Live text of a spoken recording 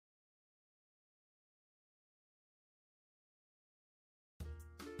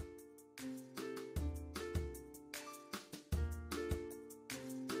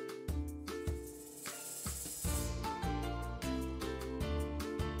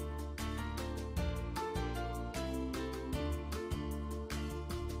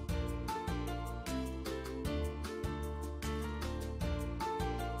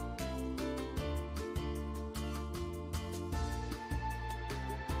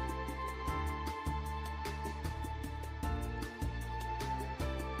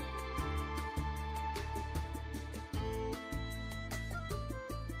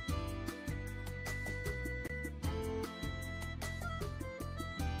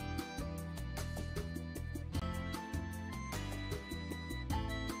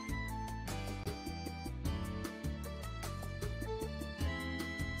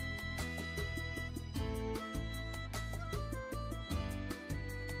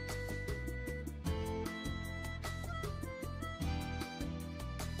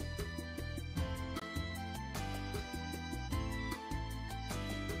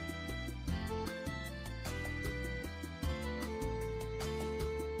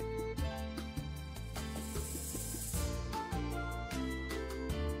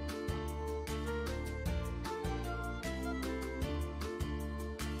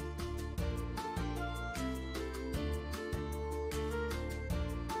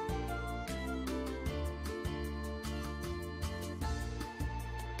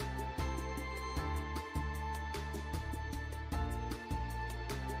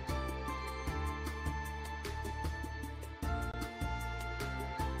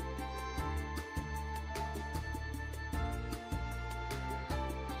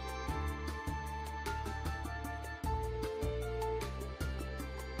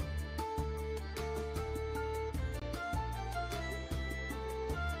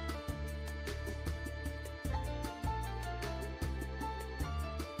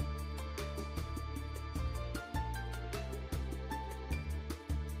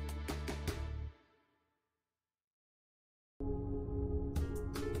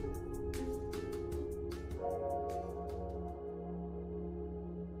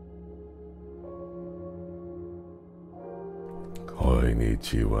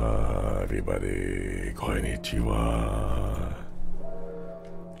Konnichiwa, everybody. Konnichiwa.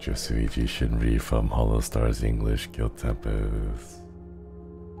 Josuiji Shinri from HOLOSTARS English Guild Tempus.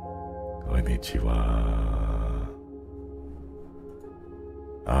 Konnichiwa.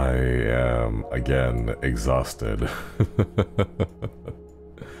 I am again exhausted.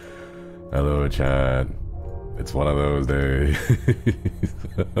 Hello, chat. It's one of those days.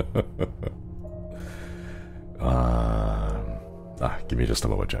 Give me just a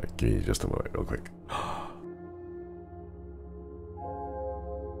moment, chat. Give me just a moment, real quick.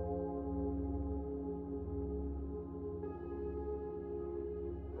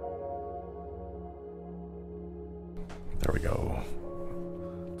 There we go.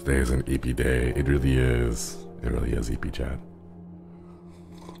 Today is an EP day. It really is. It really is EP chat.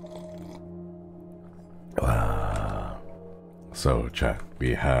 So chat,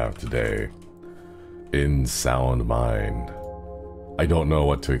 we have today In Sound Mind. I don't know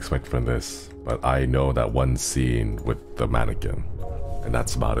what to expect from this, but I know that one scene with the mannequin, and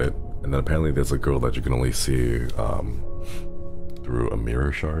that's about it. And then apparently there's a girl that you can only see through a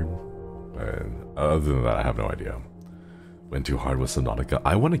mirror shard. And other than that, I have no idea. Went too hard with Subnautica.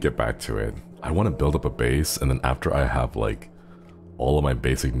 I want to get back to it. I want to build up a base, and then after I have like all of my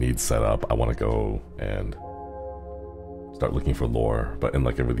basic needs set up, I want to go and start looking for lore, but in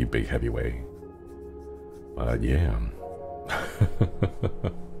like a really big, heavy way. But yeah.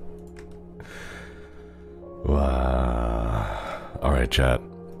 Wow. Alright, chat.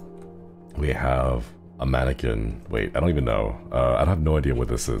 We have a mannequin. Wait, I don't even know. I have no idea what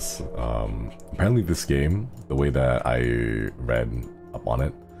this is. Apparently this game, the way that I read up on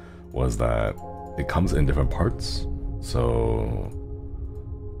it, was that it comes in different parts. So,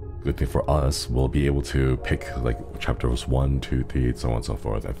 good thing for us, we'll be able to pick like chapters 1, 2, 3, so on and so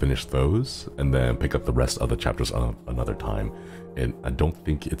forth, and finish those, and then pick up the rest of the chapters another time. And I don't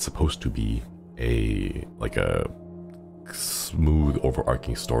think it's supposed to be a smooth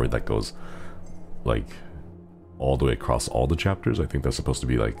overarching story that goes like all the way across all the chapters. I think they're supposed to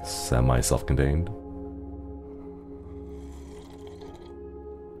be like semi-self-contained,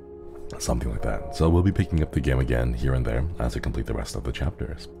 something like that. So we'll be picking up the game again here and there as we complete the rest of the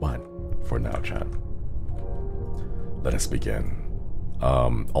chapters. But for now, chat, let us begin.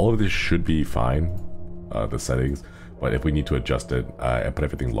 All of this should be fine, the settings, but if we need to adjust it, I put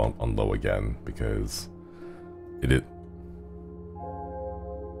everything on low again because it.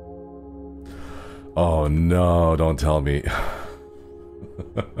 Oh no, don't tell me.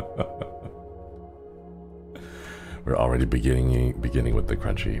 We're already beginning with the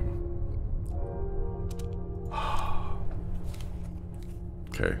crunchy.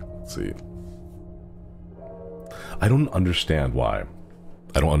 Okay, let's see. I don't understand why.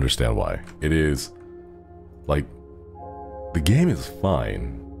 I don't understand why. It is like the game is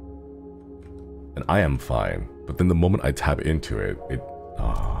fine and I am fine, but then the moment I tap into it,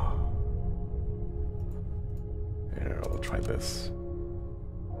 here, I'll try this.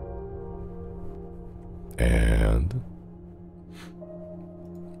 And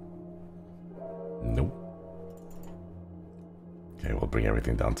nope. Okay, we'll bring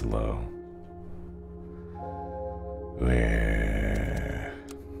everything down to low.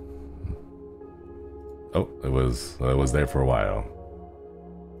 Oh, it was there for a while.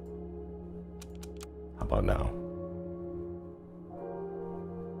 How about now?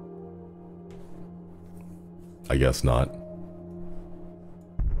 I guess not.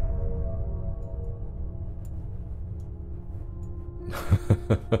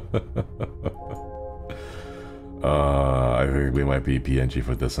 I think we might be PNG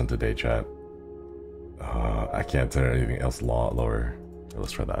for this one today, chat. I can't turn anything else lower.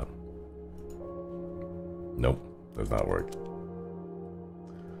 Let's try that. Nope, does not work.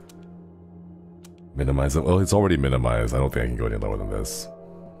 Minimize it. Well, it's already minimized. I don't think I can go any lower than this.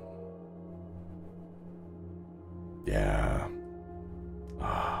 Yeah.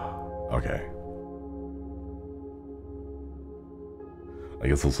 Okay. I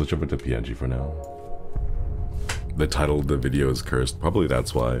guess I'll switch over to PNG for now. The title of the video is cursed. Probably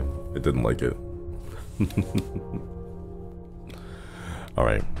that's why it didn't like it.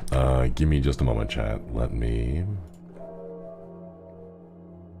 Alright, give me just a moment, chat. Let me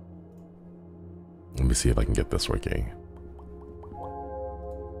see if I can get this working.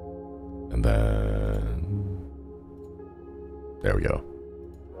 And then there we go.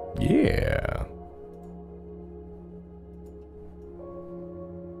 Yeah.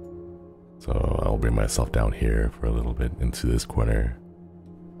 So I'll bring myself down here for a little bit into this corner.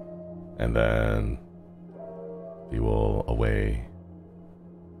 And then we will away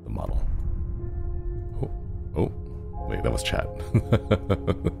the model. Oh, wait, that was chat.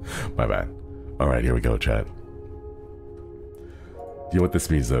 My bad. All right, here we go, chat. Do you know what this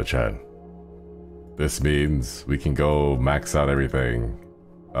means though, chat? This means we can go max out everything.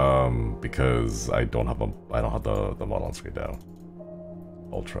 Because I don't have the model on screen now.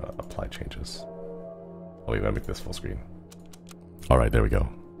 Ultra apply changes. Oh, wait, let me make this full screen. All right, there we go.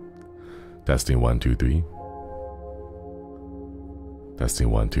 Testing 1, 2, 3. Testing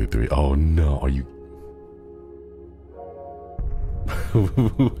 1, 2, 3. Oh no, are you?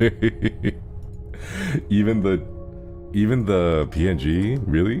 Wait. Even the PNG,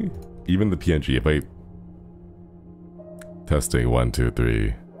 really? Even the PNG. If I testing 1, 2,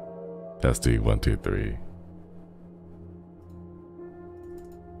 3. Testing 1, 2, 3.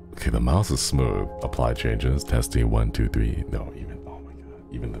 Okay, the mouse is smooth. Apply changes. Testing 1, 2, 3. No, even, oh my god,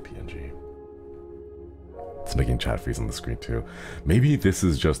 even the PNG. It's making chat freeze on the screen too. Maybe this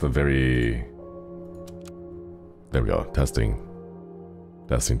is just a very... There we go. Testing.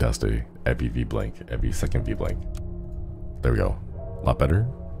 Testing, testing. Every V blank. Every second V blank. There we go. A lot better.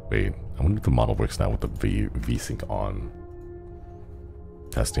 Wait, I wonder if the model works now with the V sync on.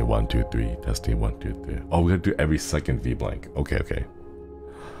 Testing 1, 2, 3. Testing 1, 2, 3. Oh, we gotta do every second V blank. Okay, okay.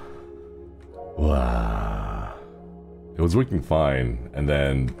 Wow. It was working fine, and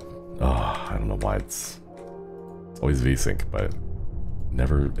then I don't know why it's always V sync, but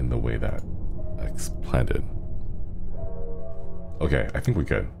never in the way that I planned it. Okay, I think we're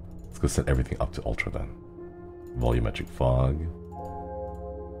good. Let's go set everything up to ultra then. Volumetric fog.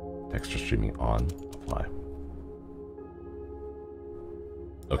 Texture streaming on. Apply.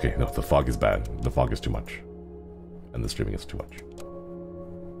 Okay, no, the fog is bad. The fog is too much. And the streaming is too much.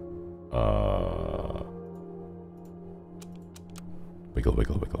 Wiggle,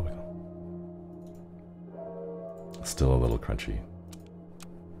 wiggle, wiggle, wiggle. Still a little crunchy.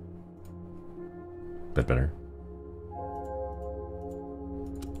 Bit better.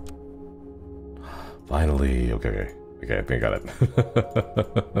 Finally, okay, I think I got it.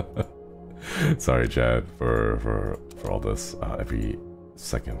 Sorry, Chad, for all this. Every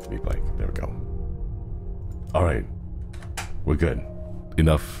second to be blank. There we go. All right, we're good.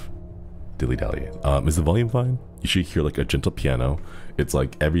 Enough dilly-dally. Is the volume fine? You should hear like a gentle piano. It's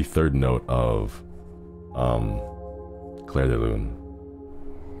like every third note of Claire de Lune.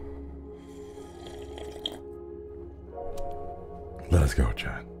 Let us go,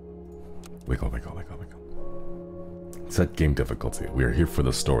 Chad. Wiggle, wiggle, wiggle, wiggle. Set game difficulty. We are here for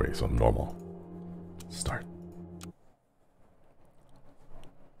the story, so I'm normal. Start.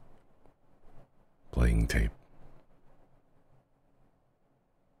 Playing tape.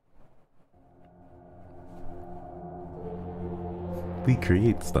 We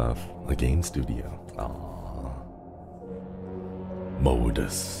create stuff. A game studio. Aww.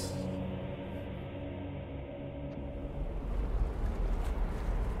 Modus.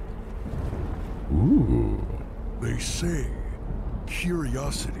 Ooh. They say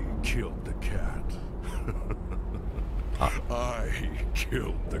curiosity killed the cat. I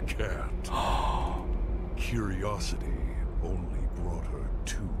killed the cat. Curiosity only brought her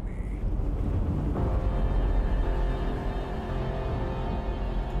to me.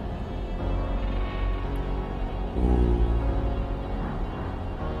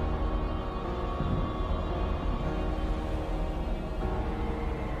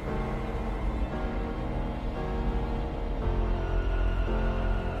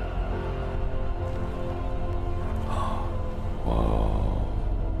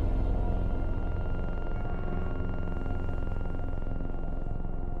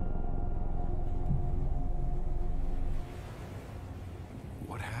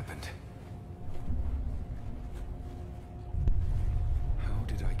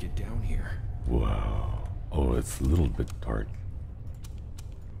 It's a little bit dark.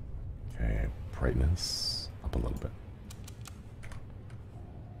 Okay, brightness up a little bit.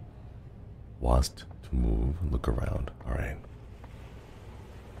 Wasp to move, look around. All right.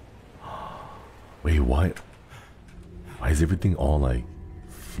 Wait, why is everything all like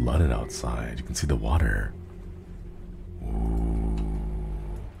flooded outside? You can see the water. Ooh.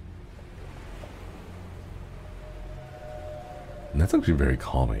 And that's actually very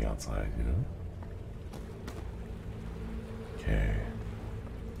calming outside, you know? Okay.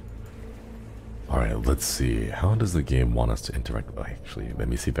 Alright, let's see. How does the game want us to interact? Oh, actually, let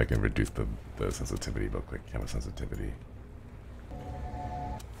me see if I can reduce the sensitivity real quick. Camera sensitivity.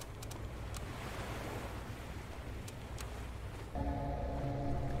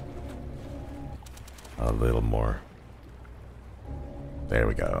 A little more. There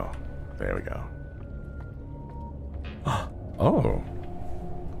we go. There we go. Oh, well,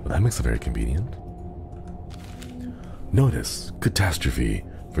 that makes it very convenient. Notice, catastrophe.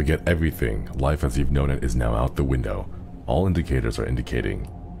 Forget everything. Life as you've known it is now out the window. All indicators are indicating.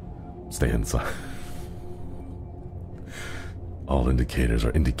 Stay inside. All indicators are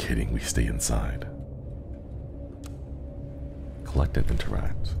indicating we stay inside. Collect and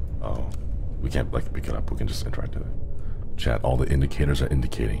interact. Oh, we can't like pick it up. We can just interact with it. Chat. All the indicators are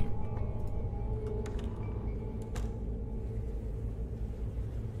indicating.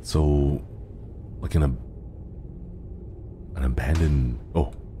 So, like an abandoned,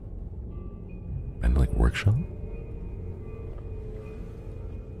 abandoned like workshop?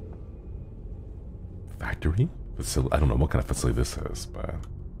 Factory? Facility? I don't know what kind of facility this is, but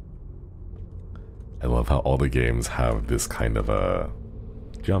I love how all the games have this kind of a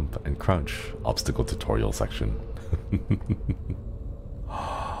jump and crouch obstacle tutorial section.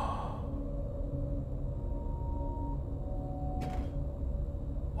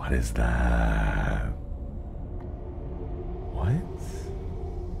 What is that? What?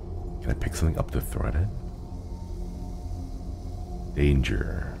 Can I pick something up to throw at it?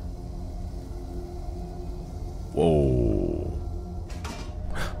 Danger. Whoa.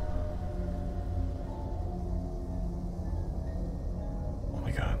 Oh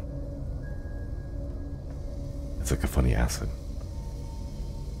my god. It's like a funny acid.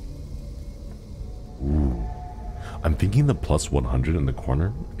 Ooh. I'm thinking the plus 100 in the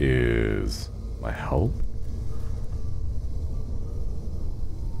corner is my health.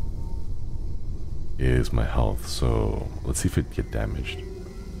 Is my health, so let's see if it get damaged.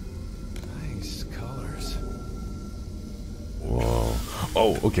 Nice colors. Whoa.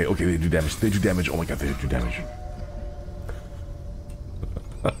 Oh, okay, they do damage. They do damage. Oh my god, they do damage.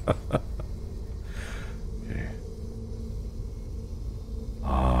 Okay.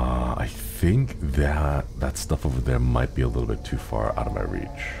 I think that stuff over there might be a little bit too far out of my reach.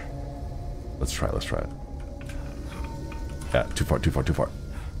 Let's try it. Yeah, too far.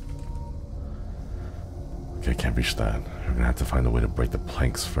 Okay, I can't reach that. We're gonna have to find a way to break the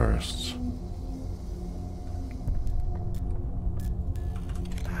planks first.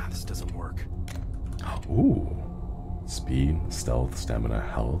 This doesn't work. Ooh. Speed, stealth, stamina,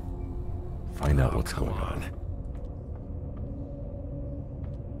 health. Find out what's going on.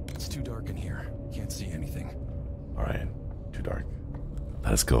 It's too dark in here. Can't see anything. Alright, too dark.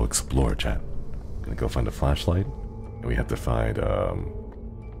 Let's go explore, chat. Gonna go find a flashlight. And we have to find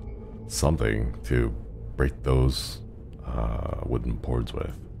something to break those wooden boards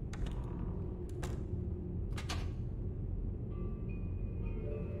with.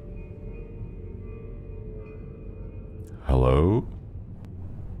 Hello?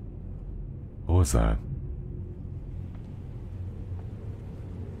 What was that?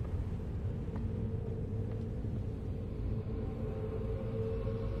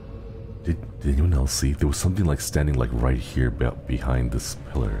 Did anyone else see? There was something like standing like right here behind this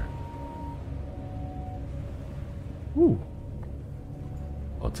pillar. Ooh.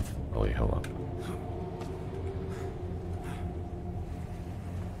 Oh, it's a... Oh, wait, hold on.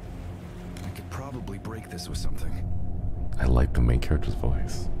 I could probably break this with something. I like the main character's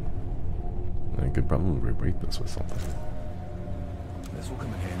voice. I could probably break this with something. This will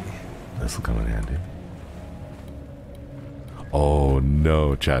come in handy. This will come in handy. Oh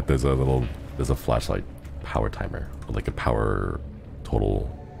no, chat, there's a flashlight power timer. Like a power total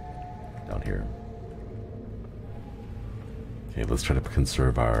down here. Okay, let's try to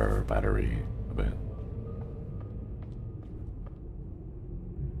conserve our battery a bit.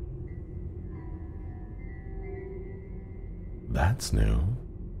 That's new.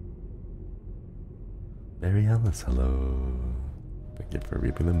 Mary Alice, hello. Thank you for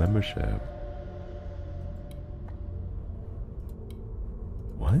reaping the membership.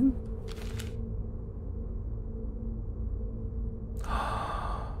 What?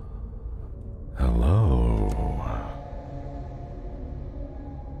 Hello.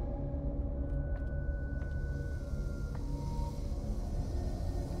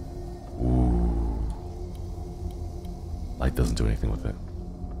 Ooh. Light doesn't do anything with it.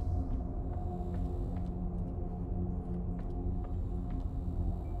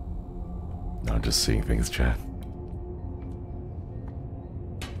 No, I'm just seeing things, chat.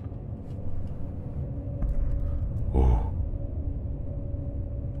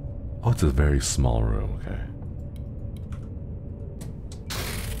 Oh, it's a very small room, okay.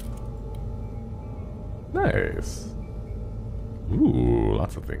 Nice. Ooh,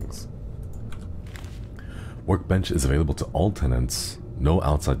 lots of things. Workbench is available to all tenants. No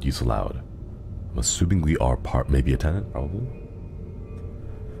outside use allowed. I'm assuming we are maybe a tenant, probably.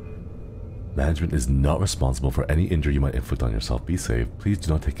 Management is not responsible for any injury you might inflict on yourself. Be safe. Please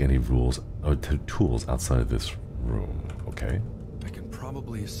do not take any rules or tools outside of this room. Okay. I can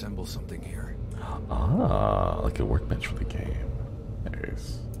probably assemble something here. Ah, like a workbench for the game.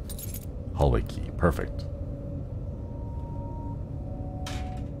 Nice. Hallway key. Perfect.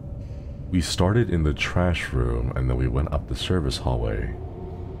 We started in the trash room and then we went up the service hallway.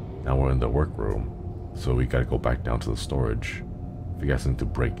 Now we're in the workroom. So we gotta go back down to the storage. If you guys need to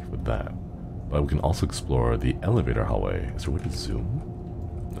break with that. But we can also explore the elevator hallway. Is there a way to zoom?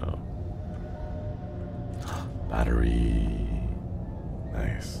 No. Battery.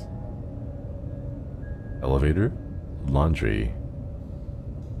 Nice. Elevator, laundry,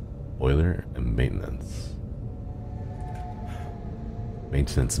 boiler, and maintenance.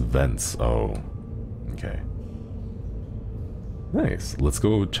 Maintenance vents. Oh, okay. Nice. Let's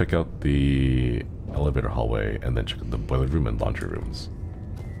go check out the elevator hallway and then check out the boiler room and laundry rooms.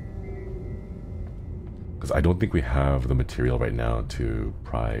 Because I don't think we have the material right now to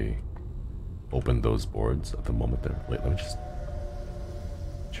pry open those boards at the moment there. Wait, let me just...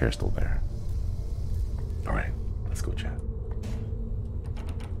 Chair's still there. Alright, let's go chat.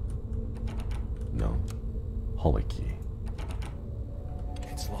 No. Hallway key.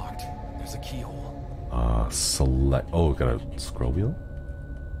 It's locked. There's a keyhole. Select... Oh, got a scroll wheel?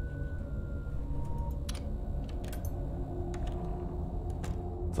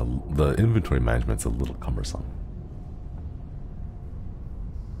 The inventory management's a little cumbersome.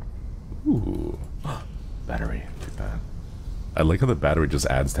 Ooh. Battery. Take that. I like how the battery just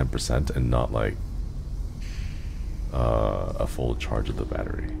adds 10% and not like a full charge of the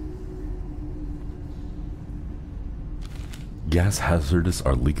battery. Gas hazards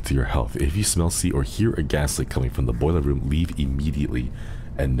are linked to your health. If you smell, see, or hear a gas leak coming from the boiler room, leave immediately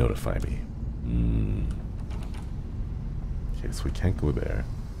and notify me. Okay, so we can't go there.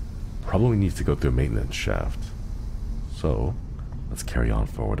 Probably need to go through a maintenance shaft. So, let's carry on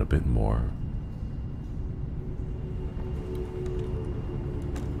forward a bit more.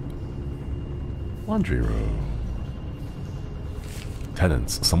 Laundry room.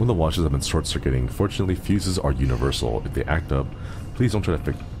 Tenants. Some of the washes have been short-circuiting. Fortunately, fuses are universal. If they act up, please don't try to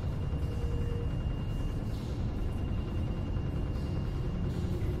fix...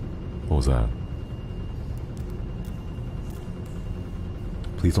 What was that?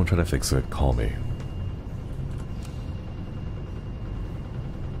 Please don't try to fix it. Call me.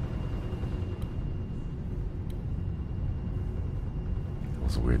 That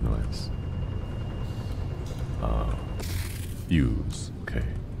was a weird noise. Fuse. Okay.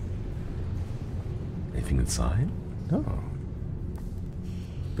 Anything inside? No.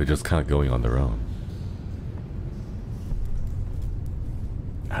 They're just kind of going on their own.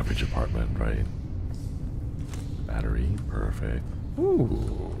 Average apartment, right? Battery. Perfect.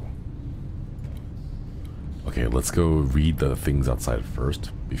 Ooh. Okay, let's go read the things outside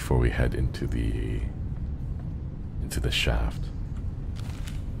first before we head into the shaft.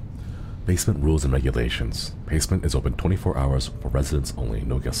 Basement rules and regulations. Basement is open 24 hours for residents only,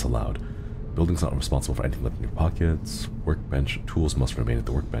 no guests allowed. Building's not responsible for anything left in your pockets. Workbench, tools must remain at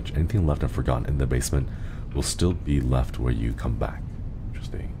the workbench. Anything left and forgotten in the basement will still be left where you come back.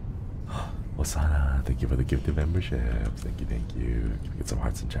 Interesting. Osana, thank you for the gifted memberships. Thank you, thank you. Can we get some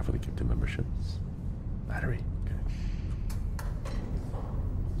hearts in chat for the gifted memberships? Battery, okay.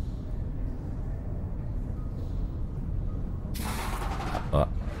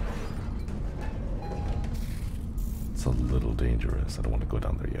 It's a little dangerous. I don't want to go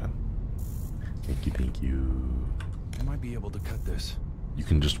down there yet. Thank you, thank you. I might be able to cut this. You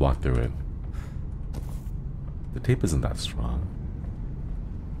can just walk through it. The tape isn't that strong.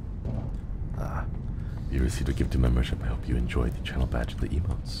 You received a gifted membership. I hope you enjoyed the channel badge and the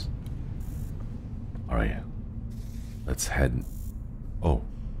emotes. Alright. Let's head... Oh.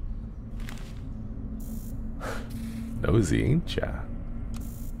 Nosy, ain't ya?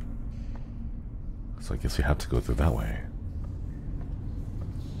 So I guess we have to go through that way.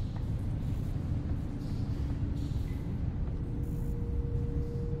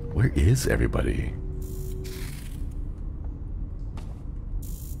 Where is everybody?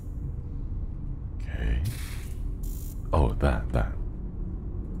 Okay. Oh, that.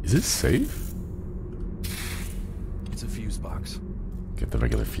 Is this safe? It's a fuse box. Get the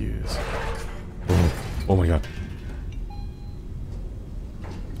regular fuse. Oh my god.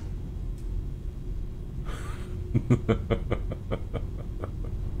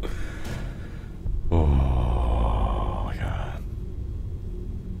 Oh my god.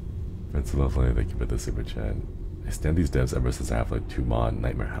 That's lovely. Thank you for the super chat. I stand these devs ever since I have like 2 mod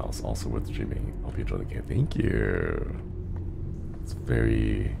Nightmare House, also worth streaming. Hope you enjoy the game. Thank you. It's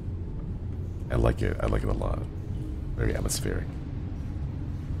very... I like it. I like it a lot. Very atmospheric.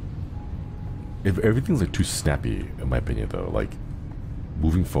 If everything's like too snappy, in my opinion, though, like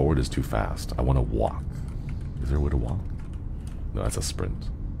moving forward is too fast. I want to walk. Is there a way to walk? No, that's a sprint.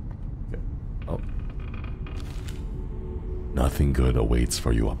 Okay. Oh. Nothing good awaits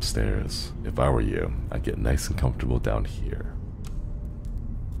for you upstairs. If I were you, I'd get nice and comfortable down here.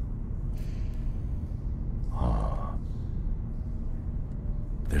 Ah.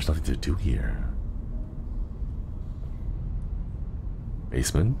 There's nothing to do here.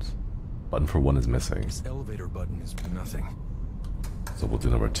 Basement? Button for 1 is missing. This elevator button is nothing. So we'll do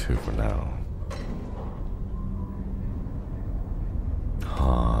number 2 for now.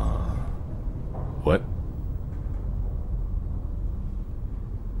 Huh. What?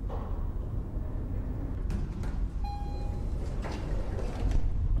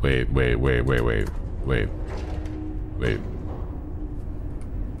 Wait.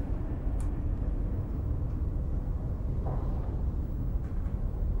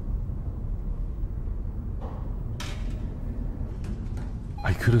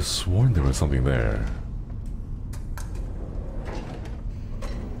 I could have sworn there was something there.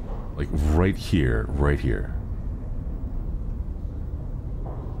 Like right here, right here.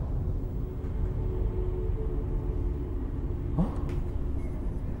 Huh?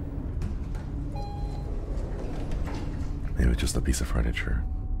 Maybe it was just a piece of furniture.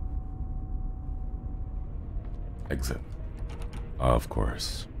 Exit. Of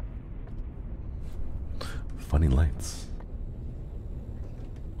course. Funny lights.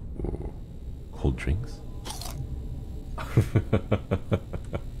 Ooh. Cold drinks?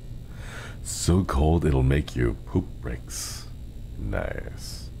 So cold it'll make you poop bricks.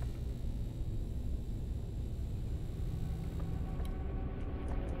 Nice.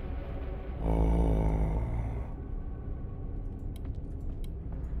 Oh.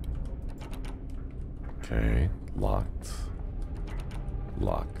 Okay, locked.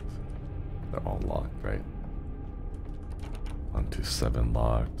 Locked. They're all locked, right? 127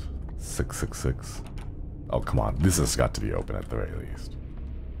 locked. 666. Oh, come on. This has got to be open at the very least.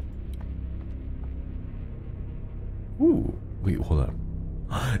 Ooh. Wait, hold up.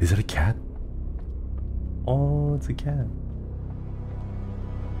 Is that a cat? Oh, it's a cat.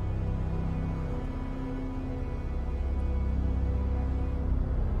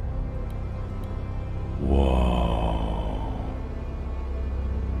 Whoa.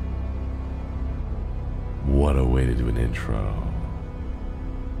 What a way to do an intro.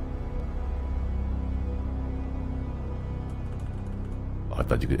 Oh, I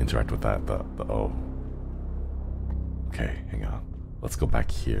thought you could interact with that, the O. Okay, hang on. Let's go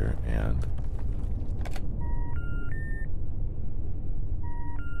back here and...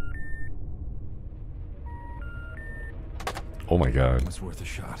 Oh my god. It was worth a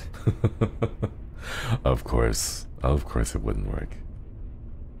shot. Of course it wouldn't work.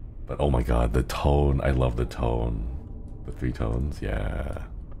 But oh my god, the tone, I love the tone. The 3 tones, yeah.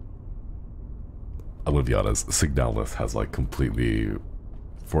 I'm gonna be honest, Signalis has like completely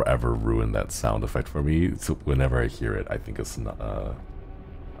forever ruined that sound effect for me. So whenever I hear it, I think it's not,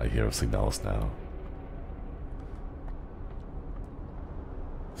 I hear Signalis now.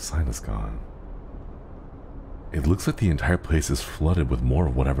 Sign is gone. It looks like the entire place is flooded with more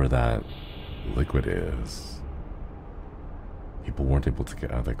of whatever that liquid is. People weren't able to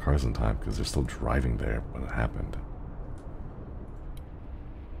get out of their cars in time because they're still driving there when it happened.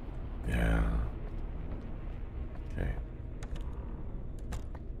 Yeah. Okay.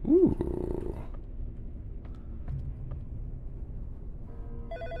 Ooh.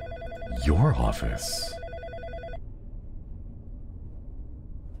 Your office.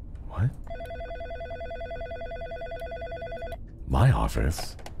 What? My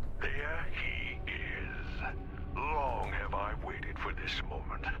office? There he is. Long have I waited for this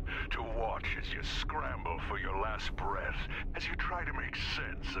moment, to watch as you scramble for your last breath, as you try to make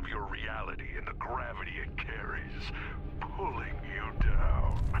sense of your reality and the gravity it carries, pulling you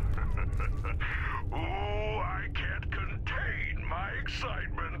down. Ooh, I can't contain my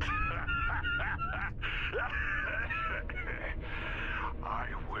excitement. I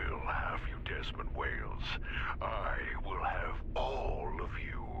will have you, Desmond Wales. I will have all of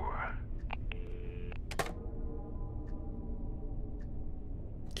you.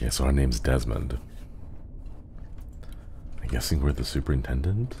 Okay, so our name's Desmond. I'm guessing we're the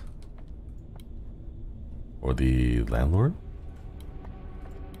superintendent? Or the landlord?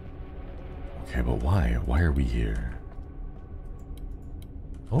 Okay, but why? Why are we here?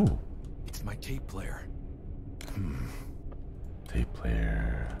 Oh. It's my tape player. Tape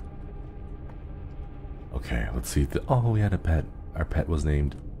player. Okay, let's see. Oh, we had a pet. Our pet was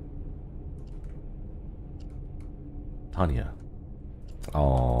named Tanya.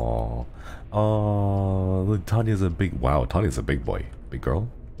 Oh, look, Tanya's a big. Wow, Tanya's a big boy. Big girl.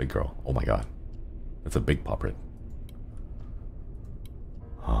 Big girl. Oh my god, that's a big paw print.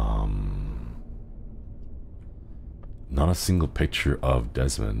 Not a single picture of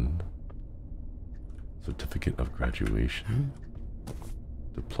Desmond. Certificate of graduation,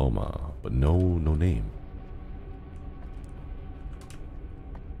 diploma, but no name.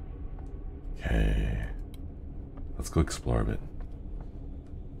 Okay, let's go explore a bit.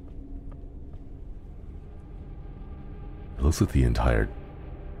 It looks like the entire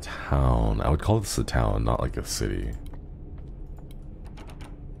town. I would call this a town, not like a city.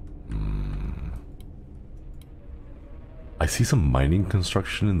 I see some mining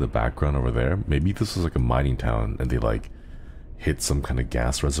construction in the background over there. Maybe this is like a mining town and they like hit some kind of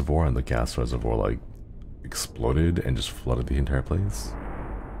gas reservoir and the gas reservoir like exploded and just flooded the entire place.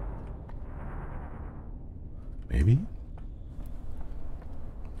 Maybe?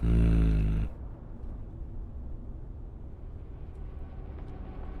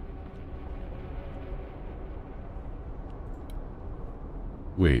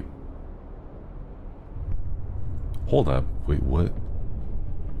 Wait. Hold up. Wait, what?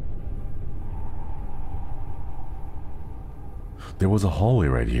 There was a hallway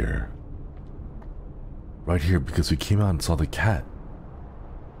right here. Right here because we came out and saw the cat.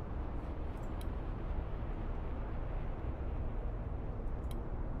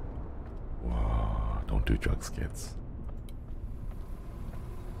 Whoa, don't do drugs, kids.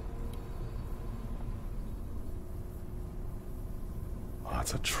 Oh,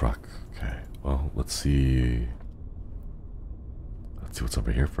 it's a truck. Okay, well, let's see. Let's see what's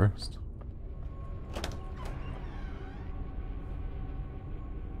over here first.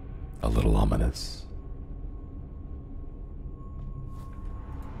 A little ominous.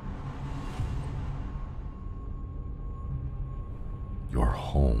 You're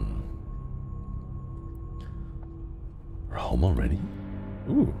home. We're home already?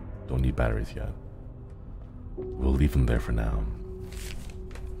 Ooh, don't need batteries yet. We'll leave them there for now.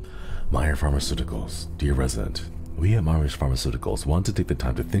 Meyer Pharmaceuticals, dear resident. We at Myers Pharmaceuticals want to take the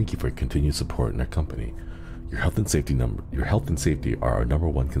time to thank you for your continued support in our company. Your health and safety are our number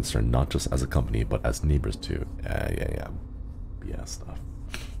one concern, not just as a company, but as neighbors too. Yeah. BS stuff.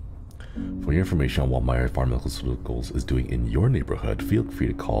 For your information on what Meyer Pharmaceuticals is doing in your neighborhood, feel free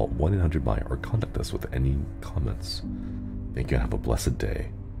to call 1-800-MYER or contact us with any comments. Thank you and have a blessed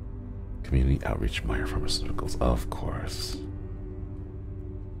day. Community Outreach, Meyer Pharmaceuticals, of course.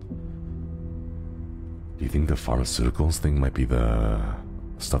 Do you think the pharmaceuticals thing might be the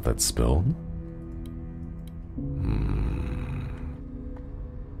stuff that's spilled?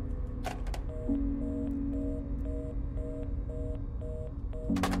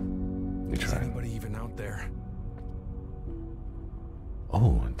 You try. Is anybody even out there?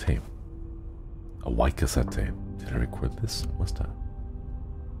 Oh, a tape. A white cassette tape. Did I record this? Must have.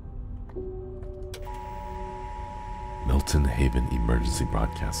 Milton Haven Emergency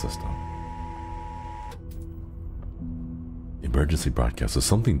Broadcast System. Emergency broadcast. So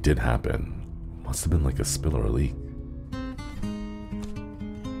something did happen. Must have been like a spill or a leak.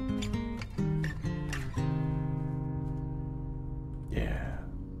 Yeah.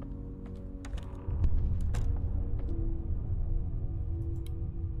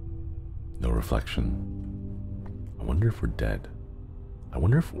 No reflection. I wonder if we're dead. I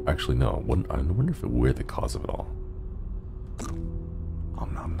wonder if actually no. I wonder if we're the cause of it all.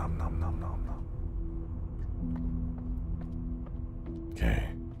 Nom nom nom nom nom nom. Okay.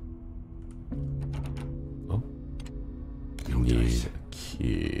 Oh. You need a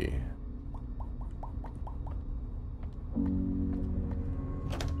key.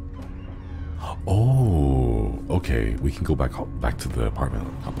 Oh, okay. We can go back to the apartment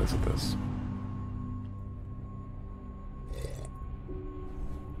complex with this.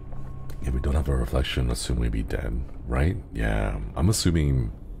 If we don't have a reflection, assume we'd be dead, right? Yeah, I'm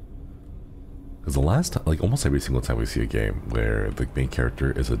assuming. Because the last time, like almost every single time we see a game where the main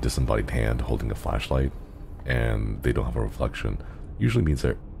character is a disembodied hand holding a flashlight and they don't have a reflection, usually means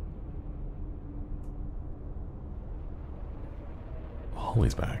they're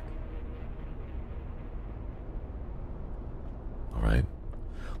always back. Alright,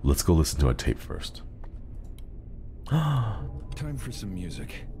 let's go listen to a tape first. Time for some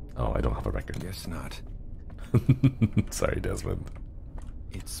music. Oh, I don't have a record. Guess not. Sorry, Desmond.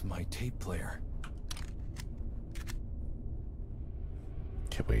 It's my tape player.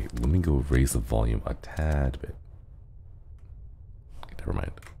 Okay, wait, let me go raise the volume a tad bit. Never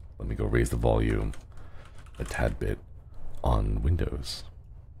mind. Let me go raise the volume a tad bit on Windows.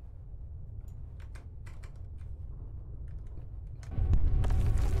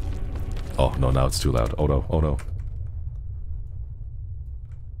 Oh no, now it's too loud. Oh no, oh no.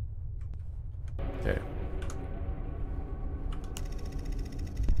 Okay.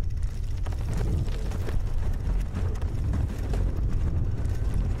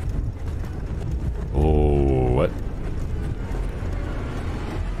 Oh, what?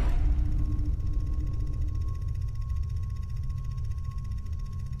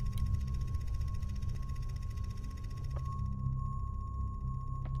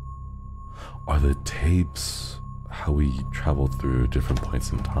 Are the tapes how we travel through different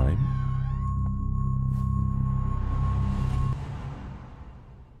points in time?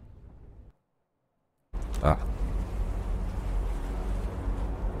 Ah.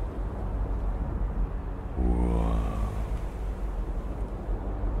 Whoa.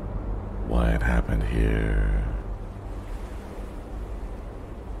 What happened here?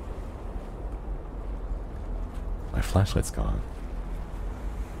 My flashlight's gone.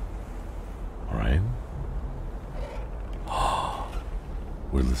 Alright.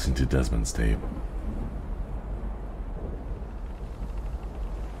 We're listening to Desmond's tape.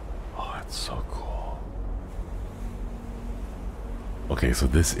 Oh, that's so cool. Okay, so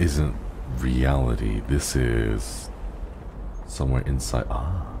this isn't reality. This is somewhere inside.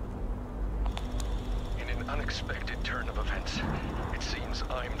 Ah. In an unexpected turn of events, it seems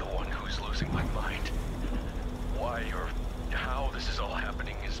I'm the one who's losing my mind. Why or how this is all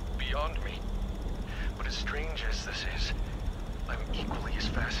happening is beyond me. But as strange as this is, I'm equally as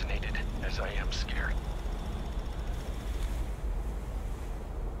fascinated as I am scared.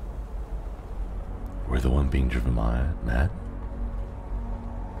 We're the one being driven mad?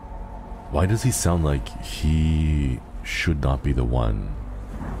 Why does he sound like he should not be the one?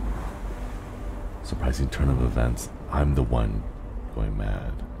 Surprising turn of events. I'm the one going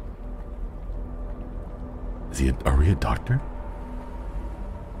mad. Are we a doctor?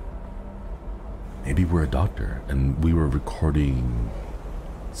 Maybe we're a doctor and we were recording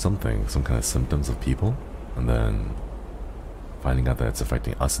something, some kind of symptoms of people, and then finding out that it's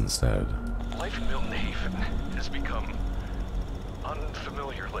affecting us instead. Life in Milton Haven has become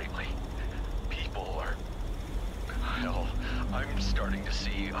unfamiliar lately. People are... hell, I'm starting to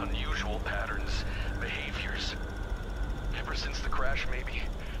see unusual patterns, behaviors. Ever since the crash, maybe.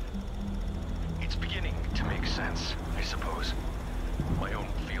 It's beginning to make sense, I suppose. My own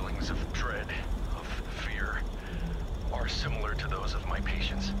feelings of dread, of fear, are similar to those of my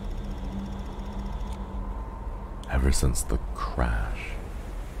patients. Ever since the crash.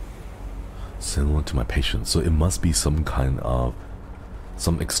 Similar to my patients. So it must be some kind of...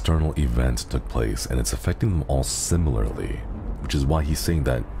 some external event took place and it's affecting them all similarly. Which is why he's saying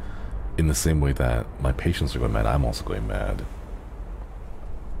that in the same way that my patients are going mad, I'm also going mad.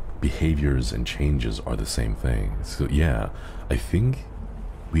 Behaviors and changes are the same thing. So yeah, I think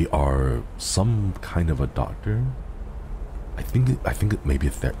we are some kind of a doctor. I think it may be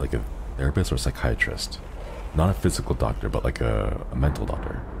like a therapist or a psychiatrist. Not a physical doctor, but like a mental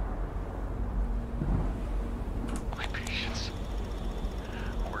doctor. My patients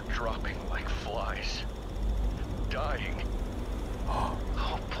were dropping like flies. Dying. Oh,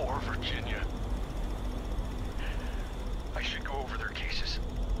 poor Virginia. I should go over their cases.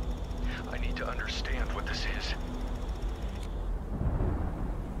 I need to understand what this is.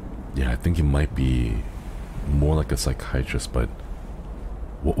 Yeah, I think it might be more like a psychiatrist, but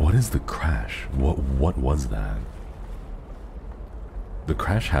what is the crash? What was that? The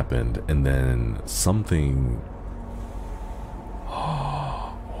crash happened and then something...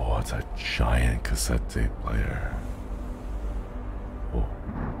 Oh, it's a giant cassette tape player. Oh.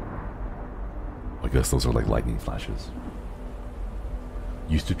 I guess those are like lightning flashes.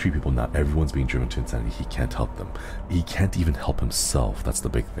 Used to treat people, now everyone's being driven to insanity. He can't help them. He can't even help himself. That's the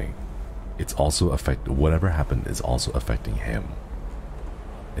big thing. It's also whatever happened is also affecting him.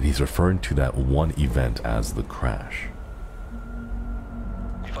 And he's referring to that one event as the crash.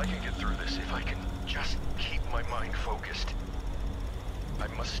 If I can get through this, if I can just keep my mind focused, I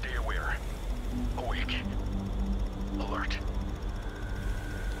must stay aware, awake, alert.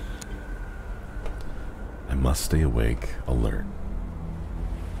 I must stay awake, alert.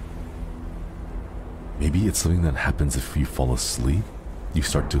 Maybe it's something that happens if you fall asleep. You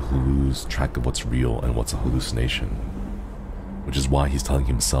start to lose track of what's real and what's a hallucination. Which is why he's telling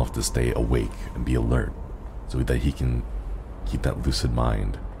himself to stay awake and be alert, so that he can keep that lucid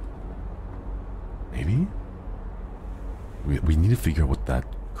mind. Maybe? We need to figure out what that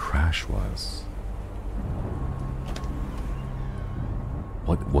crash was.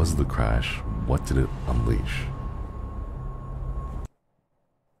 What was the crash? What did it unleash?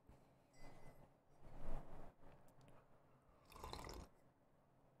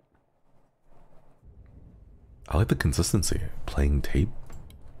 I like the consistency. Playing tape.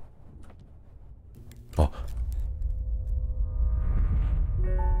 Oh.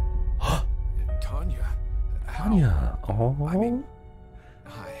 Tanya. Tanya. Oh. I mean,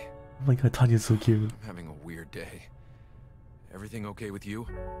 hi. Oh my god, Tanya's so cute. I'm having a weird day. Everything okay with you?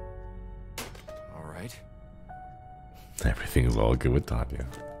 All right. Everything is all good with Tanya.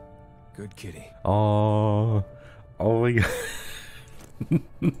 Good kitty. Oh. Oh my god.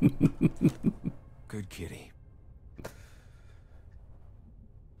 Good kitty.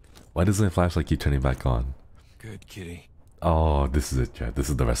 Why doesn't the flashlight keep turning back on? Good kitty. Oh, this is it, chat. This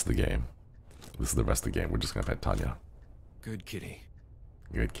is the rest of the game. This is the rest of the game. We're just gonna pet Tanya. Good kitty.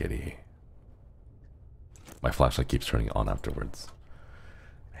 Good kitty. My flashlight keeps turning on afterwards.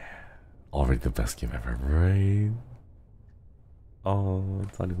 Man, already the best game ever, right? Oh,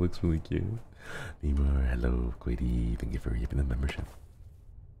 Tanya looks really cute. Nemor, hello, Quady. Thank you for giving the membership.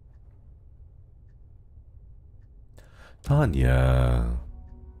 Tanya.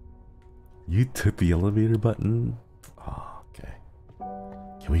 You took the elevator button? Oh, okay.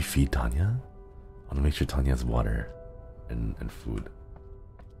 Can we feed Tanya? I want to make sure Tanya has water and food.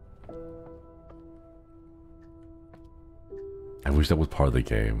 I wish that was part of the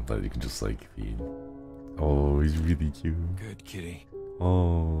game, that you can just like feed. Oh, he's really cute. Good kitty.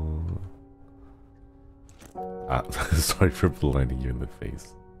 Oh. Ah, sorry for blinding you in the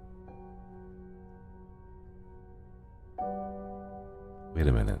face. Wait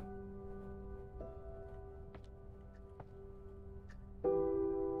a minute.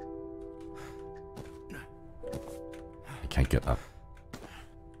 I can't get up.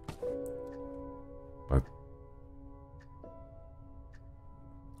 But...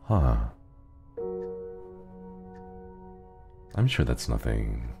 Huh. I'm sure that's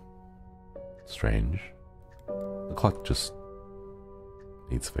nothing strange. The clock just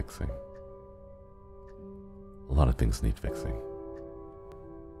needs fixing. A lot of things need fixing.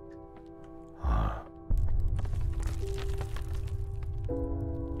 Huh.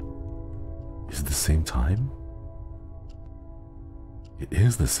 Is it the same time? It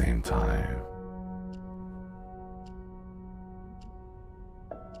is the same time.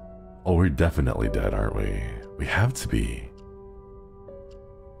 Oh, we're definitely dead, aren't we? We have to be.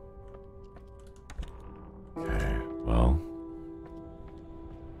 Okay, well.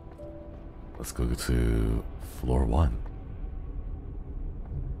 Let's go to floor 1.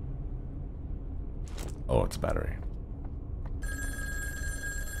 Oh, it's battery.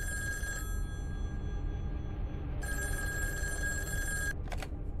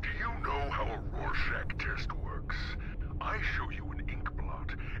 Do you know how a Rorschach test works? I show you an ink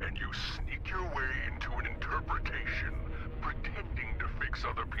blot, and you sneak your way into an interpretation, pretending to fix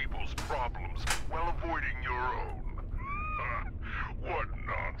other people's problems while avoiding your own. What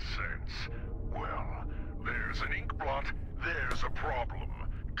nonsense. Well, there's an ink blot, there's a problem.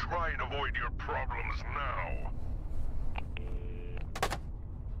 Try and avoid your problems now.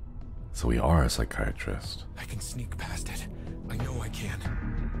 So we are a psychiatrist. I can sneak past it. I know I can.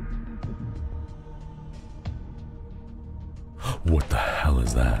 What the hell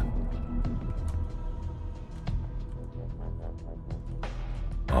is that?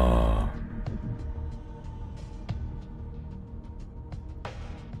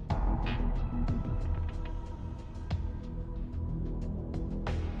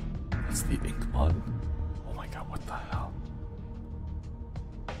 That's the ink blot. Oh my god, what the hell?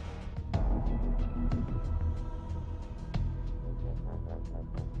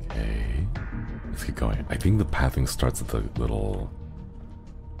 Okay, let's keep going. I think the pathing starts at the little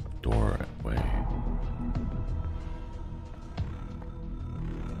doorway.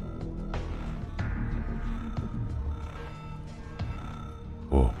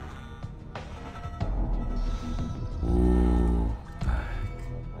 Oh. Ooh, what the heck?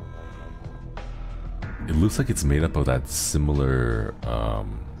 It looks like it's made up of that similar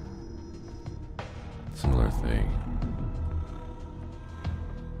thing.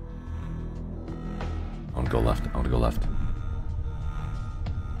 I want to go left. I want to go left.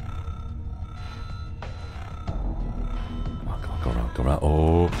 Come on, go around, go around.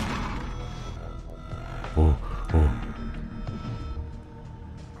 Oh. Oh, oh.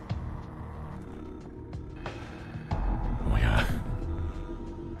 Oh my god.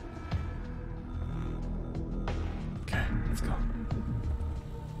 Okay, let's go.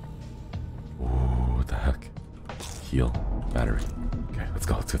 Oh, what the heck? Heal. Battery. Okay, let's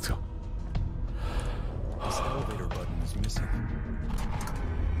go, let's go. elevator button is missing.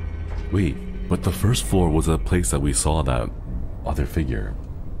 Wait, but the first floor was a place that we saw that other figure.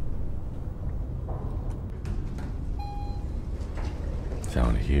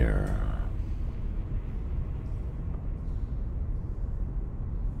 Down here.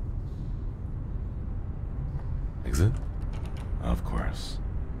 Exit? Of course.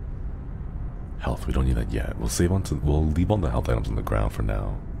 Health, we don't need that yet. We'll leave all the health items on the ground for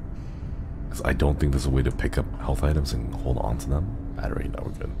now. Because I don't think there's a way to pick up health items and hold on to them. Battery, no,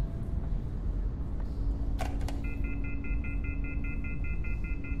 we're good.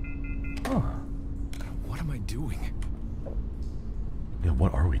 Huh. What am I doing? Yeah,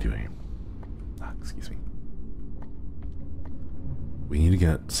 what are we doing? Ah, excuse me. We need to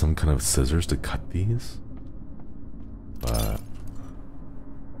get some kind of scissors to cut these. But...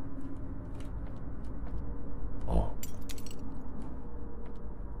 oh.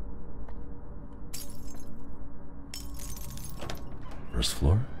 First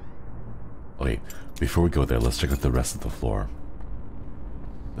floor? Oh, wait, before we go there, let's check out the rest of the floor.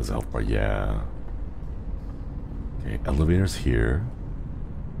 There's a health bar, yeah. Okay, elevators here.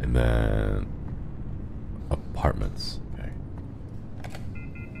 And then... apartments. Okay.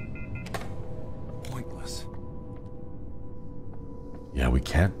 Pointless. Yeah, we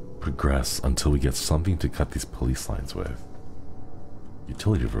can't progress until we get something to cut these police lines with.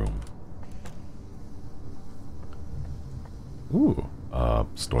 Utility room. Ooh,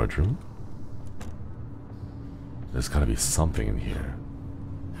 storage room. There's gotta be something in here.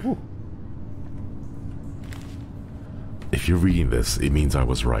 Ooh. If you're reading this, it means I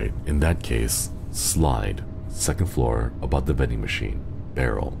was right. In that case, slide, second floor, above the vending machine,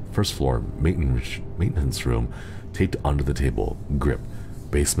 barrel, first floor, maintenance room, taped under the table, grip,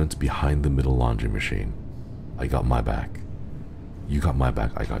 basement behind the middle laundry machine. I got my back. You got my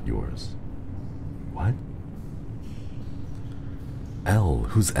back, I got yours. What? L,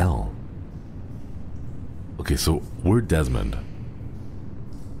 who's L? Okay, so we're Desmond.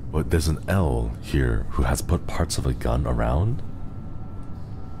 But there's an L here who has put parts of a gun around.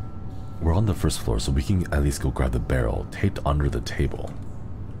 We're on the first floor, so we can at least go grab the barrel taped under the table.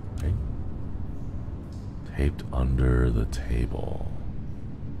 Okay? Taped under the table.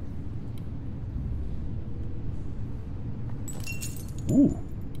 Ooh.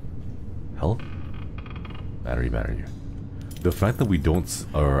 Health? Battery. The fact that we don't,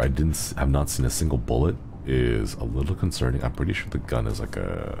 or have not seen a single bullet is a little concerning. I'm pretty sure the gun is like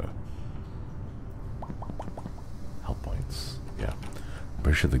a... health points. Yeah. I'm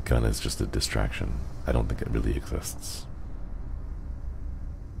pretty sure the gun is just a distraction. I don't think it really exists.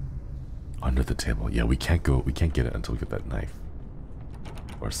 Under the table. Yeah, we can't get it until we get that knife.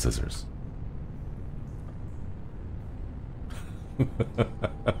 Or scissors.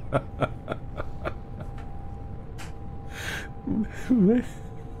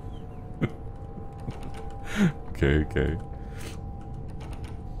 Okay.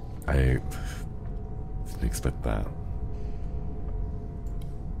 I didn't expect that.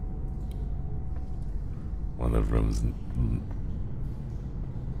 One of the rooms.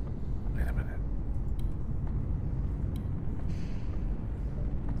 Wait a minute.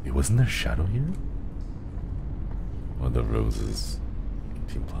 It wasn't there a shadow here? One of the rooms is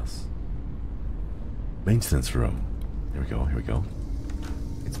 18 plus. Maintenance room. Here we go.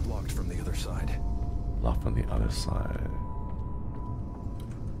 It's blocked from the other side. Locked on the other side.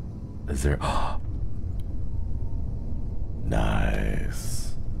 Is there...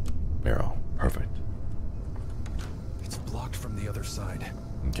 nice. Barrel. Perfect. It's blocked from the other side.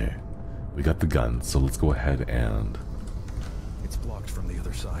 Okay. We got the gun, so let's go ahead and... It's blocked from the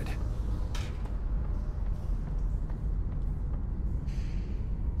other side.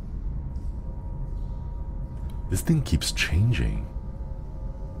 This thing keeps changing.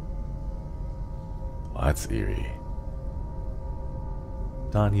 Oh, that's eerie.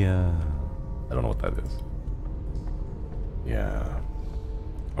 Tanya. I don't know what that is. Yeah.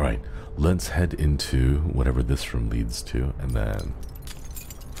 Alright, let's head into whatever this room leads to, and then...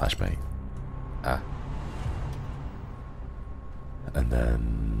 flashbang. Ah. And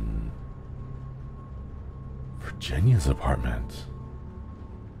then... Virginia's apartment.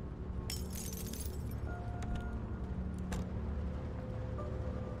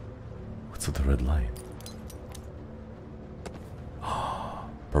 What's with the red light?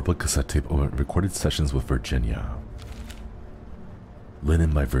 Purple cassette tape recorded sessions with Virginia.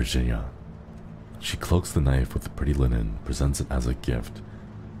 Linen by Virginia. She cloaks the knife with pretty linen, presents it as a gift.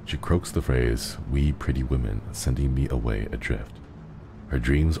 She croaks the phrase, "We pretty women, sending me away adrift. Her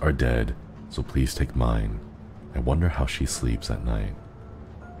dreams are dead, so please take mine. I wonder how she sleeps at night.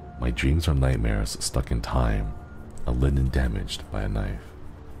 My dreams are nightmares stuck in time. A linen damaged by a knife.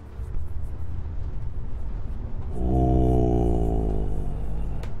 Oh,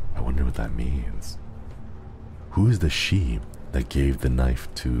 I wonder what that means. Who is the she that gave the knife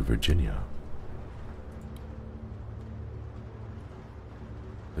to Virginia?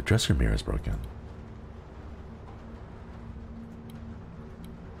 The dresser mirror is broken.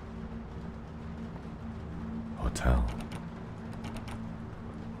 Hotel.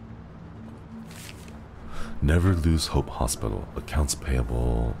 Never Lose Hope Hospital. Accounts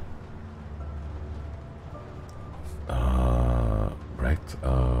payable. Wrecked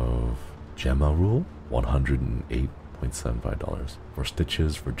of Gemma Rule. $108.75 for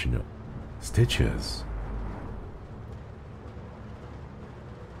Stitches, Virginia. Stitches.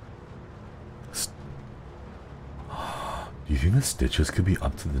 Do you think the stitches could be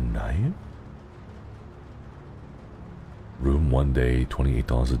up to the knife? Room 1 day,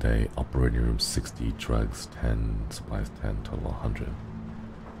 $28 a day. Operating room 60. Drugs 10. Supplies 10. Total 100.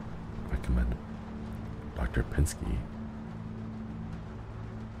 Recommend Dr. Pinsky.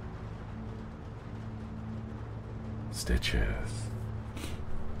 Stitches.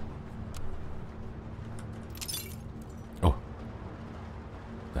 Oh.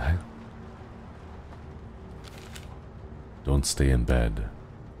 The heck? Don't stay in bed.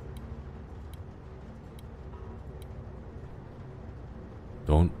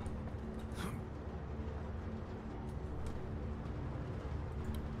 Don't.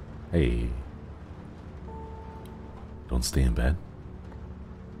 Hey. Don't stay in bed?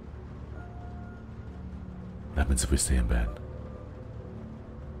 What happens if we stay in bed?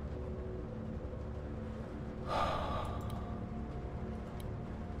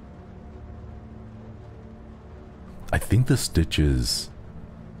 I think the stitches,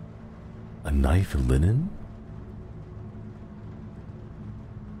 a knife and linen.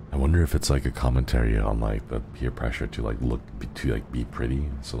 I wonder if it's like a commentary on like the peer pressure to like be pretty.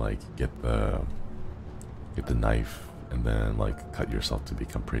 So like get the knife and then like cut yourself to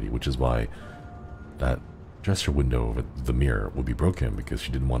become pretty, which is why that dresser window over the mirror would be broken, because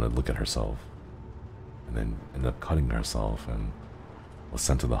she didn't want to look at herself, and then ended up cutting herself and was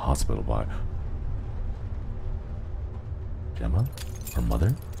sent to the hospital by Gemma, her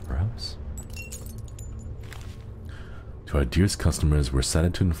mother, perhaps. To our dearest customers, we're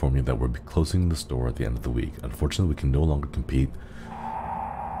saddened to inform you that we'll be closing the store at the end of the week. Unfortunately, we can no longer compete.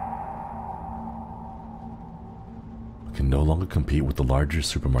 We can no longer compete with the larger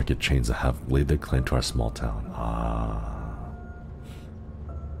supermarket chains that have laid their claim to our small town.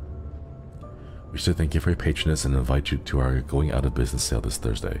 We should thank you for your patronage and invite you to our going out of business sale this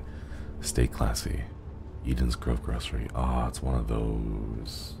Thursday. Stay classy. Eden's Grove Grocery. It's one of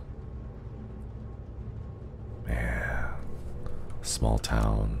those. Man. Small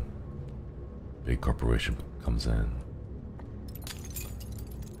town. Big corporation comes in.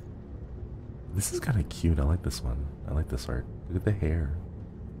 This is kind of cute. I like this one. I like this art. Look at the hair.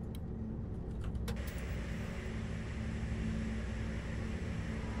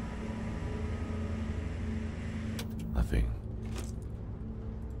 Nothing.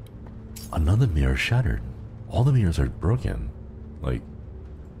 Another mirror shattered. All the mirrors are broken. Like,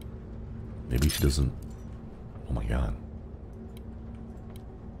 maybe she doesn't. Oh my god.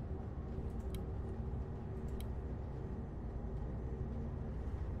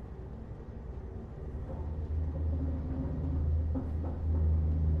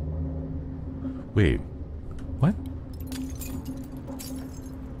 Wait, what?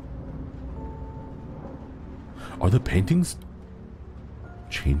 Are the paintings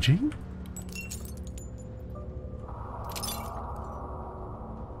changing?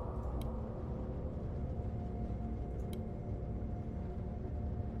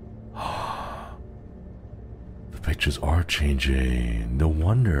 The pictures are changing. No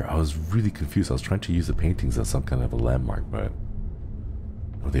wonder. I was really confused. I was trying to use the paintings as some kind of a landmark, but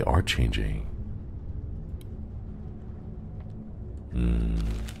no, they are changing.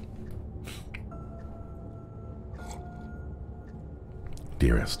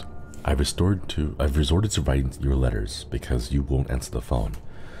 Dearest, I've resorted to writing your letters because you won't answer the phone.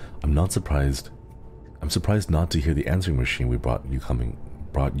 I'm surprised not to hear the answering machine we brought you coming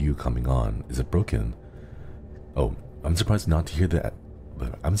on. Is it broken? Oh, I'm surprised not to hear the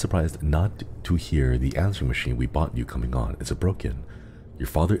answering machine we bought you coming on. Is it broken? Your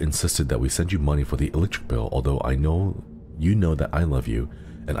father insisted that we send you money for the electric bill, although I know you know that I love you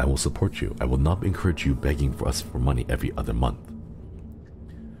and I will support you. I will not encourage you begging for us for money every other month.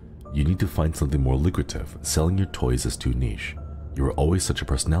 You need to find something more lucrative. Selling your toys is too niche. You were always such a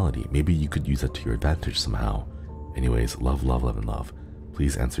personality. Maybe you could use that to your advantage somehow. Anyways, love, love, love, and love.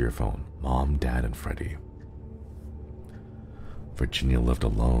 Please answer your phone. Mom, Dad, and Freddy. Virginia lived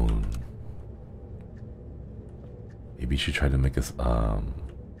alone. Maybe she tried to make us,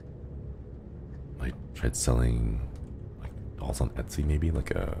 like, tried selling, like, dolls on Etsy, maybe?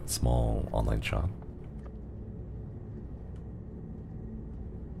 Like a small online shop?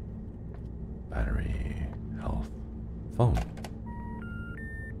 Battery, health, phone.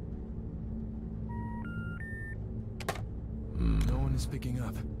 No one is picking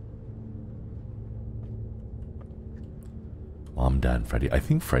up. Mom, Dad, Freddy. I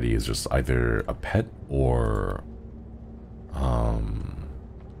think Freddy is just either a pet or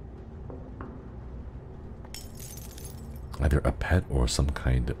either a pet or some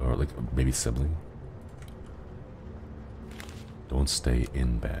kind, or like maybe sibling. Don't stay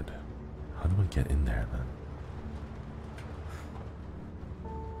in bed. How do I get in there then?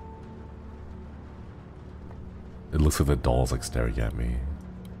 It looks like the doll's like staring at me.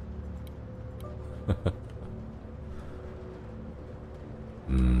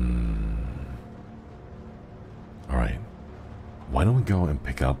 Alright. Why don't we go and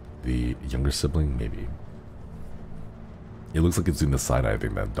pick up the younger sibling, maybe? It looks like it's doing the side-eye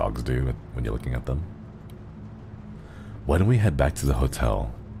thing that dogs do when you're looking at them. Why don't we head back to the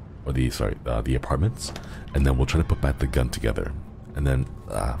hotel, or the apartments, and then we'll try to put back the gun together. And then,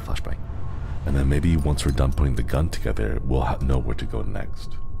 flashbang. And then maybe once we're done putting the gun together, we'll know where to go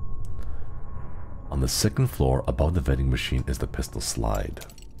next. On the second floor, above the vending machine, is the pistol slide.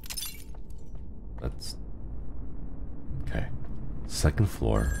 That's... okay. Second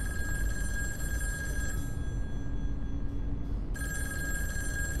floor.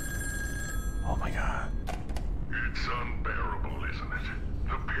 Oh my god. It's unbearable, isn't it?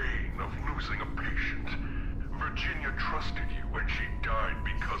 The pain of losing a patient. Virginia trusted you and she died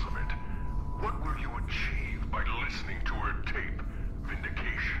because of it. What will you achieve by listening to her tape?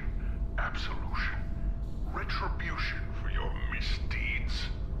 Vindication, absolution, retribution for your misdeeds?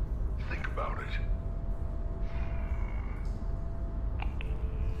 Think about it.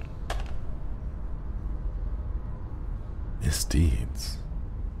 Misdeeds.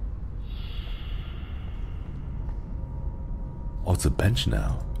 Oh, it's a bench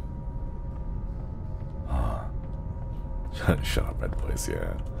now. Ah. Shut up, red boys,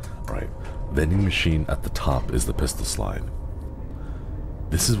 yeah. Right. Vending machine at the top is the pistol slide.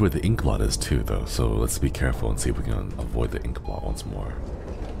 This is where the ink blot is too, though, so let's be careful and see if we can avoid the ink blot once more.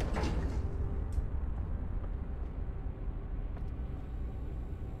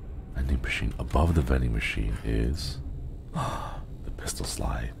 Vending machine. Above the vending machine is the pistol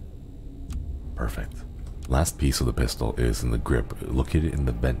slide. Perfect. Last piece of the pistol is in the grip, located in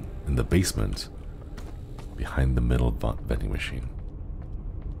the basement, behind the middle vending machine.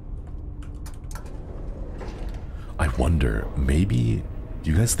 I wonder, maybe,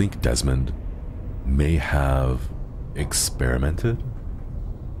 do you guys think Desmond may have experimented?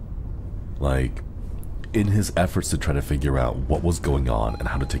 Like, in his efforts to try to figure out what was going on and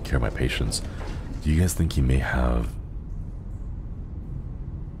how to take care of my patients, do you guys think he may have...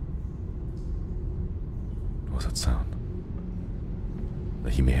 what was that sound?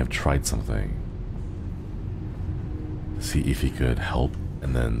 That he may have tried something to see if he could help,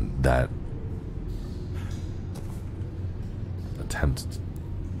 and then that attempt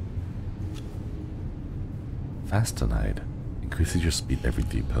fast tonight increases your speed every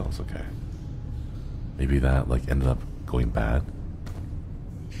 3 pills. Okay, maybe that like ended up going bad.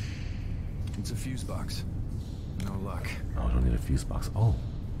 It's a fuse box. No luck. Oh, I don't need a fuse box. Oh,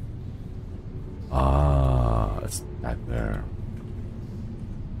 it's back there.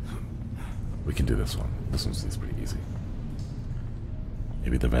 We can do this one. This one's pretty easy.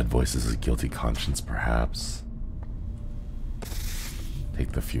 Maybe the red voice is a guilty conscience, perhaps.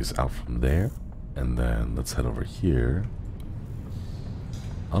 Take the fuse out from there, and then let's head over here.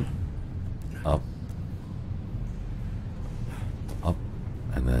 Up, up, up,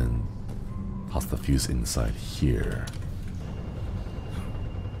 and then toss the fuse inside here.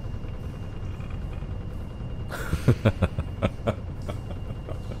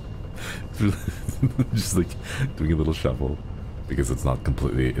 Just like doing a little shuffle because it's not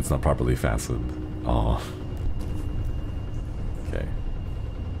properly fastened. Oh. Okay.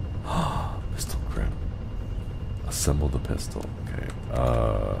 Pistol grip. Assemble the pistol. Okay.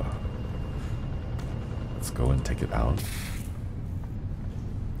 Let's go and take it out.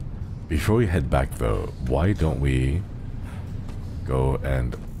 Before we head back though, why don't we go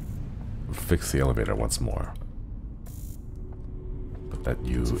and fix the elevator once more? Put that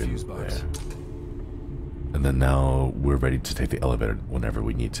U in there. And then now we're ready to take the elevator whenever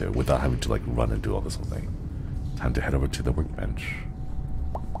we need to, without having to like run and do all this whole thing. Time to head over to the workbench.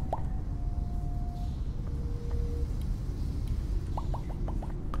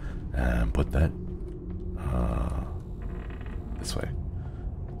 And put that this way.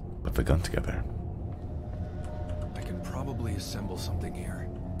 Put the gun together. I can probably assemble something here.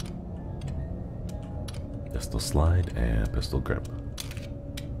 Pistol slide and pistol grip.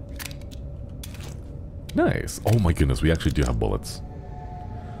 Nice. Oh my goodness, we actually do have bullets.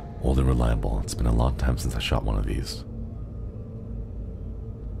 Old and reliable. It's been a long time since I shot one of these.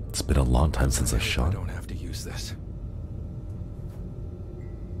 It's been a long time since I shot. I don't have to use this.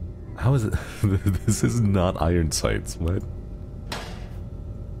 How is it? This is not iron sights. What?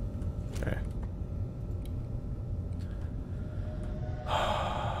 Okay.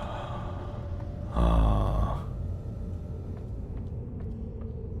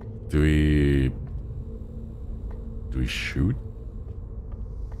 Do we shoot?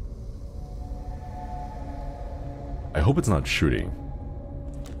 I hope it's not shooting.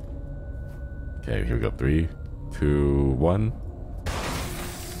 Okay, here we go. 3, 2, 1.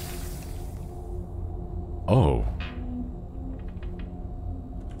 Oh.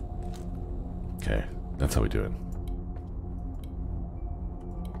 Okay, that's how we do it.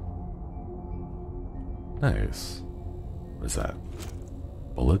 Nice. What is that?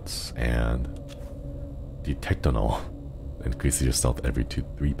 Bullets and detectanol. Increases your stealth every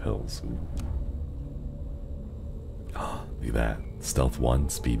 3 pills. Ooh. Oh, look at that. Stealth 1,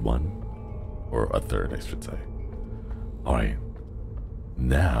 speed 1. Or a third, I should say. Alright.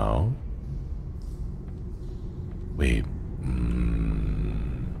 Now. Wait.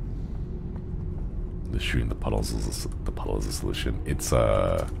 The shooting the puddles is the puddle is a solution. It's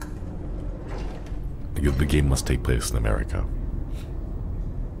the game must take place in America.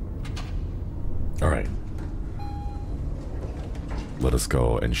 Alright. Let us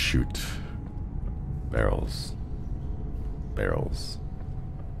go and shoot barrels. Barrels.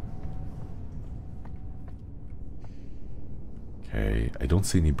 Okay, I don't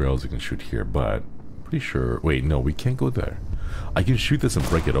see any barrels we can shoot here, but pretty sure. Wait, no, we can't go there. I can shoot this and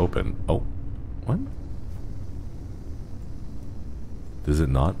break it open. Oh, what? Does it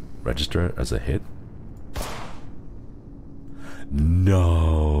not register as a hit?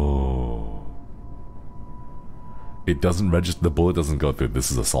 No. It doesn't register. The bullet doesn't go through.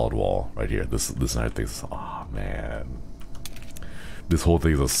 This is a solid wall right here. This entire thing is. Oh man. This whole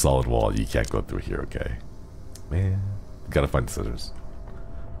thing is a solid wall. You can't go through here. Okay, man. Gotta find the scissors.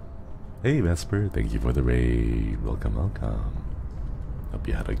 Hey Vesper, thank you for the raid. Welcome, welcome. Hope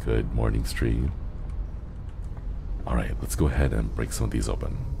you had a good morning stream. Alright, let's go ahead and break some of these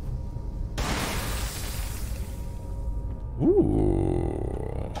open.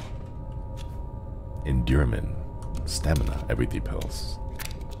 Ooh. Endurement. Stamina, every 3 pills.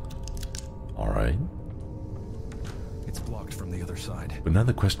 Alright. It's blocked from the other side. But now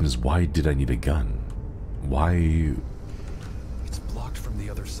the question is, why did I need a gun? Why? It's blocked from the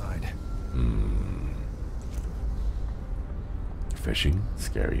other side. Fishing?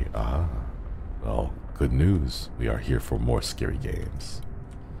 Scary. Ah. Well, good news. We are here for more scary games.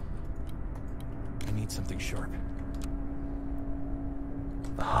 I need something sharp.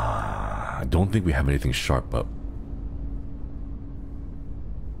 I don't think we have anything sharp, but...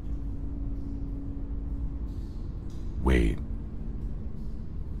 Wait.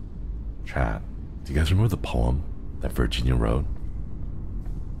 Chat. Do you guys remember the poem that Virginia wrote?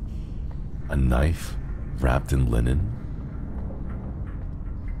 A knife wrapped in linen?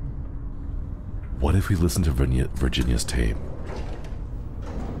 What if we listen to Virginia's tape?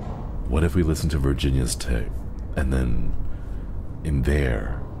 What if we listen to Virginia's tape and then in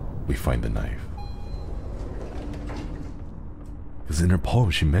there we find the knife? Because in her poem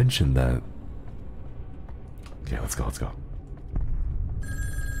she mentioned that... Okay, let's go, let's go.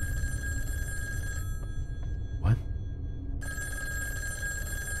 What?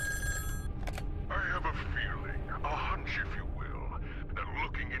 I have a feeling, a hunch if you will, that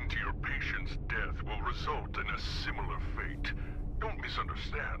looking into your patient's death will result in a similar fate. Don't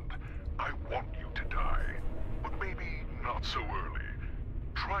misunderstand. I want you to die, but maybe not so early.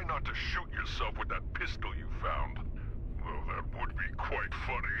 Try not to shoot yourself with that pistol you found. Though that would be quite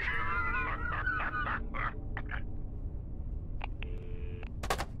funny.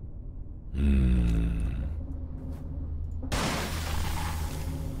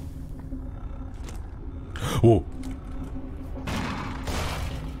 Whoa.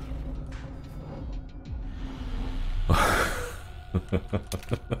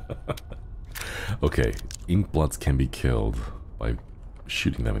 Okay, ink blots can be killed by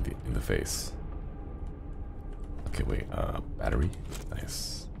shooting them in the face. Okay, wait, battery?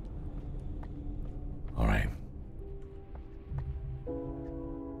 Nice. Alright.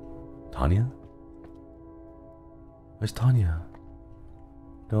 Tanya? Where's Tanya?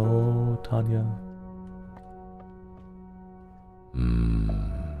 No, Tanya.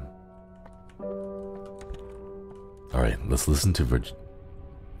 Alright, let's listen to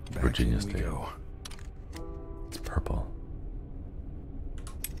Virginia's Day. It's purple.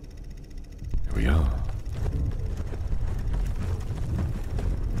 Here we go.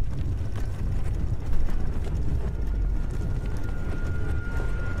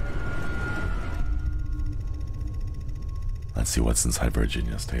 Let's see what's inside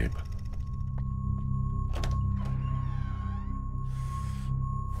Virginia's tape.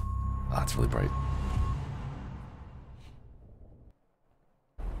 Ah, it's really bright.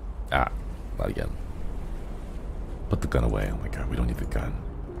 Ah, not again. Put the gun away. Oh my god, we don't need the gun.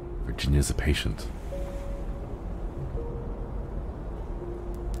 Virginia's a patient.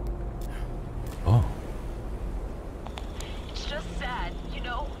 Oh. It's just sad, you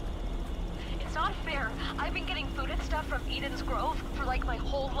know? It's not fair. I've been getting food and stuff from Eden's Grove for like my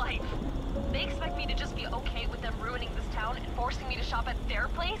whole life. They expect me to just be okay with them ruining this town and forcing me to shop at their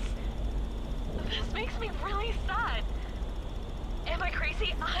place? This makes me really sad. Am I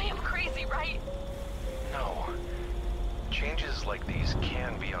crazy? I am crazy, right? No. Changes like these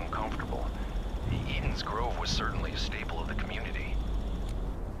can be uncomfortable. Eden's Grove was certainly a staple of the community.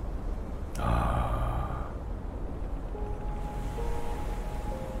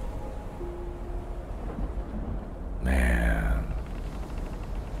 Man.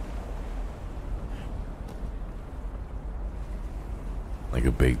 Like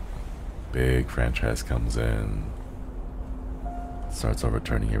a big franchise comes in, starts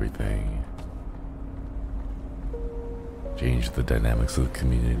overturning everything, change the dynamics of the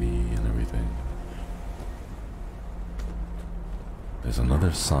community and everything. There's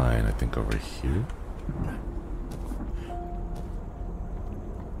another sign, I think, over here.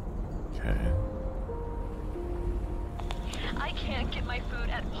 Okay. I can't get my food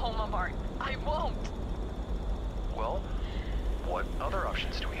at Homamart. I won't. Well, what other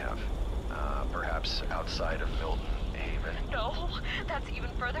options do we have? Perhaps outside of Milton Haven? No, that's even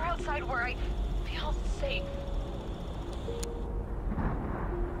further outside where I feel safe.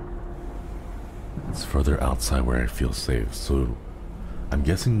 It's further outside where I feel safe, so I'm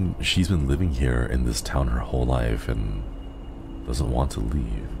guessing she's been living here in this town her whole life and doesn't want to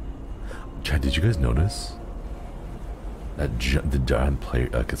leave. Chad, did you guys notice that the giant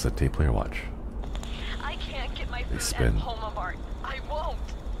cassette tape player? Watch. I can't get my food spin. at Homamart. I won't.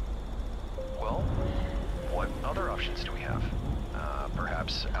 Well, what other options do we have?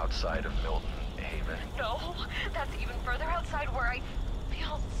 Perhaps outside of Milton Haven? No, that's even further outside where I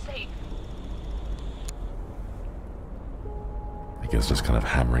feel safe. I guess just kind of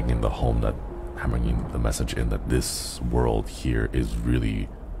hammering in the message in that this world here is really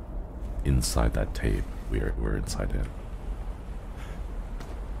inside that tape. We're inside it.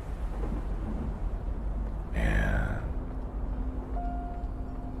 Man,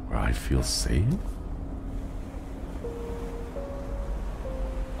 where I feel safe?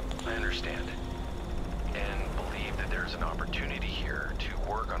 I understand. And believe that there's an opportunity here to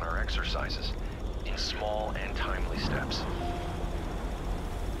work on our exercises in small and timely steps.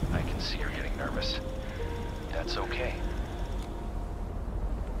 I can see you're getting nervous. That's okay.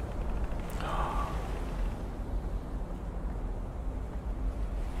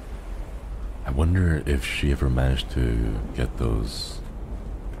 I wonder if she ever managed to get those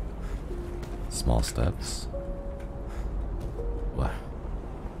small steps. What?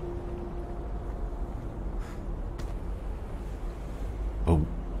 But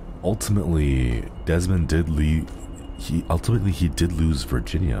ultimately, Desmond did leave. He did lose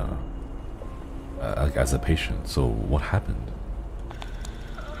Virginia as a patient. So what happened?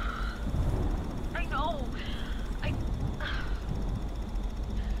 I know. I'm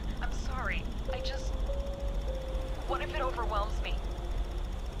sorry. What if it overwhelms me?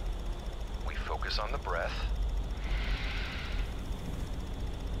 We focus on the breath.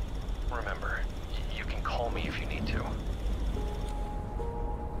 Remember, you can call me if you need to.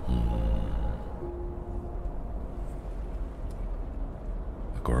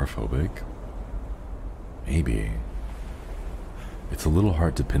 Agoraphobic? Maybe. It's a little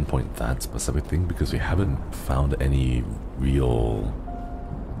hard to pinpoint that specific thing because we haven't found any real,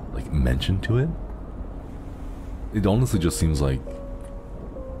 like, mention to it. It honestly just seems like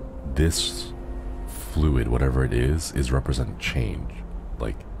this fluid, whatever it is represent change.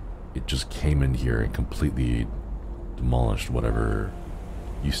 Like, it just came in here and completely demolished whatever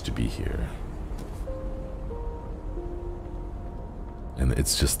used to be here. And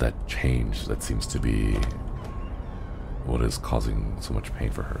it's just that change that seems to be what is causing so much pain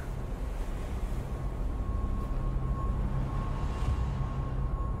for her.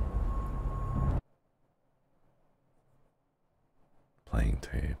 scanning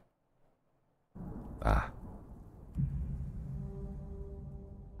tape. Ah.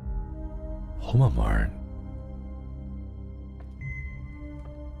 Homamart.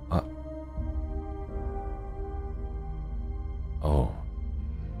 Oh.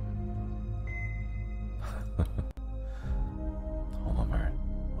 Homamart,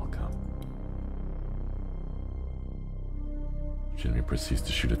 welcome. Shinri proceeds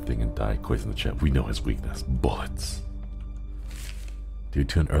to shoot a thing and die, quiz in the chat. We know his weakness. Bullets. Due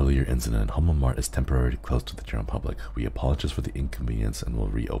to an earlier incident, Homamart is temporarily closed to the general public. We apologize for the inconvenience and will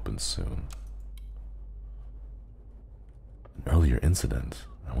reopen soon. An earlier incident?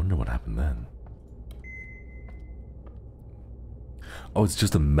 I wonder what happened then. Oh, it's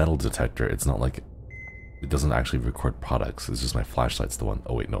just a metal detector. It's not like... It doesn't actually record products. It's just my flashlight's the one...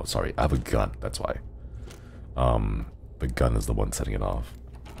 Oh wait, no, sorry. I have a gun. That's why. The gun is the one setting it off.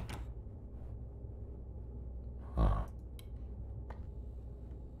 Huh.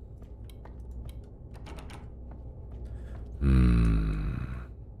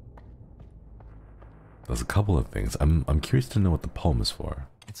 There's a couple of things. I'm curious to know what the poem is for.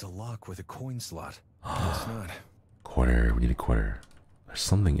 It's a lock with a coin slot. No, it's not. Quarter. We need a quarter. There's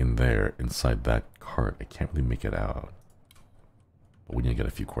something in there inside that cart. I can't really make it out. But we need to get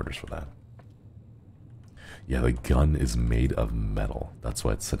a few quarters for that. Yeah, the gun is made of metal. That's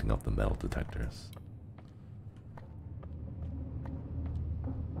why it's setting off the metal detectors.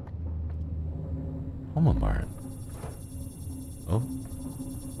 Homamart. Oh.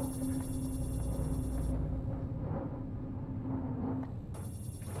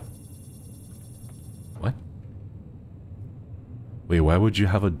 What? Wait, why would you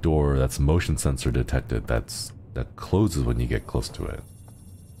have a door that's motion sensor detected that closes when you get close to it?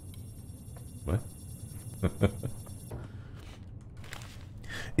 What?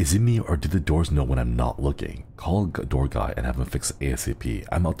 Is it me or do the doors know when I'm not looking? Call a door guy and have him fix ASAP.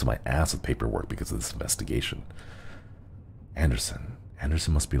 I'm out to my ass with paperwork because of this investigation. Anderson.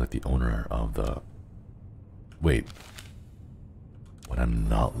 Anderson must be like the owner of the... Wait. When I'm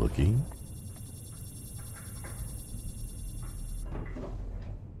not looking?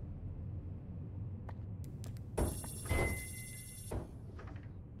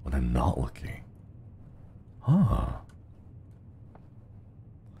 When I'm not looking. Huh.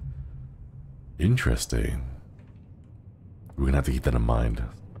 Interesting. We're gonna have to keep that in mind.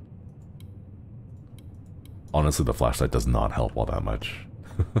 Honestly, the flashlight does not help all that much.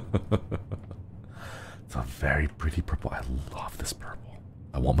 It's a very pretty purple. I love this purple.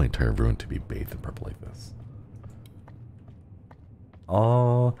 I want my entire room to be bathed in purple like this.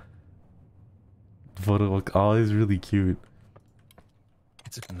 Oh, photo. Oh, it's really cute.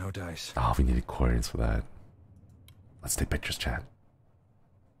 It's no dice. Oh, we needed coins for that. Let's take pictures, chat.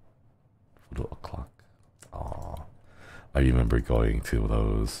 Photo o'clock. Oh, I remember going to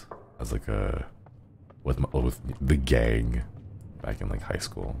those as like a with the gang back in like high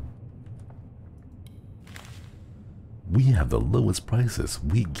school. We have the lowest prices.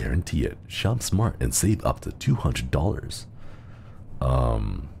 We guarantee it. Shop smart and save up to $200.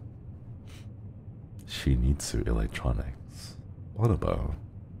 Shinitsu Electronics. What about?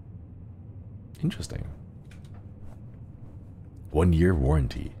 Interesting. 1 year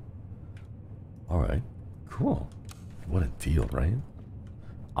warranty. Alright. Cool. What a deal, right?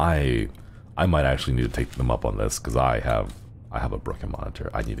 I might actually need to take them up on this because I have a broken monitor.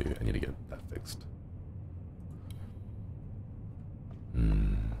 I need to get that fixed.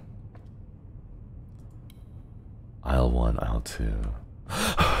 Aisle 1, aisle 2.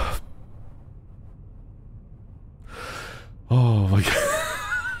 Oh my god.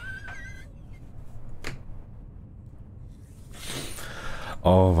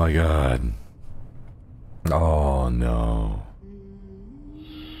 Oh my god. Oh no.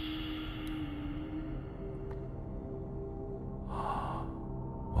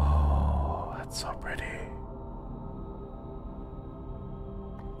 Oh, that's so pretty.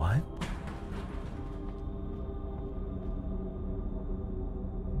 What?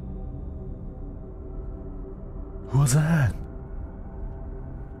 Who was that?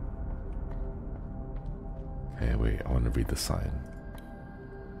 Okay, wait, I want to read the sign.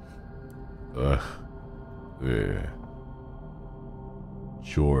 Ugh. Ugh.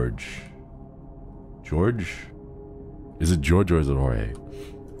 George. George? Is it George or is it Jorge?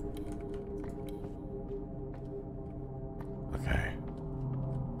 Okay.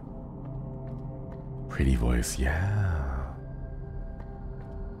 Pretty voice, yeah.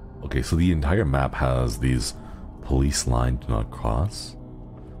 Okay, so the entire map has these police line do not cross.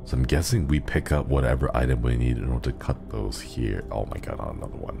 So I'm guessing we pick up whatever item we need in order to cut those here. Oh my god,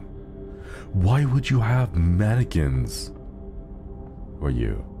 another one. Why would you have mannequins? Who are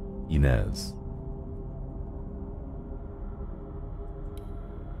you? Inez.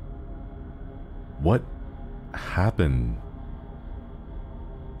 What happened?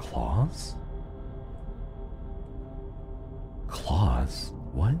 Claws? Claws?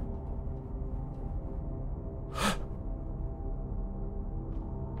 What?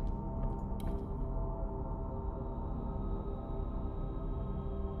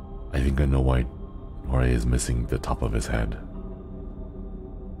 I think I know why Jorge is missing the top of his head.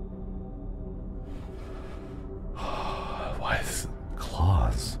 Why is it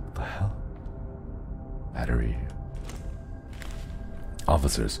claws? What the hell? Battery.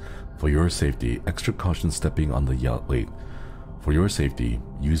 Officers, for your safety, extra caution stepping on the yellow. Wait. For your safety,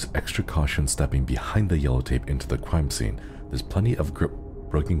 use extra caution stepping behind the yellow tape into the crime scene. There's plenty of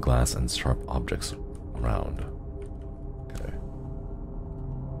broken glass and sharp objects around. Okay.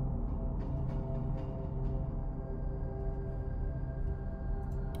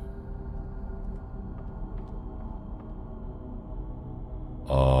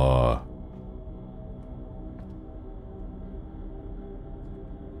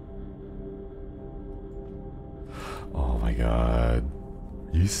 Oh my god.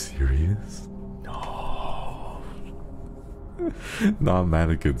 Are you serious? No. Not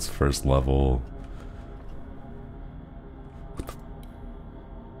mannequins first level. What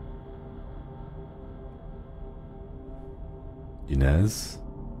the... Inez?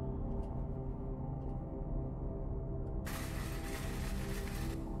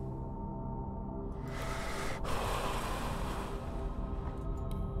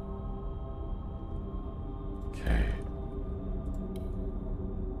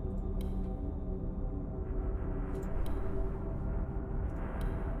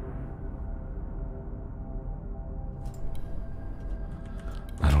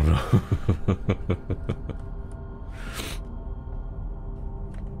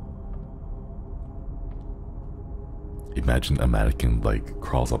 Imagine a mannequin like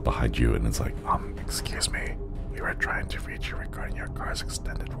crawls up behind you and it's like, excuse me, we were trying to reach you regarding your car's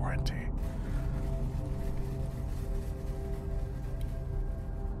extended warranty.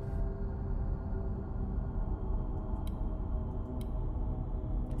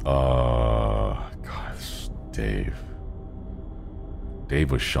 Gosh, Dave.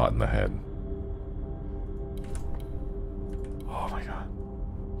 Dave was shot in the head. Oh my god.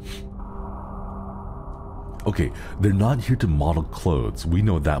 Okay, they're not here to model clothes. We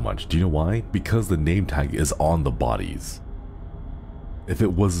know that much. Do you know why? Because the name tag is on the bodies. If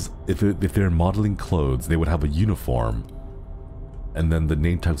they're modeling clothes, they would have a uniform, and then the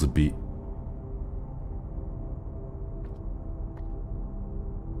name tags would be.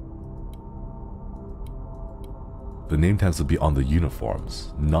 The name tags would be on the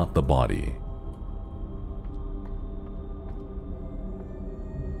uniforms, not the body.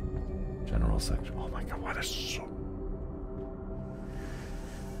 General section. Oh my god, why there's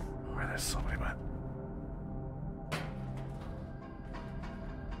so many men.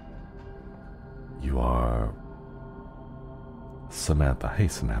 You are Samantha. Hey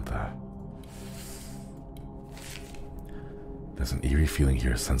Samantha. There's an eerie feeling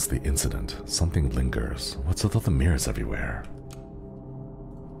here since the incident. Something lingers. What's with all the mirrors everywhere?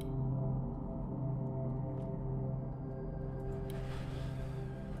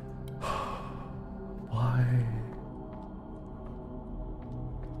 Why?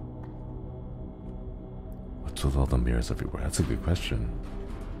 What's with all the mirrors everywhere? That's a good question.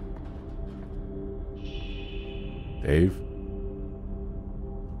 Dave?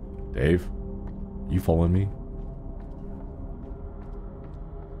 Dave? You following me?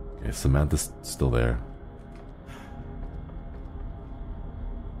 Okay, Samantha's still there.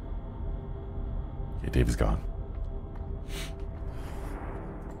 Okay, Dave is gone.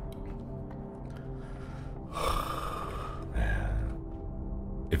 Man.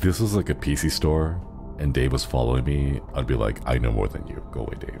 If this was like a PC store and Dave was following me, I'd be like, I know more than you. Go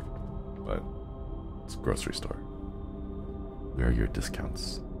away, Dave. But it's a grocery store. Where are your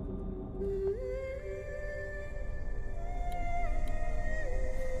discounts?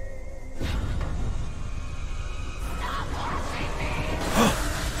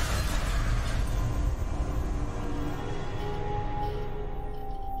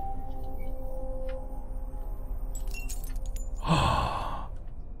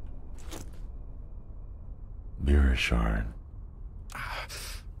 Mirror shard.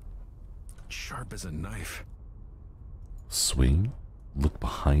 Sharp as a knife. Swing? Look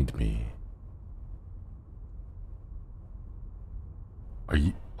behind me. Are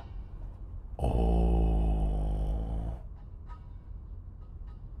you... Oh...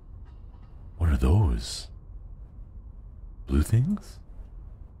 What are those? Blue things?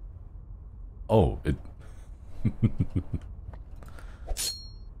 Oh, it...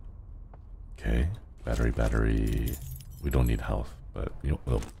 Okay, battery. We don't need health, but, you know,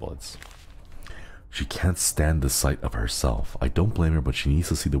 well, bullets. She can't stand the sight of herself. I don't blame her, but she needs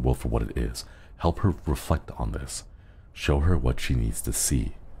to see the world for what it is. Help her reflect on this. Show her what she needs to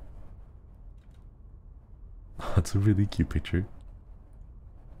see. That's a really cute picture.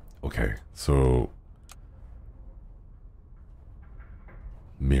 Okay, so...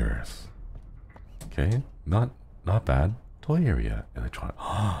 mirrors. Okay, not bad. Toy area, electronic.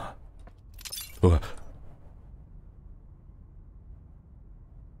 Oh.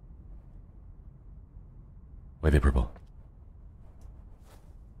 Why are they purple?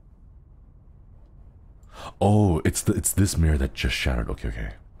 Oh, it's this mirror that just shattered.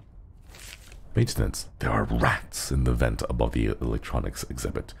 Okay. Maintenance. There are rats in the vent above the electronics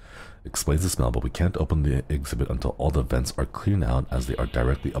exhibit. Explains the smell, but we can't open the exhibit until all the vents are cleared out, as they are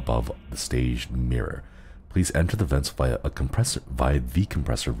directly above the staged mirror. Please enter the vents via the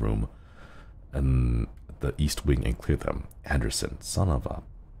compressor room and the east wing and clear them. Anderson, son of a...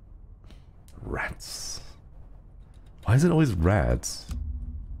 rats. Why is it always rats?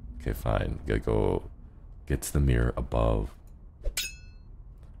 Okay, fine. Gotta go get to the mirror above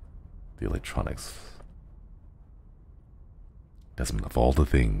the electronics. Desmond, of all the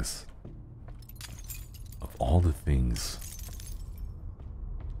things.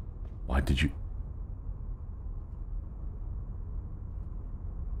 Why did you...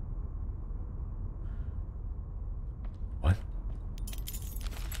 What?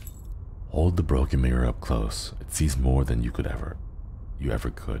 Hold the broken mirror up close. It sees more than you ever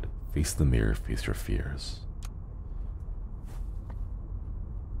could. Face the mirror, face your fears.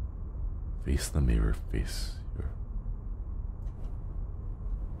 Face the mirror, face your...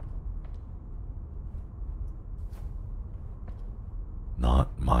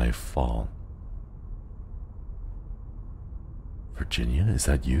 Not my fault. Virginia, is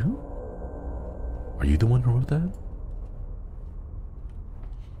that you? Are you the one who wrote that?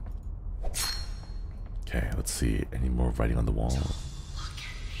 Okay, let's see. Any more writing on the wall?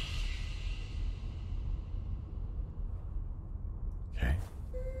 Okay.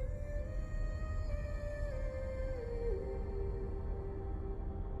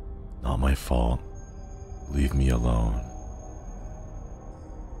 Not my fault. Leave me alone.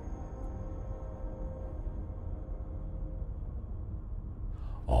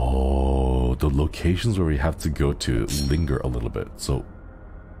 Oh, the locations where we have to go to linger a little bit, so...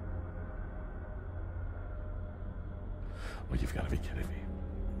 Oh, you've got to be kidding me.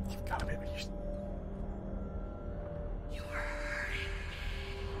 You've got to be... You are hurting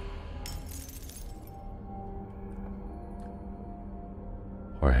me.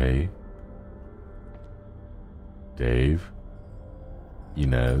 Jorge. Dave.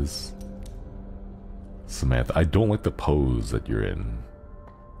 Inez. Samantha. I don't like the pose that you're in.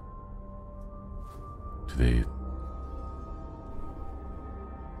 Do they...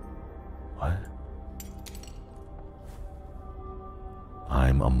 What?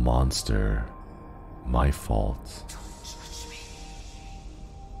 I'm a monster. My fault.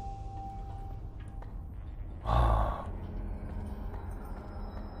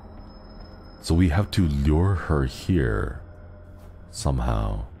 So we have to lure her here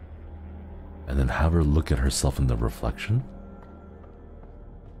somehow and then have her look at herself in the reflection?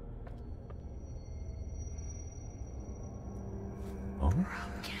 Oh?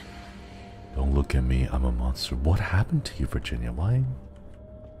 Don't look at me, I'm a monster. What happened to you, Virginia? Why?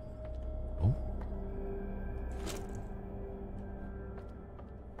 Oh?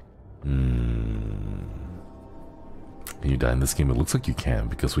 Can you die in this game? It looks like you can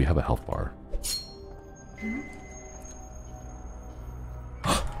because we have a health bar.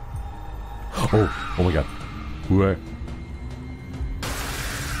 Oh my god. Where?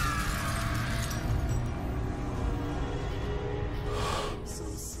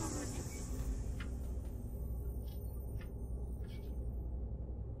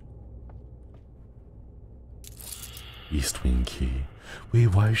 East Wing key. Wait,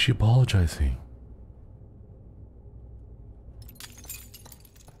 why is she apologizing?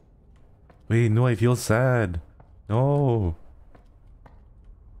 Wait, no, I feel sad. No.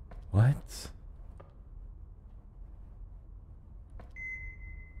 What?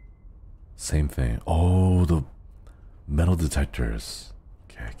 Same thing. Oh, the metal detectors.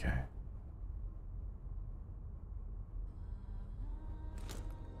 Okay.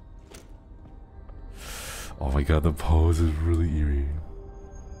 Oh my god, the pose is really eerie.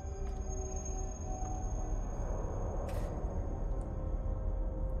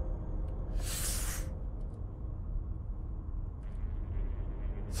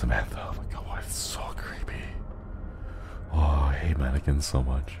 Samantha, oh my god, why it's so creepy. Oh, I hate mannequins so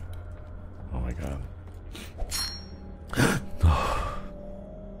much. Oh my god.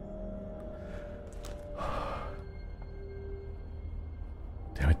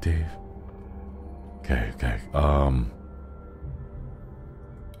 Damn it, Dave. Okay, okay.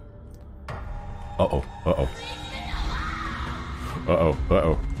 Uh-oh, uh-oh. Uh-oh,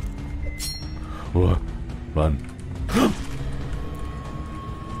 uh-oh. Whoa, run.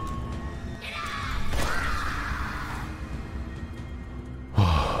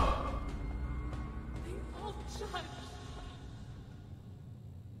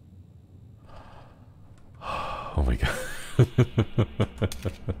 Oh my god.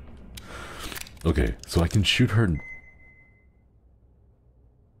 Okay, so I can shoot her.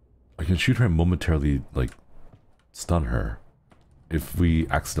 I can shoot her and momentarily, like, stun her if we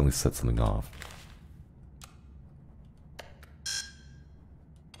accidentally set something off.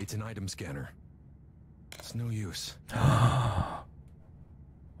 It's an item scanner. It's no use.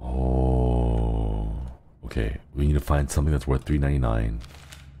 Oh. Okay, we need to find something that's worth $3.99.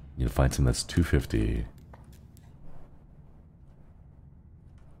 We need to find something that's $2.50.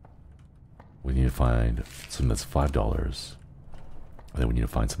 We need to find something that's $5. And then we need to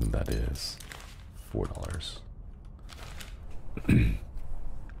find something that is $4.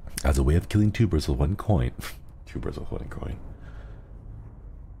 As a way of killing two birds with one coin. Two birds with one coin.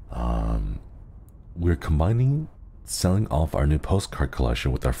 We're combining selling off our new postcard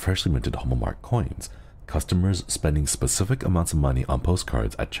collection with our freshly minted Homomark coins. Customers spending specific amounts of money on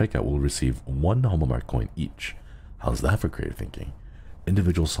postcards at checkout will receive one Homomark coin each. How's that for creative thinking?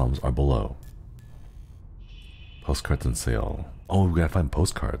 Individual sums are below. Postcards on sale. Oh, we gotta find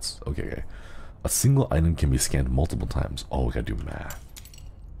postcards. Okay, okay. A single item can be scanned multiple times. Oh, we gotta do math.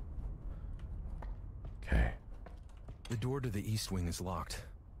 Okay. The door to the east wing is locked.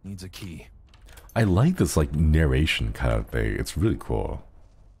 Needs a key. I like this, like, narration kind of thing. It's really cool.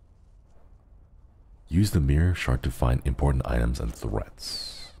 Use the mirror shard to find important items and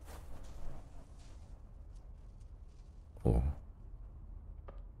threats. Oh.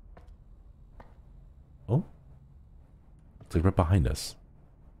 Oh. It's like right behind us.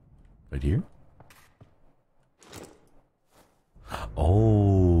 Right here?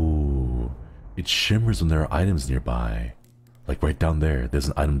 Oh. It shimmers when there are items nearby. Like right down there. There's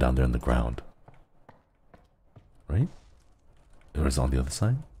an item down there on the ground. Right? Or is it on the other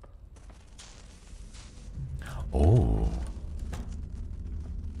side? Oh.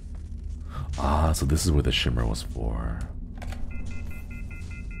 Ah, so this is where the shimmer was for.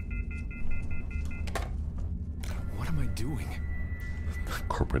 What am I doing?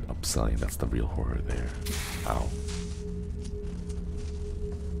 Corporate upselling, that's the real horror there. Ow.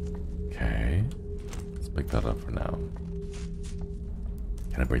 Okay. Let's pick that up for now.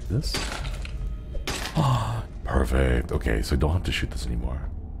 Can I break this? Ah, perfect. Okay, so I don't have to shoot this anymore.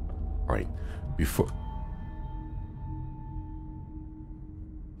 Alright. Before...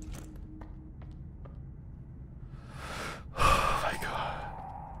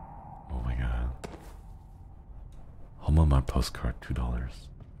 Homomark postcard, $2.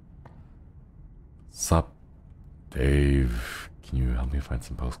 Sup, Dave? Can you help me find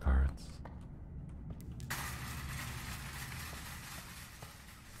some postcards?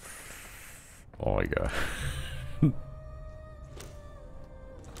 Oh my god.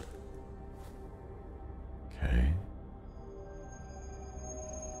 Okay.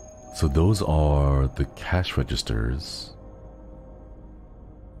 So those are the cash registers.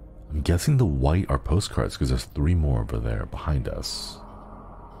 I'm guessing the white are postcards because there's 3 more over there behind us.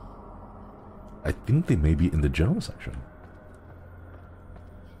 I think they may be in the general section.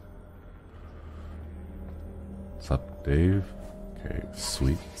 What's up, Dave? Okay,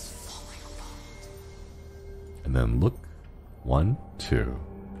 sweet. And then look. 1, 2,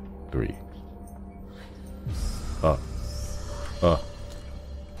 3. Oh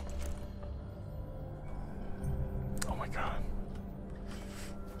my god.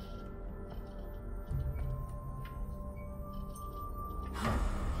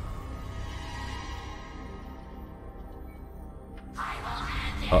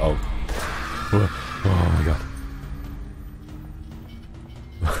 Uh-oh. Oh my god.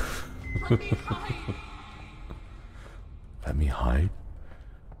 Let me hide?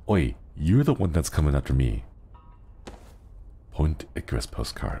 Oi, you're the one that's coming after me. Point Icarus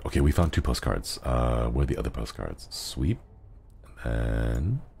postcard. Okay, we found 2 postcards. Where are the other postcards? Sweep.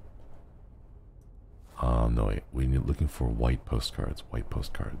 And then... no, wait. We're looking for white postcards. White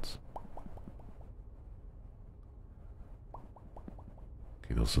postcards.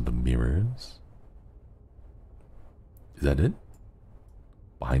 Okay, those are the mirrors. Is that it?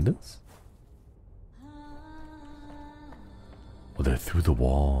 Behind us? Oh, they're through the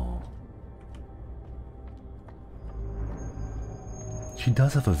wall. She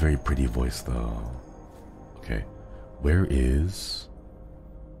does have a very pretty voice, though. Okay, where is...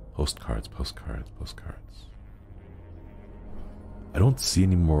 Postcards, postcards, postcards. I don't see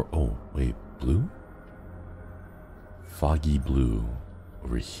any more... Oh, wait, blue? Foggy blue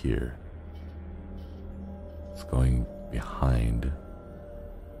over here. It's going behind.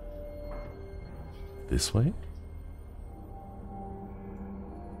 This way?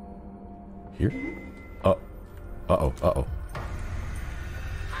 Here? Oh. Uh-oh, uh-oh.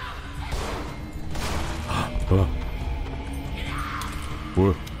 Oh.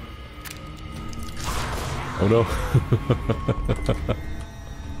 Whoa. Oh no.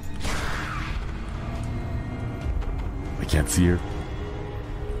 I can't see her.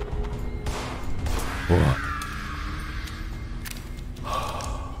 Whoa.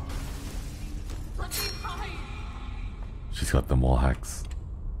 She's got the mall hacks.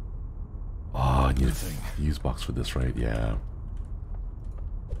 Oh, I need a fuse box for this, right? Yeah.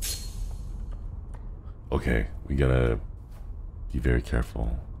 Okay, we gotta be very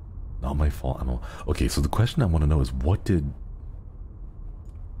careful. Not my fault. Okay, so the question I want to know is what did...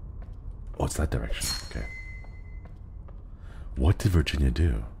 Oh, it's that direction. Okay. What did Virginia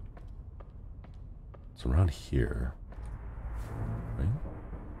do? It's around here. Right?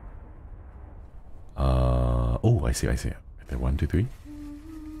 Oh, I see. Right there, 1, 2, 3.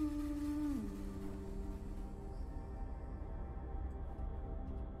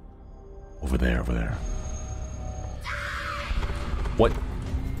 Over there. What?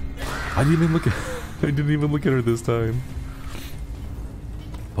 I didn't even look at her this time.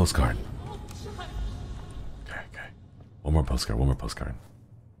 Postcard. Okay. One more postcard.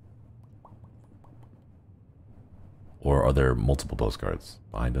 Or are there multiple postcards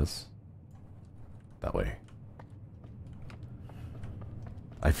behind us? That way.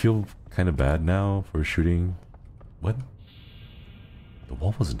 I feel kind of bad now for shooting. What? The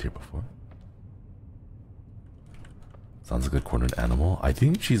wall wasn't here before. Sounds like a cornered animal. I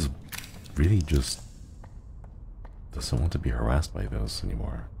think she's really just doesn't want to be harassed by those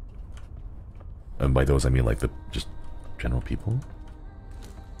anymore. And by those I mean like the just general people.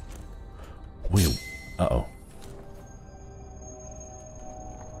 Wait, uh-oh.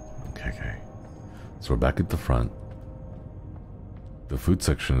 Okay. So we're back at the front. The food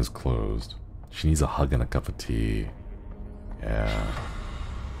section is closed. She needs a hug and a cup of tea. Yeah.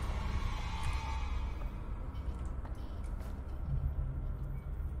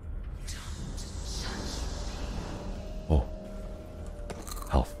 Oh.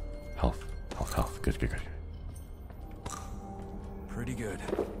 Health. Good. Pretty good.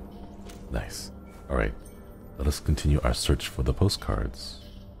 Nice. Alright. Let us continue our search for the postcards.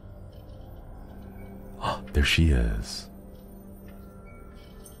 Oh, there she is.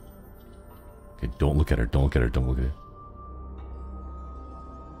 Okay, don't look at her.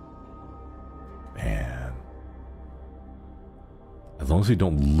 Man. As long as we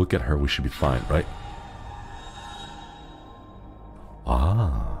don't look at her, we should be fine, right?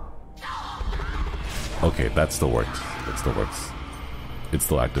 Ah. Okay, that still worked. It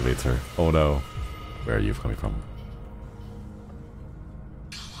still activates her. Oh no. Where are you coming from?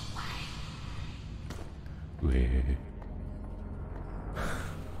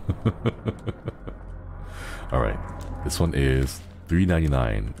 Alright. This one is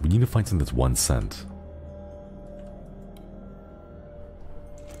 $3.99. We need to find something that's 1 cent.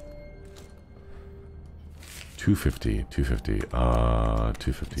 $2.50.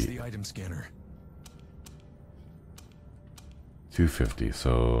 $2.50. It's the item scanner. $2.50.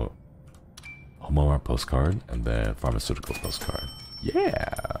 So Homeowner postcard and then pharmaceutical postcard.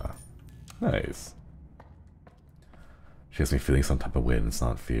 Yeah. Nice. She has me feeling some type of way and it's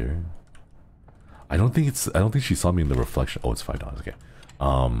not fear. I don't think she saw me in the reflection. Oh, it's $5. Okay.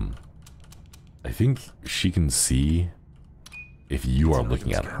 I think she can see if you are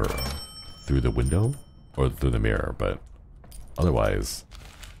looking at her through the window or through the mirror, but otherwise,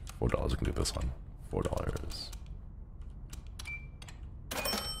 $4. We can do this one. $4.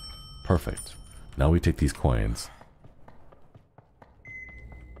 Perfect. Now we take these coins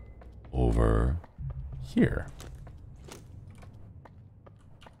over here.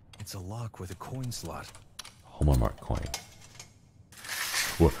 It's a lock with a coin slot. Hallmark coin.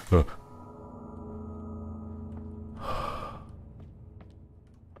 Whoa.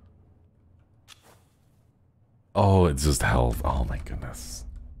 Oh, it's just health. Oh my goodness.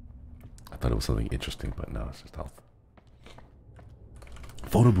 I thought it was something interesting, but no, it's just health.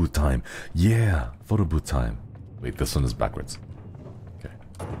 Photo booth time. Yeah, photo booth time. Wait, this one is backwards. Okay.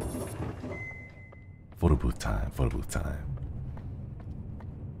 Photo booth time, photo booth time.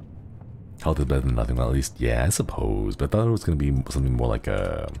 Health is better than nothing, well, at least, yeah, I suppose. But I thought it was gonna be something more like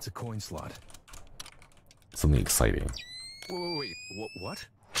a... It's a coin slot. Something exciting. Wait, what?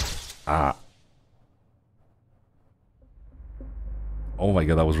 Ah. Oh my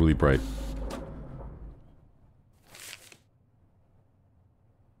god, that was really bright.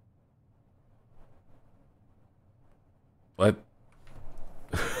 What?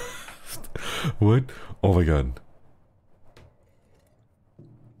 What? Oh my god.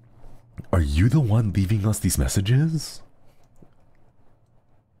 Are you the one leaving us these messages?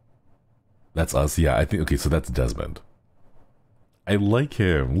 That's us, yeah, I think, okay, so that's Desmond. I like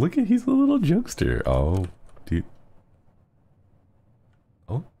him. Look at, he's a little jokester. Oh, dude.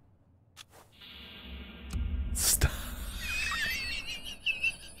 Oh. Stop.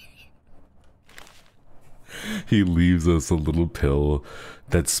 He leaves us a little pill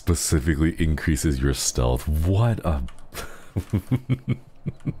that specifically increases your stealth. What a...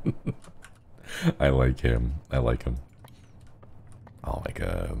 I like him. I like him. Oh my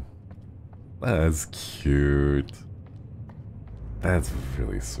god. That's cute. That's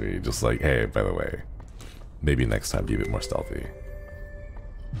really sweet. Just like, hey, by the way, maybe next time be a bit more stealthy.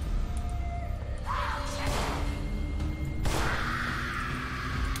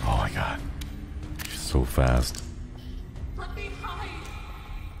 Oh my god. She's so fast.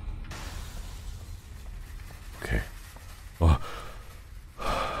 Okay. Oh.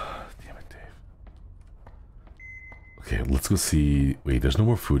 Damn it, Dave. Okay, let's go see. Wait, there's no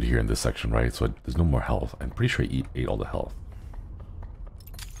more food here in this section, right? So there's no more health. I'm pretty sure I ate all the health.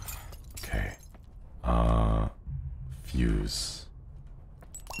 Okay. Fuse.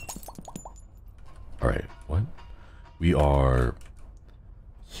 Alright, what? We are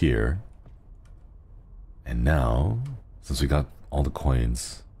here. And now, since we got all the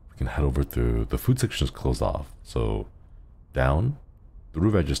coins, we can head over to the food section is closed off. So down, through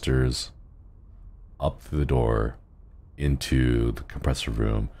registers, up through the door, into the compressor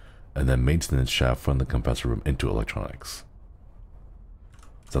room, and then maintenance shaft from the compressor room into electronics.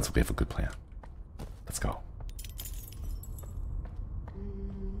 Sounds like we have a good plan. Let's go.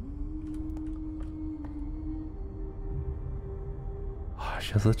 Oh,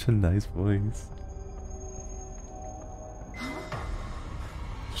 she has such a nice voice.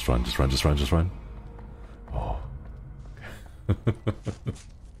 Just run, just run, just run, just run. Oh.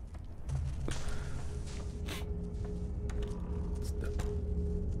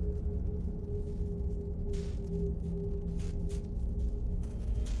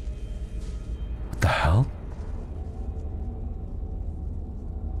 What the hell?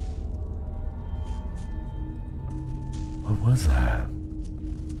 What was that?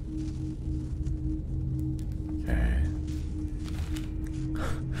 Okay.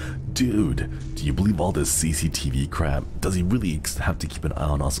 Dude, do you believe all this CCTV crap? Does he really have to keep an eye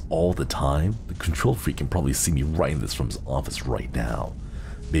on us all the time? The control freak can probably see me writing this from his office right now.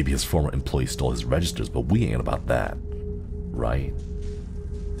 Maybe his former employee stole his registers, but we ain't about that. Right?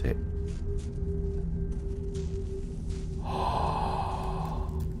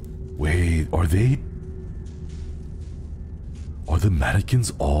 Wait, are the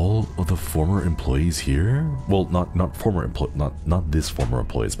mannequins all of the former employees here? Well, not former employees, not this former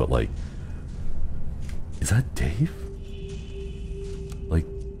employees, but like, is that Dave? Like,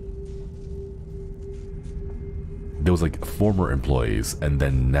 there was like former employees, and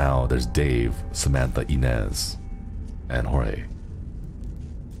then now there's Dave, Samantha, Inez, and Jorge.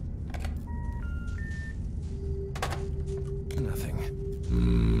 Nothing.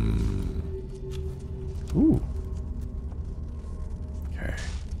 Ooh. Okay.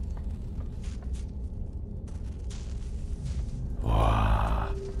 Wow.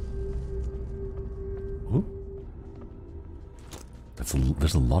 Ooh.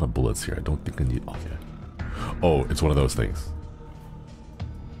 There's a lot of bullets here. I don't think I need. Oh yeah. Oh, it's one of those things.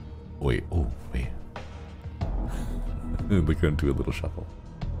 Wait. Oh wait. They're gonna do a little shuffle.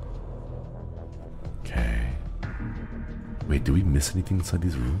 Okay. Wait, do we miss anything inside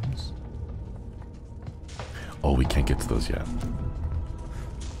these rooms? Oh, we can't get to those yet.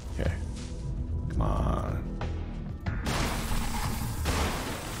 Okay. Come on.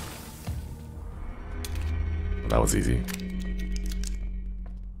 Well, that was easy.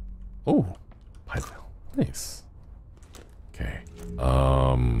 Oh, pipe veil. Nice. Okay.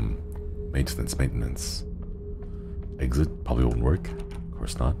 Maintenance. Exit probably won't work. Of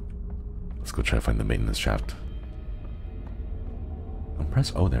course not. Let's go try to find the maintenance shaft.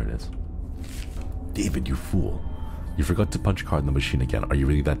 Press. Oh, there it is. David, you fool. You forgot to punch a card in the machine again. Are you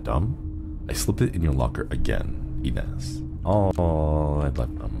really that dumb? I slipped it in your locker again. Inez. Oh, I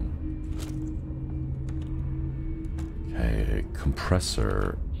left them. Okay,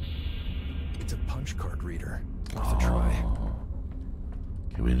 compressor. It's a punch card reader. Worth a try.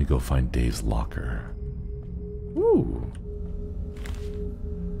 Okay, we need to go find Dave's locker. Ooh.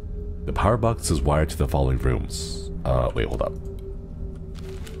 The power box is wired to the following rooms. Wait, hold up.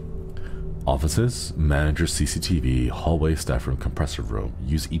 Offices, manager, CCTV, hallway, staff room, compressor room.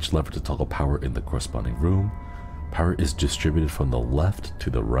 Use each lever to toggle power in the corresponding room. Power is distributed from the left to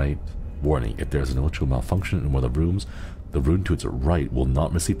the right. Warning, if there is an electrical malfunction in one of the rooms, the room to its right will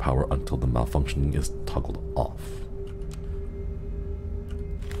not receive power until the malfunctioning is toggled off.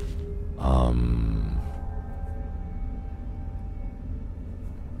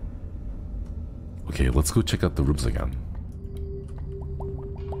 Okay, let's go check out the rooms again.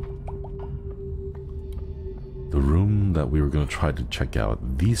 The room that we were going to try to check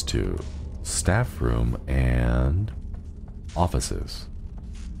out, these two, staff room and offices.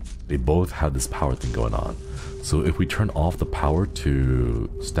 They both have this power thing going on. So if we turn off the power to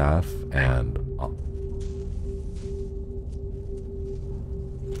staff and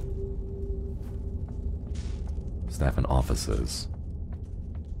offices.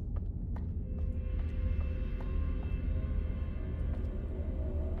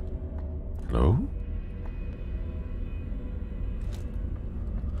 Hello?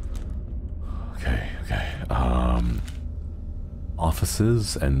 Okay.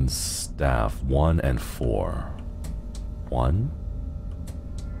 Offices and staff 1 and 4. 1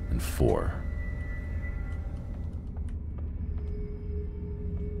 and 4.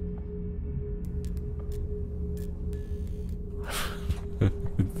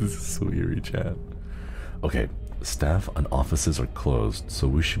 This is so eerie, chat. Okay, staff and offices are closed, so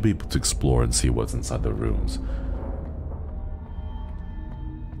we should be able to explore and see what's inside the rooms.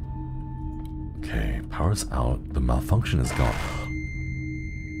 Okay, power's out. The malfunction is gone.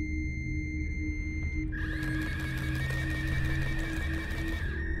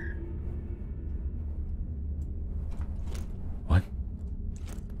 What?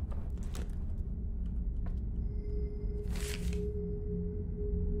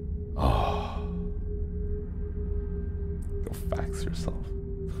 Oh. Go fax yourself.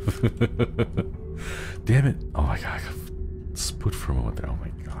 Damn it. Oh my god, I got spooked for a moment there. Oh my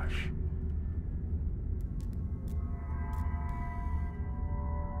gosh.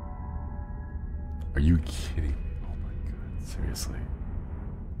 Are you kidding me? Oh my god, seriously.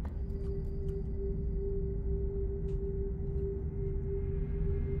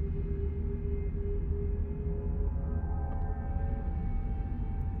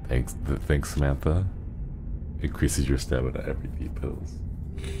 Thanks, Samantha. Increases your stamina every few pills.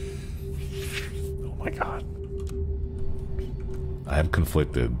 Oh my god. I am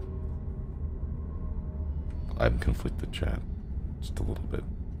conflicted. I'm conflicted, chat. Just a little bit.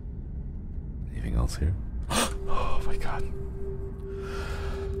 Anything else here? Oh my god.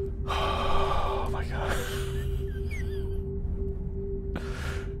 Oh my god.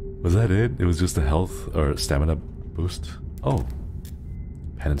 Was that it? It was just a health or stamina boost? Oh.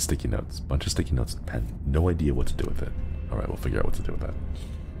 Pen and sticky notes. Bunch of sticky notes and pen. No idea what to do with it. Alright, we'll figure out what to do with that.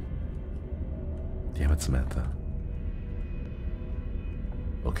 Damn it, Samantha.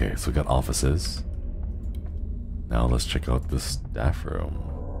 Okay, so we got offices. Now let's check out the staff room.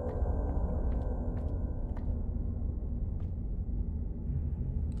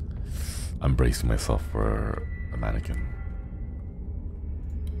 I'm bracing myself for a mannequin.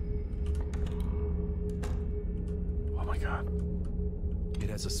 Oh my god. It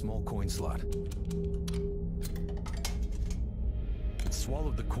has a small coin slot. It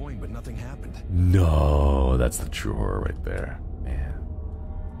swallowed the coin, but nothing happened. No, that's the true horror right there. Man.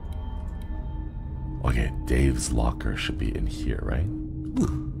 Okay, Dave's locker should be in here, right?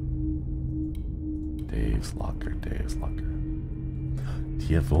 Dave's locker, Dave's locker.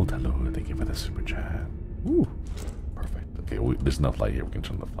 TF hello, thank you for the super chat. Ooh, perfect. Okay, there's enough light here, we can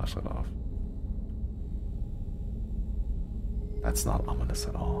turn the flashlight off. That's not ominous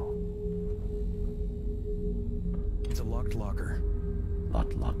at all. It's a locked locker.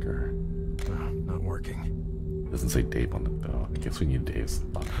 Locked locker. Not working. Doesn't say Dave on it though. I guess we need Dave's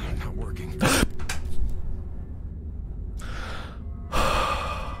locker. Not working.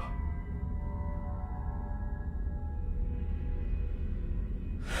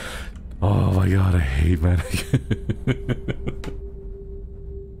 Oh my god, I hate mannequin.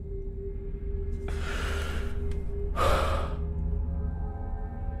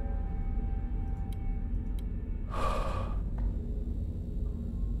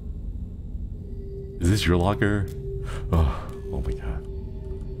 Is this your locker? Oh my god.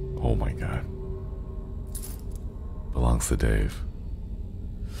 Oh my god. Belongs to Dave.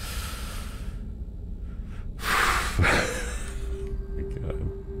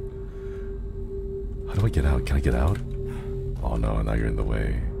 get out? Can I get out? Oh no, now you're in the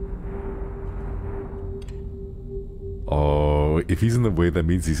way. Oh, if he's in the way, that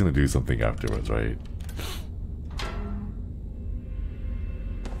means he's gonna do something afterwards, right?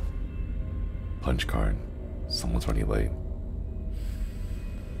 Punch card. Someone's running late.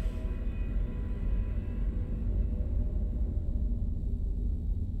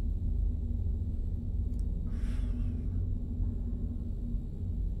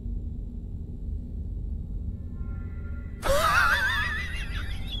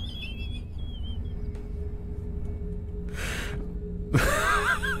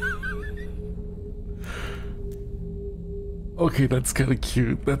 Okay, that's kind of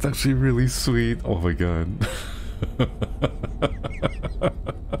cute. That's actually really sweet. Oh my god.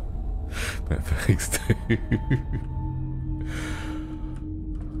 Thanks, Dave.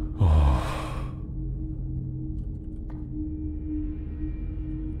 Oh.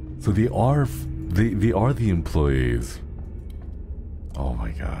 So they are the employees. Oh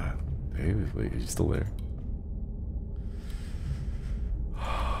my god. Dave, wait, are you still there?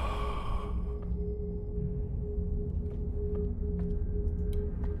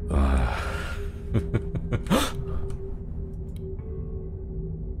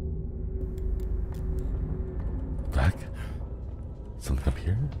 Back? Something up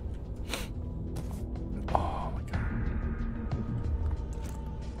here? Oh my god.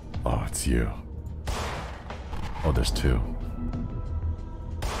 Oh, it's you. Oh, there's two.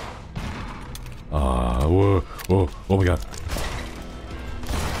 Whoa, whoa, oh my god.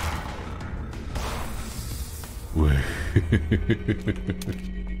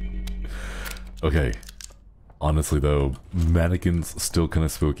 Okay. Honestly though, mannequins still kind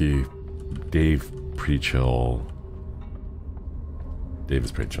of spooky. Dave, pretty chill. Dave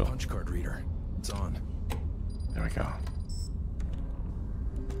is pretty chill. Punch card reader. It's on. There we go.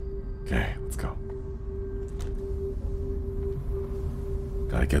 Okay, let's go.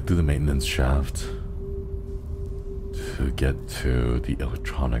 Gotta get through the maintenance shaft to get to the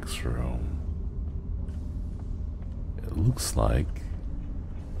electronics room. It looks like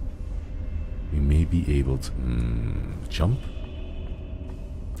we may be able to jump.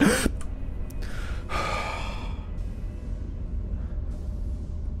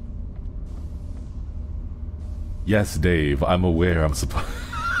 Yes, Dave, I'm aware I'm supposed.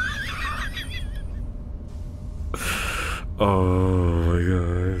 Oh my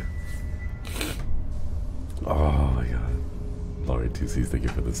god. Oh my god. Laurie 2Cs, thank you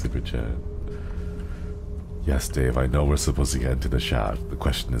for the super chat. Yes, Dave, I know we're supposed to get into the shaft. The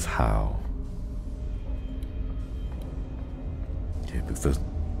question is how. Okay, this does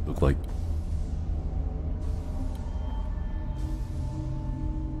look like.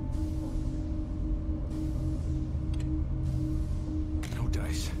 No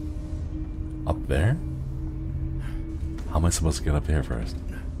dice. Up there? How am I supposed to get up there first?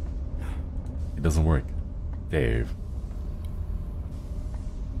 It doesn't work. Dave.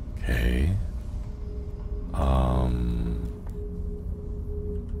 Okay.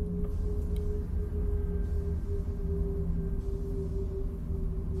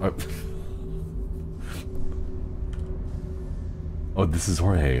 Oh, this is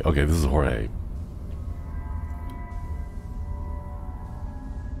Jorge. Okay, this is Jorge.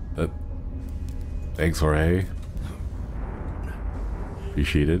 Thanks, Jorge.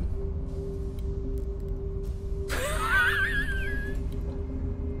 Appreciate it.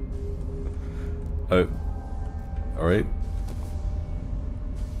 All right.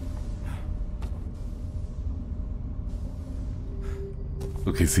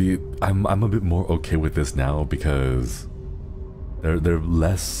 Okay, see, I'm a bit more okay with this now because they're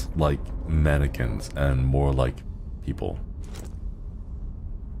less like mannequins and more like people.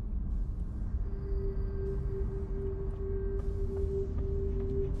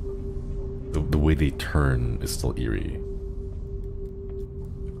 The way they turn is still eerie.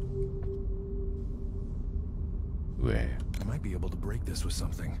 Wait. I might be able to break this with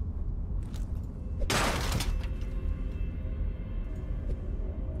something.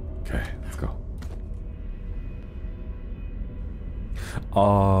 Okay, let's go.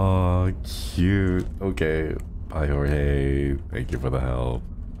 Aw, cute. Okay. Bye, Jorge. Thank you for the help.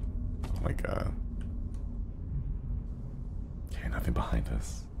 Oh my god. Okay, nothing behind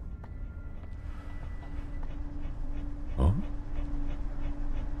us. Oh?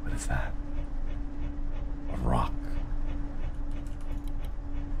 What is that? A rock.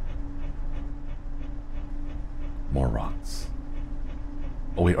 More rocks.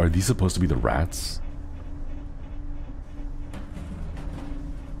 Oh wait, are these supposed to be the rats?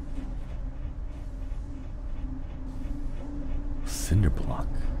 Cinder block.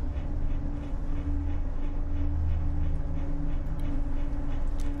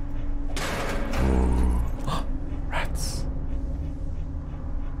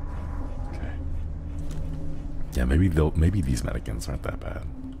 Yeah, maybe these mannequins aren't that bad.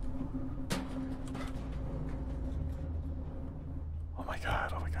 Oh my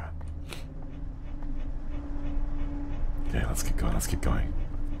god, oh my god. Okay, let's keep going, let's keep going.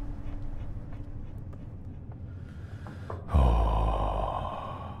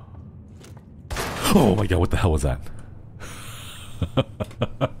 Oh my god, what the hell was that?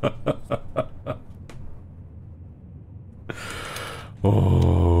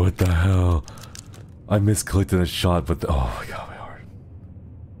 Oh, what the hell? I misclicked a shot, but oh my god, my heart.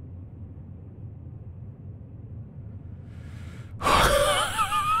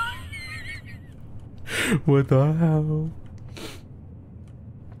 What the hell?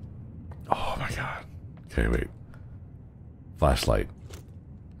 Oh my god. Okay, wait. Flashlight.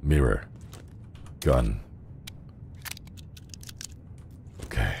 Mirror. Gun.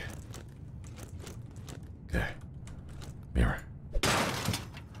 Okay. Okay. Mirror.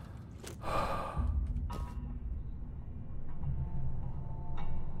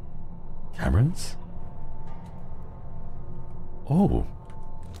 Cameras? Oh.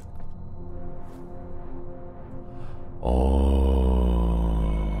 Oh.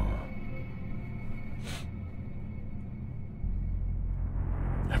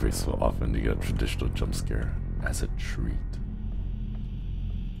 Every so often you get a traditional jump scare as a treat.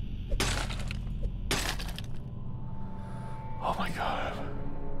 Oh my god.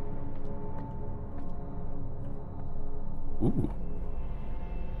 Ooh.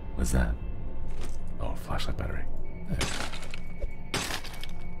 What's that? Oh, flashlight battery. There.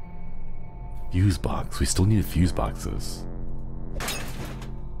 Fuse box. We still need fuse boxes.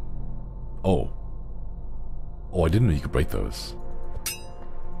 Oh. Oh, I didn't know you could break those.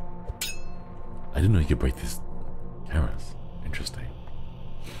 I didn't know you could break these cameras. Interesting.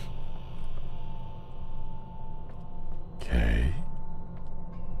 Okay.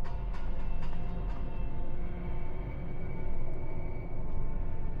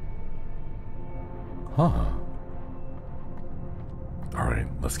 Huh. Alright,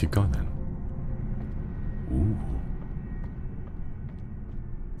 let's keep going then. Ooh.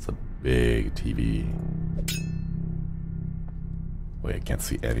 It's a big TV. Wait, I can't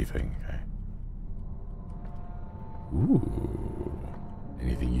see anything. Okay. Ooh.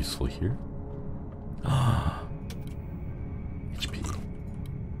 Anything useful here? Ah. HP.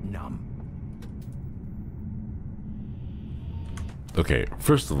 Numb. Okay,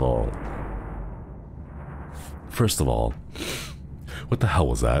 first of all, what the hell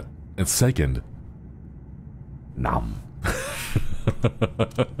was that? And second, nom.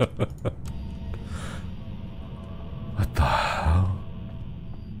 What the hell?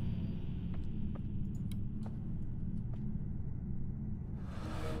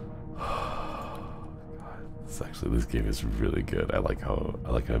 This game is really good. I like how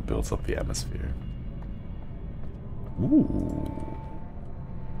it builds up the atmosphere. Ooh.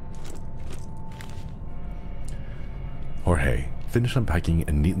 Jorge, finish unpacking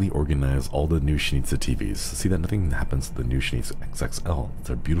and neatly organize all the new Shinitsu TVs. See that nothing happens to the new Shinitsu XXL. It's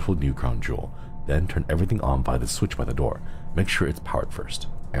a beautiful new crown jewel. Then turn everything on by the switch by the door. Make sure it's powered first.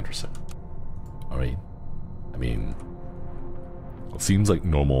 Anderson. Alright. I mean, it seems like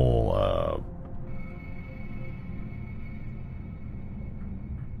normal,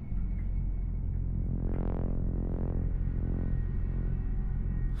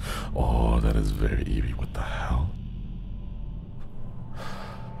 Oh, that is very eerie. What the hell?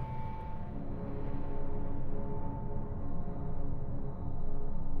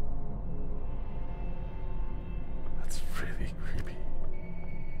 That's really creepy.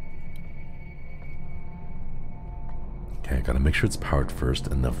 Okay, I gotta make sure it's powered first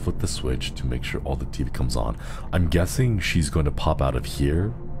and then flip the switch to make sure all the TV comes on. I'm guessing she's going to pop out of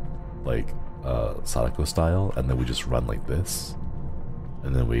here, like Sadako style, and then we just run like this.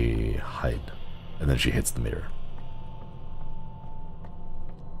 And then we hide. And then she hits the mirror.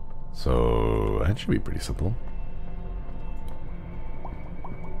 So that should be pretty simple.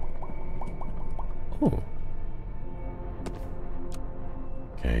 Oh.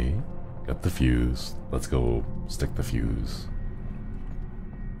 Okay. Got the fuse. Let's go stick the fuse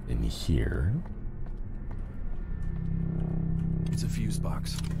in here. It's a fuse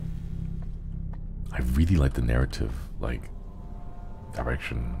box. I really like the narrative, like,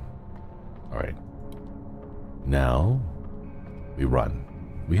 direction. Alright. Now, we run.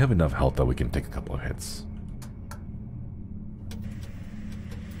 We have enough health that we can take a couple of hits.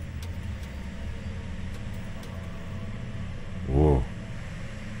 Whoa.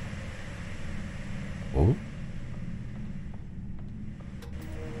 Oh?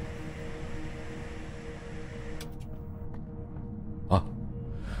 Ah.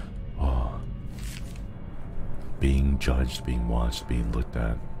 Oh. Being judged, being watched, being looked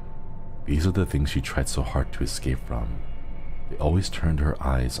at. These are the things she tried so hard to escape from. They always turned her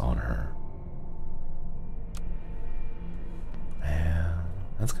eyes on her. Man,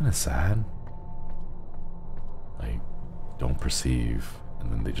 that's kind of sad. Like, don't perceive,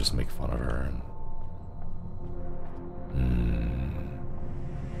 and then they just make fun of her.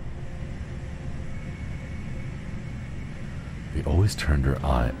 They always turned her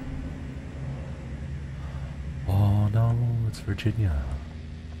eye. Oh no, it's Virginia.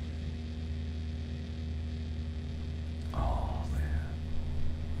 Oh man.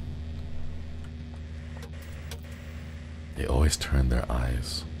 They always turned their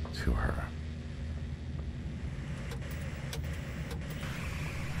eyes to her.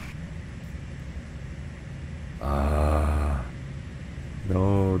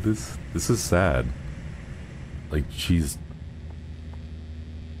 No, this is sad. Like she's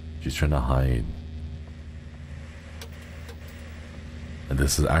trying to hide. And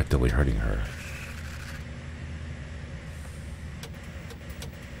this is actively hurting her.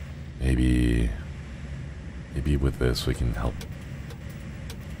 Maybe with this we can help.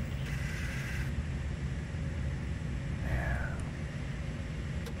 Man.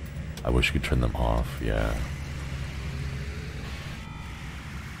 I wish you could turn them off, yeah.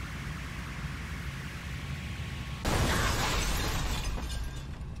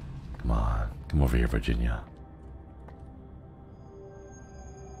 Come on, come over here, Virginia.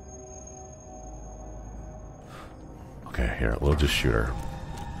 Okay, here, we'll just shoot her.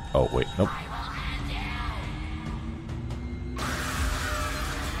 Oh, wait, nope.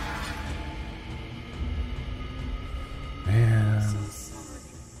 Man.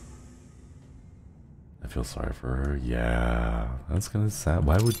 I feel sorry for her. Yeah, that's kind of sad.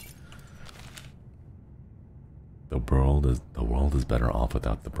 Why would... The world is better off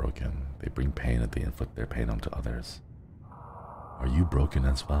without the broken. They bring pain and they inflict their pain onto others. Are you broken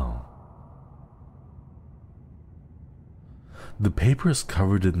as well? The paper is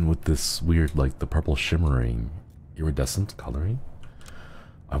covered in with this weird, like, the purple shimmering iridescent coloring.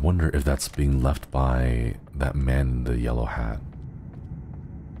 I wonder if that's being left by that man in the yellow hat.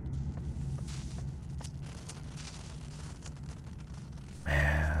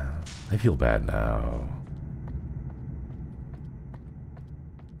 Man, I feel bad now.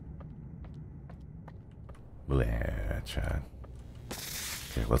 Blah, chat.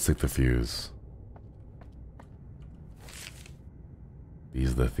 Okay, let's take the fuse.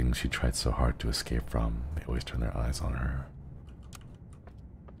 These are the things she tried so hard to escape from. They always turn their eyes on her.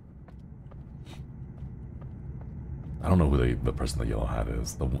 I don't know who the person in the yellow hat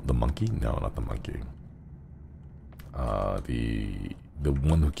is. The monkey? No, not the monkey. The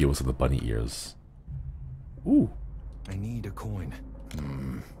one who gave us the bunny ears. Ooh. I need a coin.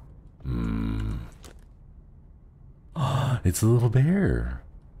 It's a little bear.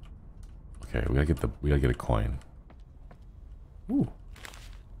 Okay, we gotta get a coin. Ooh.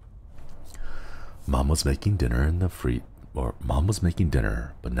 Mom was making dinner in the Mom was making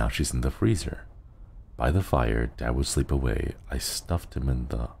dinner, but now she's in the freezer. By the fire, Dad would sleep away. I stuffed him in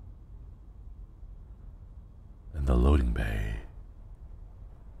the loading bay.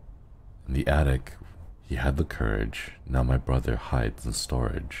 In the attic, he had the courage. Now my brother hides in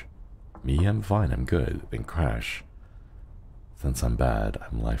storage. Me, I'm fine, I'm good. Then crash. Since I'm bad,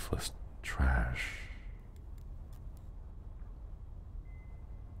 I'm lifeless trash.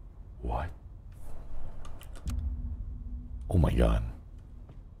 What? Oh my god.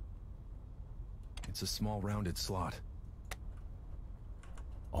 It's a small rounded slot.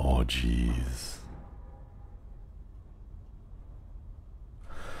 Oh jeez.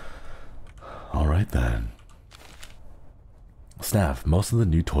 Alright then. Snap, most of the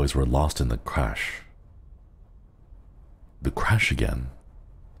new toys were lost in the crash. The crash again.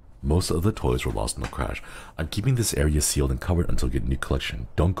 Most of the toys were lost in the crash. I'm keeping this area sealed and covered until we get a new collection.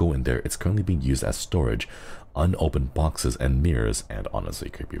 Don't go in there. It's currently being used as storage. Unopened boxes and mirrors, and honestly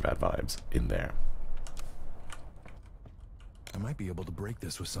creepy bad vibes in there. I might be able to break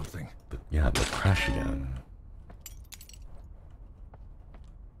this with something. Yeah, the crash again.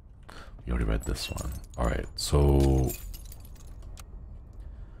 You already read this one. Alright, so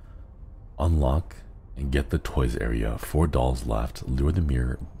unlock and get the toys area. 4 dolls left. Lure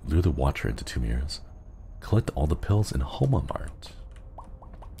the watcher into 2 mirrors. Collect all the pills in Homa Mart.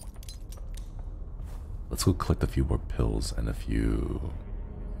 Let's go collect a few more pills and a few...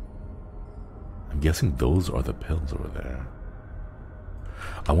 I'm guessing those are the pills over there.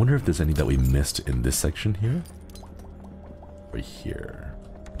 I wonder if there's any that we missed in this section here. Right here.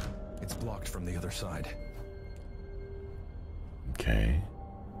 It's blocked from the other side. Okay.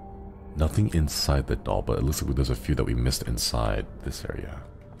 Nothing inside the doll, but it looks like there's a few that we missed inside this area.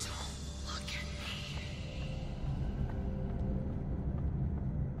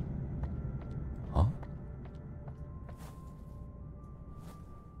 Huh?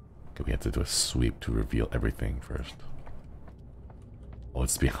 Okay, we have to do a sweep to reveal everything first. Oh,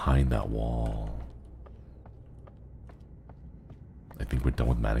 it's behind that wall. I think we're done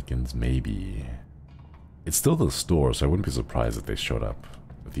with mannequins, maybe. It's still the store, so I wouldn't be surprised if they showed up.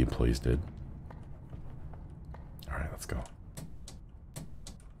 If the employees did. Alright, let's go.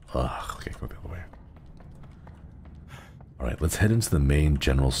 Ugh, okay, go the other way. Alright, let's head into the main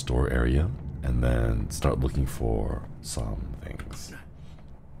general store area and then start looking for some things.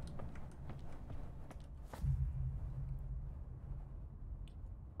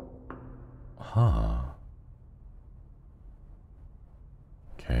 Huh.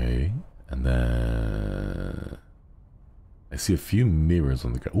 Okay, and then I see a few mirrors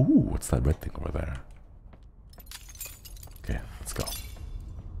on the ground. Ooh, what's that red thing over there? Okay, let's go.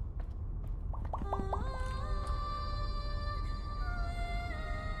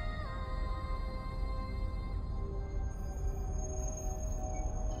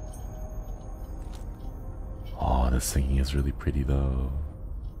 Oh, the singing is really pretty though.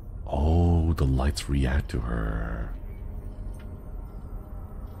 Oh, the lights react to her.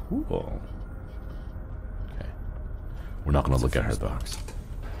 Cool. Okay. We're not gonna look at her though.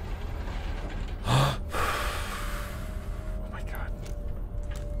 Oh my god.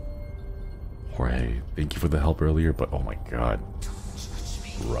 Jorge, thank you for the help earlier, but oh my god.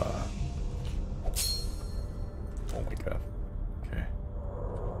 Bruh. Oh my god.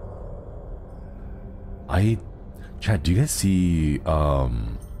 Okay. Chad, do you guys see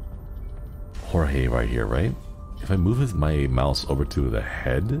Jorge right here, right? If I move my mouse over to the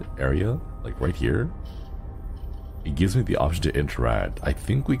head area, like right here, it gives me the option to interact. I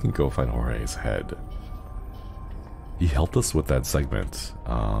think we can go find Jorge's head. He helped us with that segment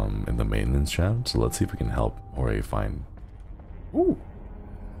in the maintenance shaft, so let's see if we can help Jorge find... Ooh!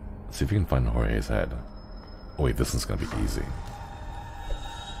 Let's see if we can find Jorge's head. Oh wait, this one's gonna be easy.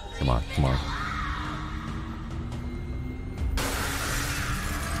 Come on, come on.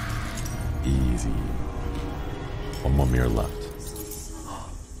 Easy. One more mirror left.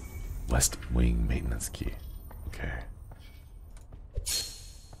 West wing maintenance key. Okay.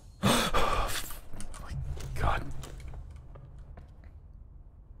 Oh my god.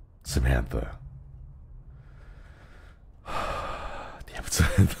 Samantha. Damn it,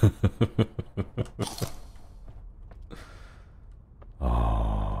 Samantha.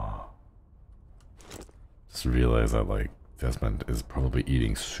 Oh. Just realized that, like, Desmond is probably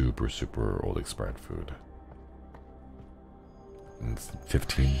eating super old expired food. And it's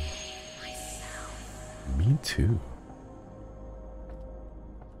 15. Me too.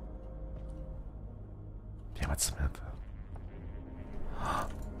 Damn it, Samantha. Oh.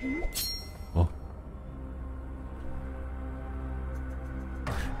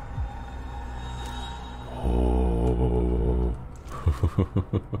 Oh.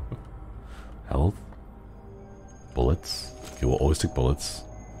 Health. Bullets. Okay, we'll always take bullets.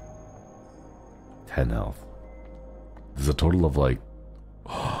 10 health. There's a total of like...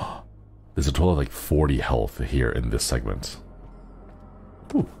 there's a total of like 40 health here in this segment.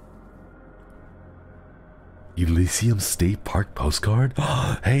 Ooh. Elysium State Park postcard?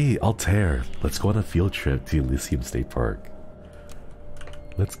 Hey, Altair, let's go on a field trip to Elysium State Park.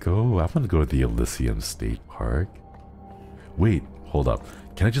 Let's go. I'm gonna go to the Elysium State Park. Wait, hold up.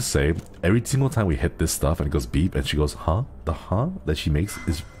 Can I just say, every single time we hit this stuff and it goes beep and she goes, huh? The huh that she makes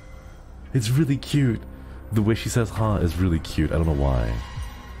is... it's really cute. The way she says huh is really cute. I don't know why.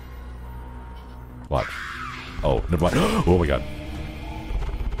 Watch. Oh, never mind. Oh my god.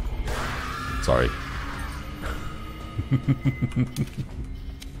 Sorry.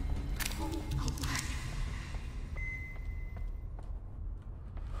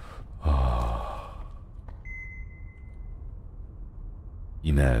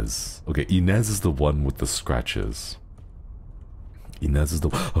 Inez. Okay, Inez is the one with the scratches. Inez is the...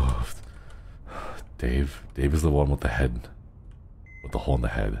 oh. Dave is the one with the head. With the hole in the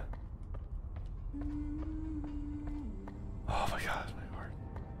head. Oh my god, my heart.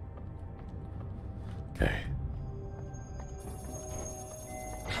 Okay.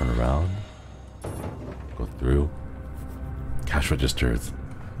 Turn around. Go through. Cash registers.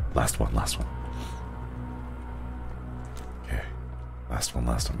 Last one. Okay. Last one.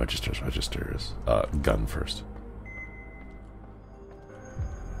 Registers. Gun first.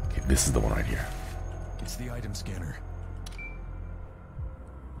 Okay, this is the one right here. It's the item scanner.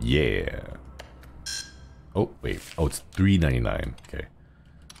 Yeah. Oh, wait. Oh, it's $3.99. Okay.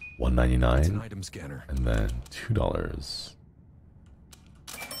 It's an $1.99, item scanner. and then $2.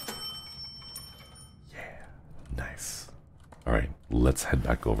 Yeah, nice. All right, let's head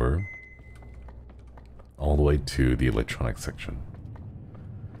back over all the way to the electronics section,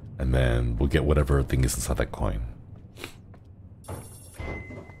 and then we'll get whatever thing is inside that coin.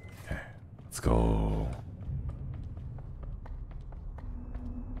 Okay, let's go.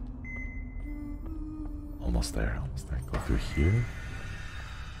 Almost there, almost there. Go through here.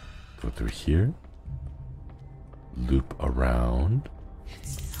 Go through here. Loop around.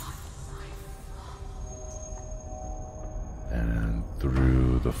 And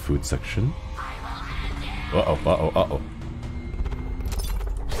through the food section. Uh-oh, uh-oh, uh-oh.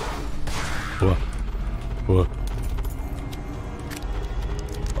 What? What?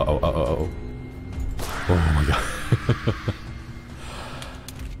 Uh-oh, uh-oh, uh-oh. Oh my god.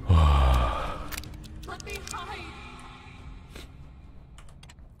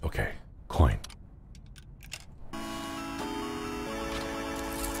 Okay, coin.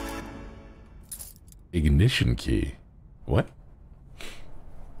 Ignition key. What?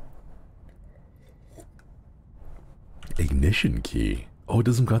 Ignition key. Oh, it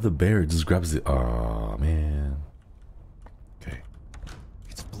doesn't grab the bear, it just grabs the... Aw, man. Okay.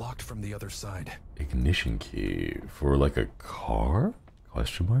 It's blocked from the other side. Ignition key for like a car?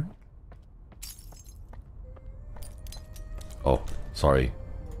 Question mark? Oh, sorry.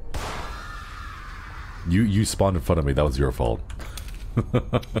 You spawned in front of me, that was your fault.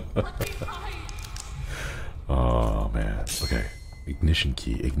 Oh man. Okay. Ignition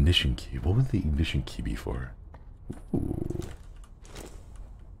key, ignition key. What would the ignition key be for? Ooh.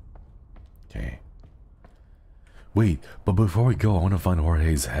 Okay. Wait, but before we go, I want to find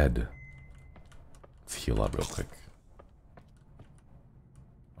Jorge's head. Let's heal up real quick.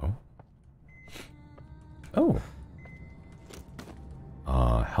 Oh. Oh.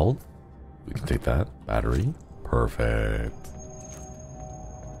 Health? We can take that. Battery. Perfect.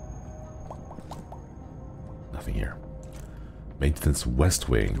 Nothing here. Maintenance West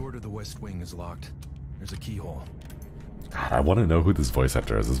The Wing. door to the west wing is locked. There's a keyhole. God, I want to know who this voice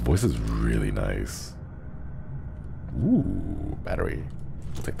actor is. This voice is really nice. Ooh, battery.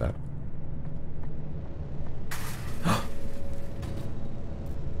 We'll take that.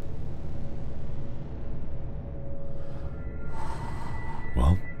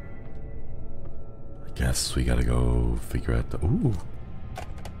 Well, I guess we gotta go figure out the... Ooh.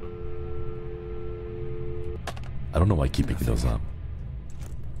 I don't know why I keep picking those up.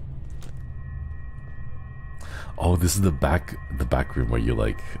 Oh, this is the back room where you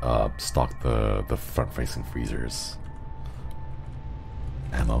like stock the front facing freezers.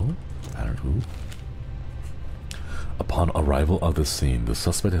 Ammo? I don't know. Upon arrival of the scene, the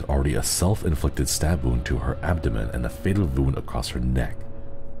suspect had already a self-inflicted stab wound to her abdomen and a fatal wound across her neck.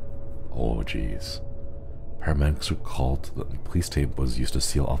 Oh jeez. Paramedics were called. The police tape was used to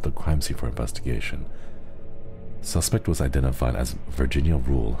seal off the crime scene for investigation. Suspect was identified as Virginia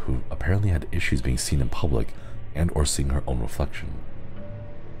Rule, who apparently had issues being seen in public and or seeing her own reflection.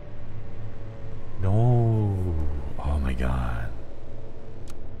 No. Oh my god.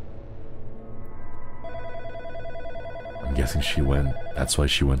 I'm guessing she went... That's why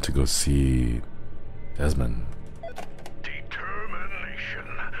she went to go see Desmond. Determination.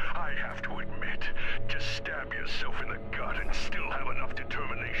 I have to admit, to stab yourself in the gut and still have enough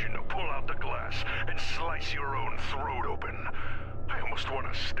determination to pull out the glass and slice your own throat open. I almost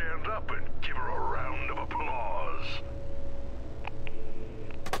want to stand up and give her a round of applause.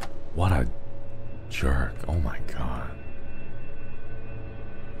 What a jerk. Oh my god.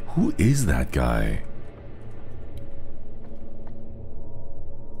 Who is that guy?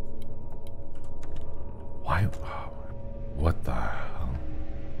 Why? What the hell?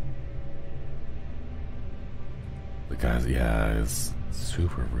 The guy's, yeah, is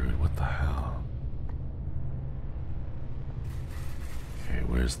super rude. What the hell? Okay,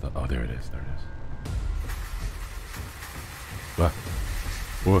 where's the... Oh, there it is. There it is. What?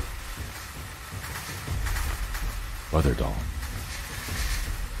 What? Brother doll.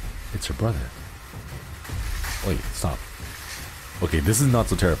 It's her brother. Wait, stop. Okay, this is not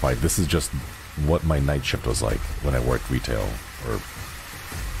so terrified. This is just what my night shift was like when I worked retail or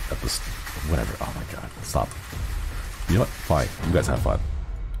at this... Whatever. Oh my god. Stop. You know what? Fine. You guys have fun.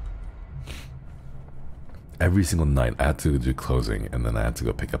 Every single night I had to do closing and then I had to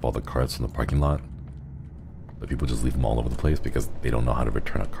go pick up all the carts from the parking lot. But people just leave them all over the place because they don't know how to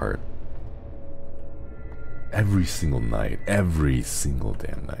return a cart. Every single night. Every single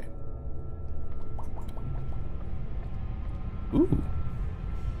damn night. Ooh.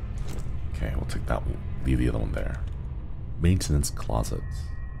 Okay, we'll take that one. Leave the other one there. Maintenance closets.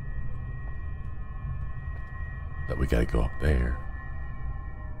 But we gotta go up there.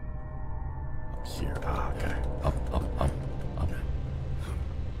 Up here. Ah, okay. Up.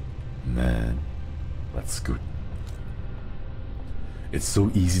 Man, let's scoot. It's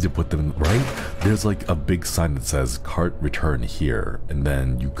so easy to put them in, right? There's like a big sign that says cart return here, and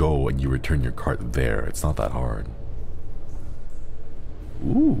then you go and you return your cart there. It's not that hard.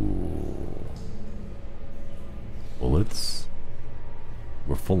 Ooh. Bullets.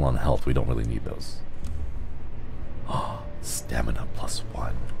 We're full on health. We don't really need those. Oh, stamina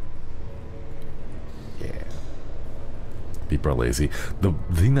 +1. Yeah. People are lazy. The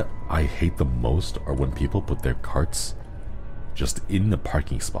thing that I hate the most are when people put their carts just in the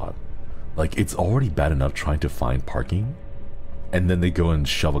parking spot. Like, it's already bad enough trying to find parking, and then they go and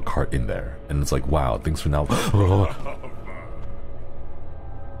shove a cart in there, and it's like, wow, thanks for now.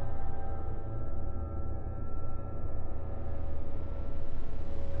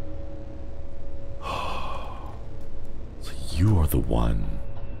 So you are the one.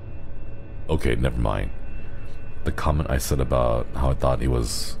 Okay, never mind. The comment I said about how I thought he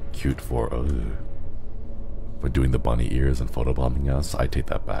was cute for doing the bunny ears and photobombing us, I take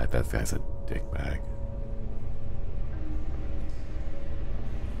that back. That guy's a dickbag.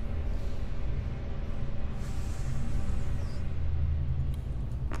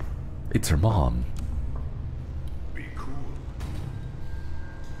 It's her mom. Be cool.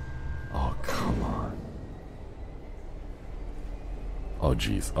 Oh, come on. Oh,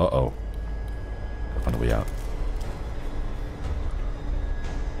 jeez. Uh-oh. Gotta find a way out.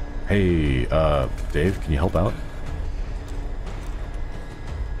 Hey, Dave, can you help out?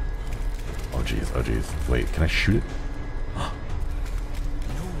 Oh jeez. Wait, can I shoot it? No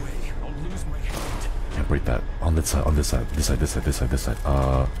way, I'll lose my hand. Can't break that. On this side. This side.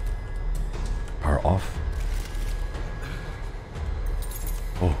 Power off.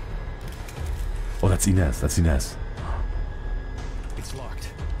 Oh, that's Inez. It's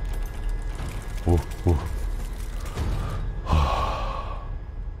locked. Oh.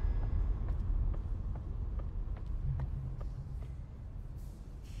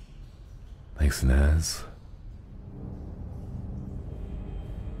 Thanks, Inez.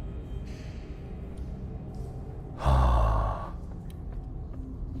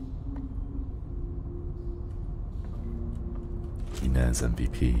 Inez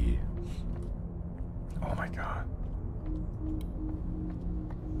MVP. Oh my god.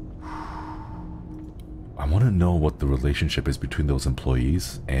 I want to know what the relationship is between those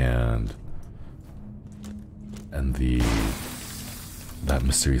employees and that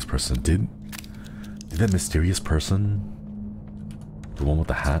mysterious person. Did that mysterious person, the one with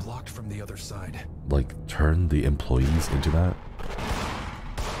the hat, Blocked from the other side. like turn the employees into that?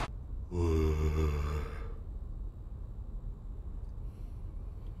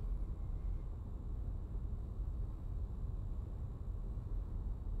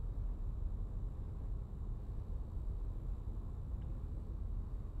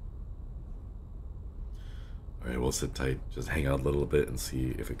 Alright, we'll sit tight, just hang out a little bit and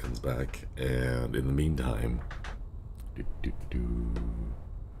see if it comes back. And in the meantime,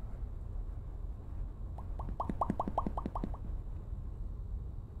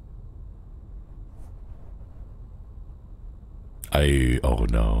 oh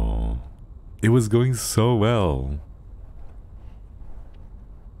no. It was going so well.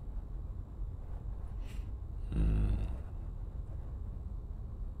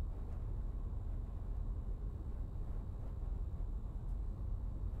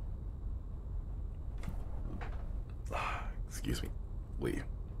 Excuse me. Wait.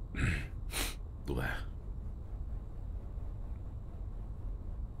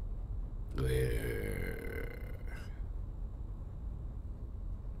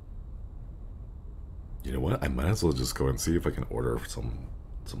 You know what? I might as well just go and see if I can order some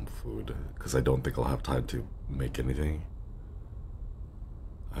food, because I don't think I'll have time to make anything.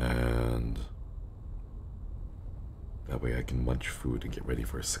 And that way I can munch food and get ready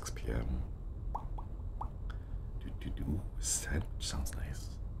for 6 p.m. Sandwich sounds nice.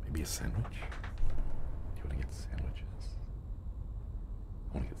 Maybe a sandwich? Do you want to get sandwiches?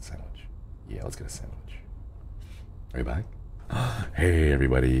 I want to get a sandwich. Yeah, let's get a sandwich. Are you back? Hey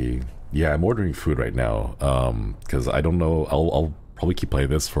everybody. Yeah, I'm ordering food right now. Because I don't know. I'll probably keep playing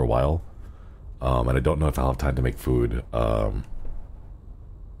this for a while. And I don't know if I'll have time to make food. I want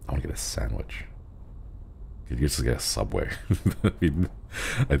to get a sandwich. Could you just get a Subway?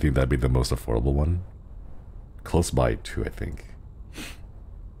 I think that'd be the most affordable one. Close by too, I think.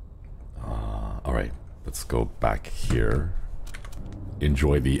 Alright, let's go back here.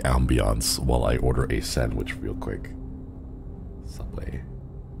 Enjoy the ambiance while I order a sandwich real quick. Subway.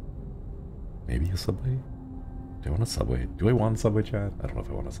 Maybe a Subway? Do I want a Subway? Do I want a Subway, Chad? I don't know if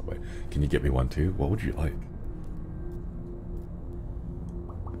I want a Subway. Can you get me one too? What would you like?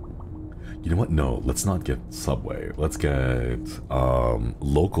 You know what? No, let's not get Subway. Let's get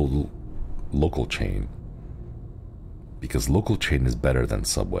local chain. Because local chain is better than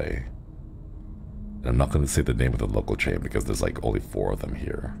Subway. And I'm not going to say the name of the local chain because there's like only 4 of them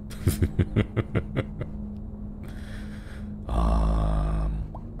here.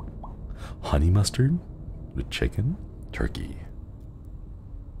 Honey mustard with chicken, turkey.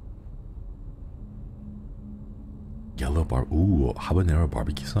 Yellow habanero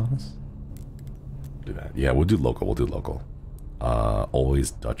barbecue sauce. Do that. Yeah, we'll do local. We'll do local.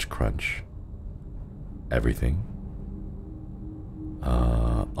 Always Dutch crunch. Everything.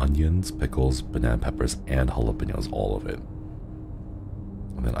 Onions, pickles, banana peppers, and jalapenos. All of it.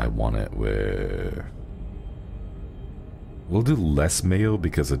 And then I want it with... We'll do less mayo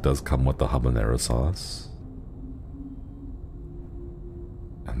because it does come with the habanero sauce.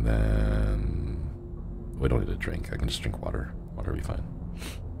 And then... We don't need a drink. I can just drink water. Water will be fine.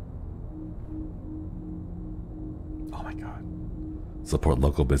 Oh my god. Support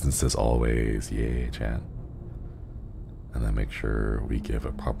local businesses always. Yay, chat. And then make sure we give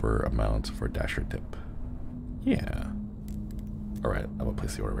a proper amount for Dasher tip. Yeah. Alright, I'm gonna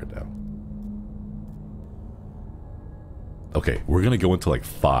place the order right now. Okay, we're gonna go into like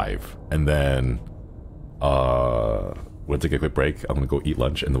 5, and then we'll take a quick break. I'm gonna go eat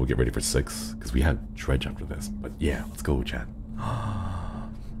lunch, and then we'll get ready for 6, because we have Dredge after this. But yeah, let's go, chat.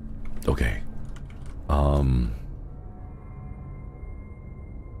 Okay. I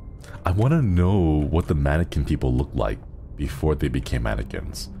want to know what the mannequin people look like before they became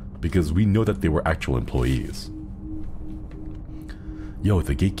mannequins, because we know that they were actual employees. Yo,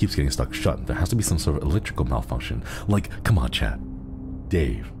 the gate keeps getting stuck shut. There has to be some sort of electrical malfunction. Like, come on, chat.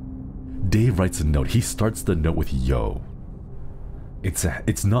 Dave writes a note. He starts the note with yo. It's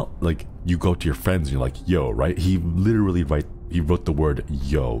not like you go to your friends and you're like, yo, right? He literally wrote the word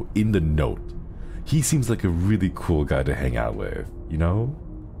yo in the note. He seems like a really cool guy to hang out with, you know?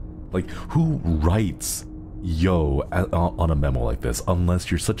 Like, who writes yo on a memo like this unless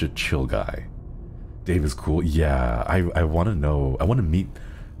you're such a chill guy? Dave is cool. Yeah, I want to know. I want to meet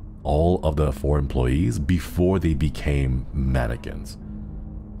all of the 4 employees before they became mannequins.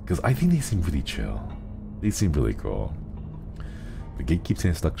 Because I think they seem really chill. They seem really cool. The gate keeps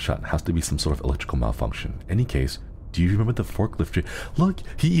getting stuck shut. Has to be some sort of electrical malfunction. Any case, do you remember the forklift trick? Look,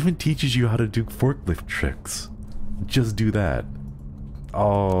 he even teaches you how to do forklift tricks. Just do that.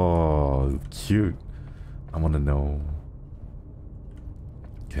 Oh, cute. I want to know.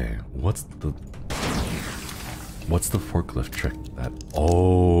 Okay, what's the forklift trick that...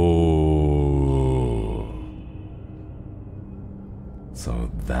 Oh.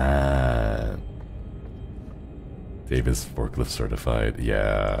 So that... Dave is forklift certified.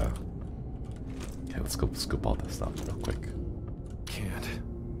 Yeah. Okay, let's go scoop all this stuff real quick. Can't.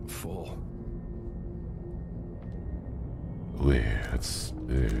 Full. Wait, let's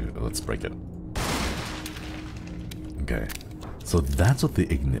break it. Okay. So that's what the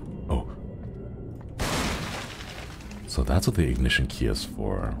So that's what the ignition key is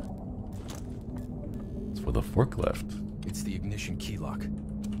for. It's for the forklift. It's the ignition key lock.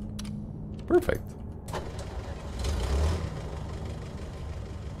 Perfect.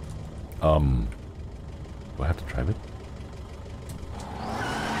 Do I have to drive it?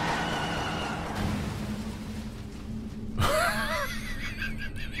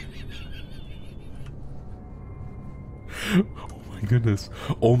 Goodness.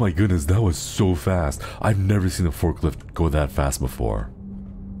 Oh my goodness, that was so fast. I've never seen a forklift go that fast before.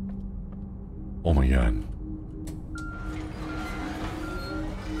 Oh my god.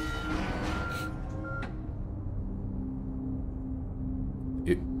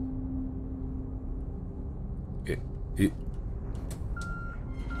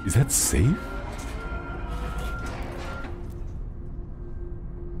 Is that safe?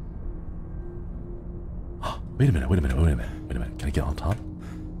 Wait a minute. Can I get on top?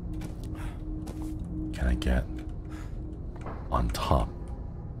 Can I get on top?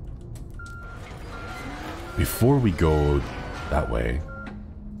 Before we go that way,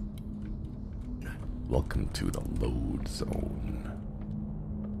 welcome to the load zone.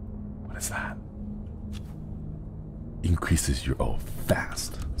 What is that? Increases your,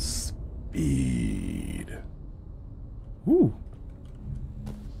 fast speed. Woo.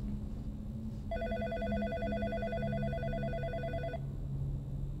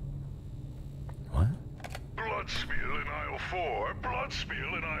 Blood spill in aisle 4. Blood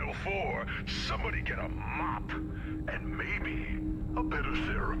spill in aisle 4. Somebody get a mop. And maybe a better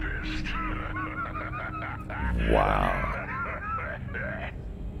therapist. Wow.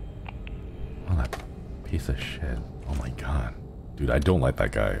 Oh, that piece of shit. Oh my god. Dude, I don't like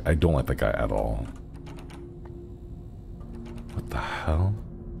that guy. I don't like that guy at all. What the hell?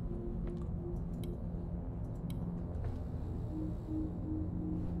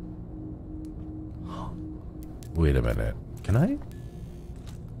 Wait a minute. Can I?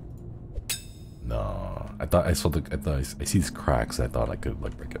 No. I thought I saw the. I see these cracks. I thought I could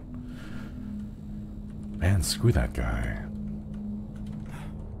like break it. Man, screw that guy.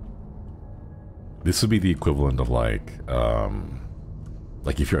 This would be the equivalent of like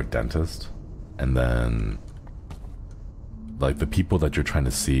if you're a dentist, and then like the people that you're trying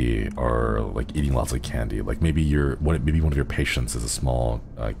to see are like eating lots of candy. Like maybe maybe one of your patients is a small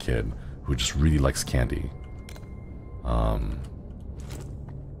kid who just really likes candy.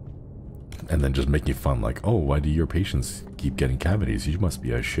 And then just making fun like, oh, why do your patients keep getting cavities? You must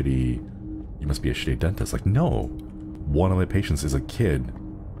be a shitty dentist. Like, no, one of my patients is a kid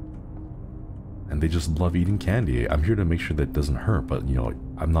and they just love eating candy. I'm here to make sure that it doesn't hurt, but you know,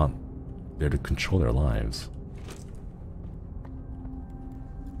 I'm not there to control their lives.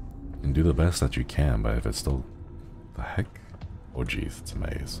 You can do the best that you can, but if it's still, the heck? Oh geez, it's a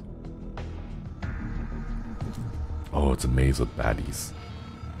maze. Oh, it's a maze with baddies.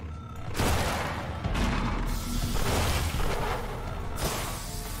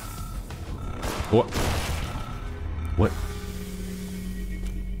 What? What?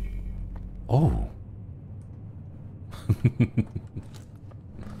 Oh.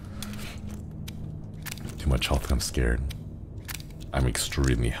 Too much health, I'm scared. I'm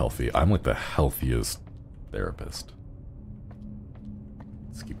extremely healthy. I'm like the healthiest therapist.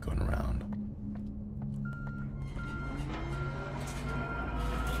 Let's keep going around.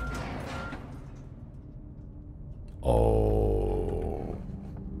 Oh.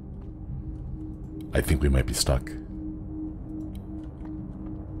 I think we might be stuck.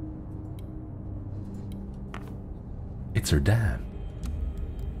 It's her dad.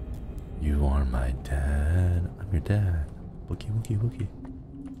 You are my dad. I'm your dad. Wookie, wookie, wookie.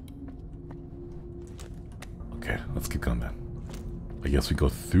 Okay, let's keep going then. I guess we go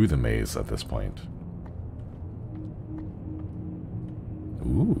through the maze at this point.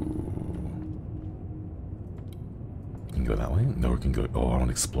 Ooh. We can go that way? No, we can go. Oh, I want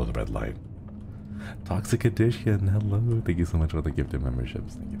to explore the red light. Toxic Edition, hello. Thank you so much for the gifted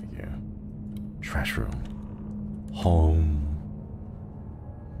memberships. Thank you, thank you. Trash room. Home.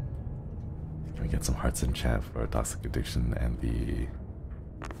 Can we get some hearts in chat for Toxic Addiction and the...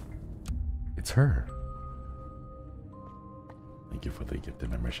 It's her. Thank you for the gifted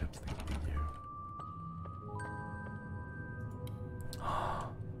memberships. Thank you, thank you.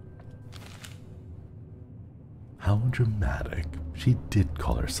 How dramatic. She did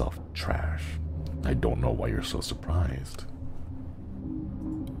call herself trash. I don't know why you're so surprised.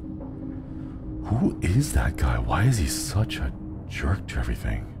 Who is that guy? Why is he such a jerk to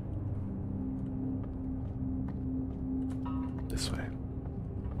everything? This way.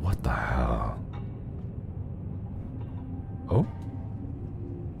 What the hell? Oh?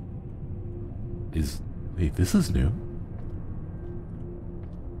 Wait, this is new?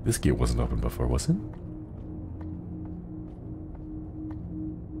 This gate wasn't open before, was it?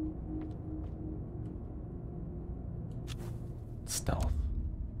 Stealth.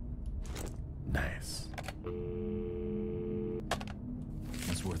 Nice.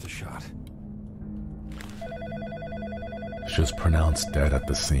 It's worth a shot. She was pronounced dead at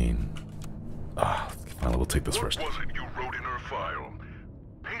the scene. Finally, we'll take this first. What was it you wrote in her file?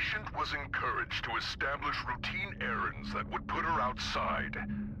 Patient was encouraged to establish routine errands that would put her outside.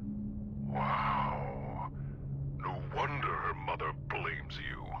 Wow. No wonder her mother blames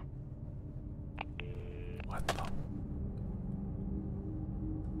you. What the?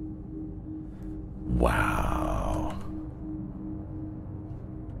 Wow.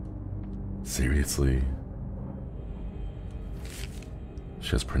 Seriously?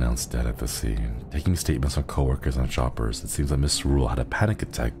 She was pronounced dead at the scene. Taking statements from coworkers and shoppers, it seems that Miss Rule had a panic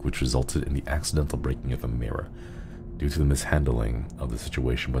attack which resulted in the accidental breaking of a mirror. Due to the mishandling of the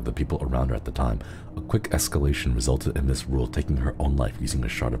situation by the people around her at the time, a quick escalation resulted in Miss Rule taking her own life using a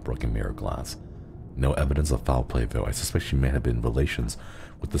shard of broken mirror glass. No evidence of foul play though. I suspect she may have been in relations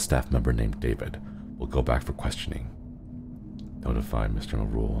with the staff member named David. We'll go back for questioning. Notify Mr.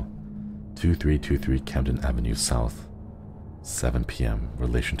 Rule. 2323 Camden Avenue South. 7 p.m.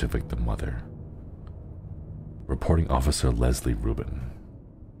 Relation to victim mother. Reporting officer Leslie Rubin.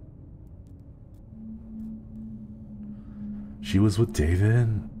 She was with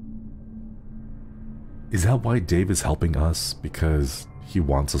David? Is that why Dave is helping us? Because he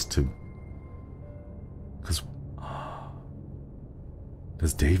wants us to...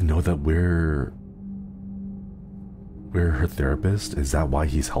 Does Dave know that we're her therapist? Is that why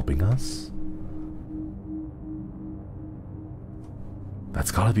he's helping us? That's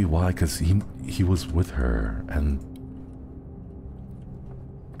gotta be why, because he was with her, and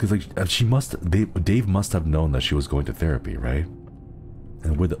because like Dave must have known that she was going to therapy, right?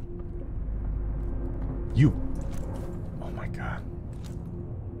 And with you, oh my god!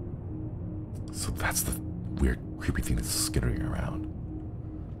 So that's the weird, creepy thing that's skittering around.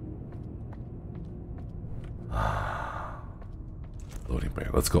 Loading bay.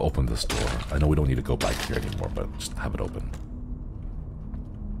 Let's go open this door. I know we don't need to go back here anymore, but just have it open.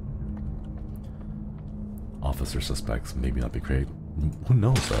 Officer suspects, maybe not be great. Who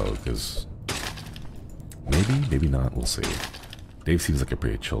knows though, because maybe not, we'll see. Dave seems like a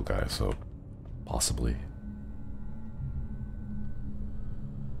pretty chill guy, so possibly.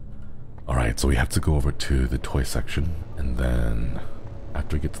 Alright, so we have to go over to the toy section, and then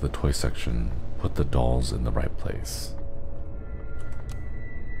after we get to the toy section, put the dolls in the right place.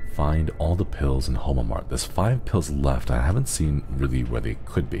 Find all the pills in Homomart. There's 5 pills left. I haven't seen really where they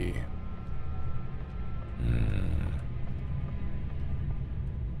could be.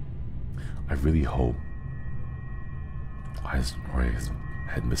 I really hope. Why is Roy's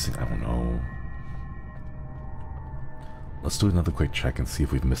head missing? I don't know. Let's do another quick check and see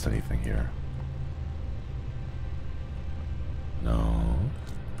if we've missed anything here. No.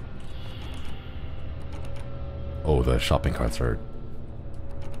 Oh, the shopping carts are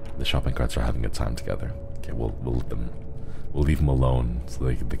having a time together. Okay, we'll leave them alone so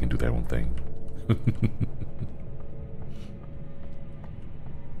they can do their own thing.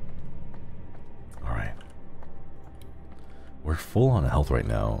 Alright. We're full on health right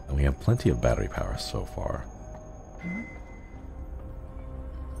now, and we have plenty of battery power so far.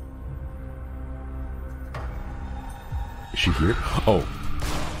 Is she here? Oh!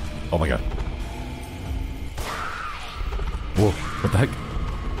 Oh my god. Whoa, what the heck?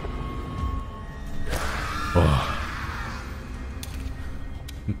 Oh.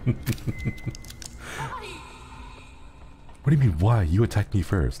 What do you mean, why? You attacked me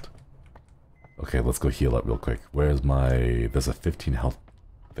first. Okay, let's go heal up real quick. Where's my... There's a 15 health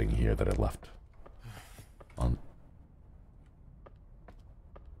thing here that I left. On.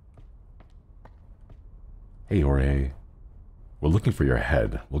 Hey, Jorge. We're looking for your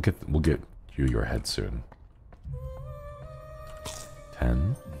head. We'll get you your head soon.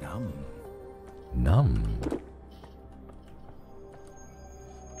 10. Numb.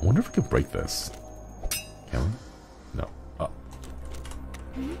 I wonder if we can break this. Can we? No. Oh.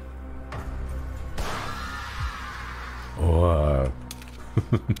 Oh.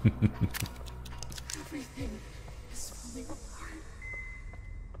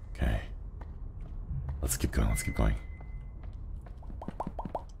 Okay. Let's keep going. Let's keep going.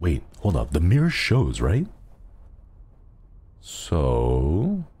 Wait, hold up. The mirror shows, right?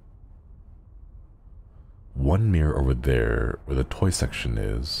 So... one mirror over there where the toy section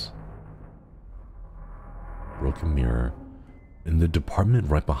is. Broken mirror. In the department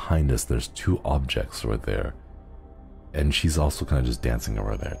right behind us, there's 2 objects over there. And she's also kind of just dancing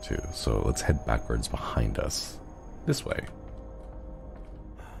over there too. So let's head backwards behind us. This way.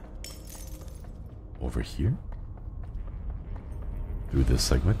 Over here. Through this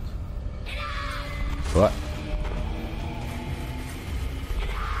segment. What?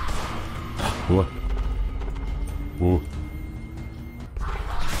 What? Whoa.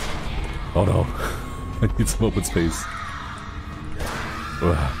 Oh no. I need some open space.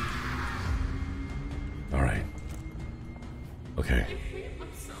 Alright. Okay.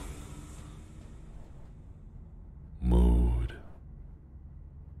 Mood.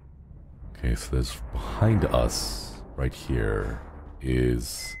 Okay, so there's behind us, right here,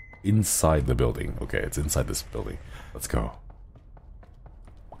 is inside the building. Okay, it's inside this building. Let's go.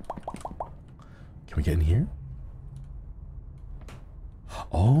 Can we get in here?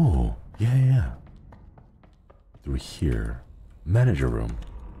 Oh, yeah. Through here. Manager room.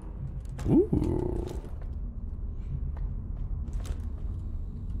 Ooh.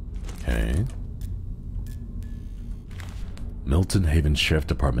 Okay. Milton Haven Sheriff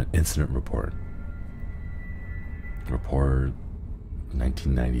Department Incident Report. Report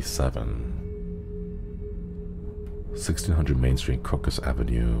 1997. 1600 Main Street, Crocus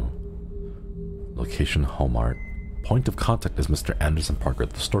Avenue. Location Homart. Point of contact is Mr. Anderson Parker,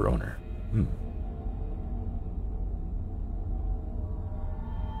 the store owner.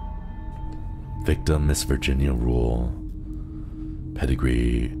 Victim, Miss Virginia Rule.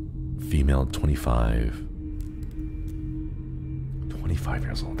 Pedigree, female, 25. 25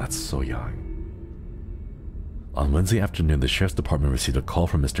 years old, that's so young. On Wednesday afternoon, the Sheriff's Department received a call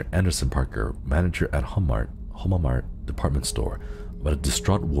from Mr. Anderson Parker, manager at Humamart department store, about a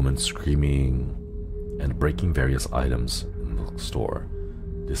distraught woman screaming and breaking various items in the store.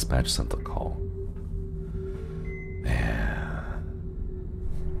 Dispatch sent the call. Man.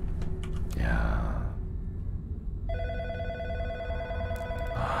 Yeah.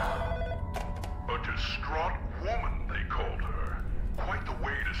 A distraught woman, they called her. Quite the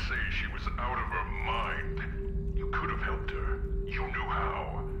way to say she was out of her mind. You could have helped her. You knew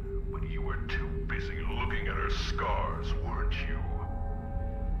how. But you were too busy looking at her scars, weren't you?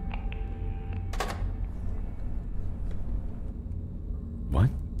 What?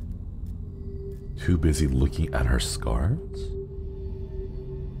 Too busy looking at her scars?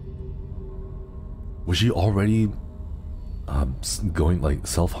 Was she already going like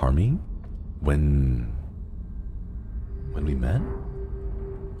self-harming when we met?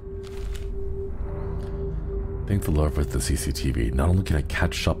 Thank the Lord for the CCTV. Not only can I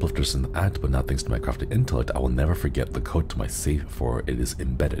catch shoplifters in the act, but now thanks to my crafty intellect, I will never forget the code to my safe, for it is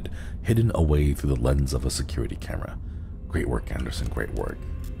embedded, hidden away through the lens of a security camera. Great work, Anderson, great work.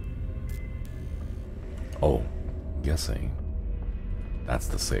 Oh, guessing that's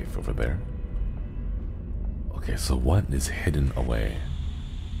the safe over there. Okay, so what is hidden away?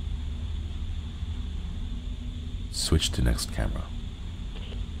 Switch to next camera.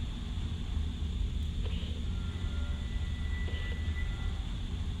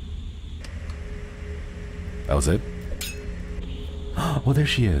 That was it? Oh, there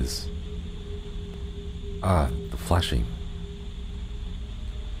she is. Ah, the flashing.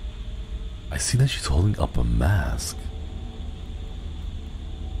 I see that she's holding up a mask.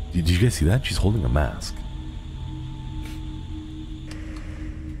 Did you guys see that? She's holding a mask.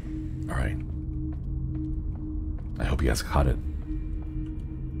 Alright. I hope you guys caught it.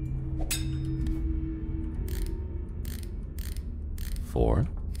 Four.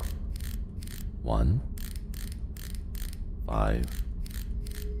 1. 5.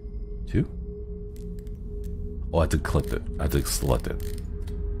 2. Oh, I had to click it. I had to select it.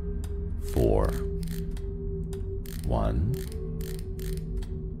 4. 1.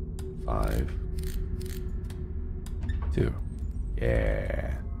 5. 2.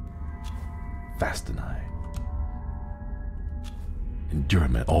 Yeah. Fast deny.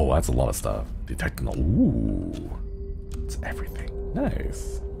 Endurance. Oh, that's a lot of stuff. Detecting. Ooh. It's everything.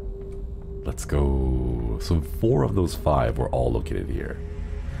 Nice. Let's go. So 4 of those 5 were all located here.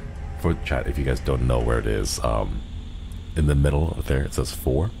 For chat, if you guys don't know where it is, in the middle there it says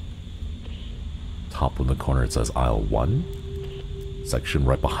 4. Top in the corner it says aisle 1. Section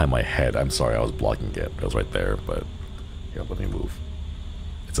right behind my head. I'm sorry, I was blocking it. It was right there, but here, let me move.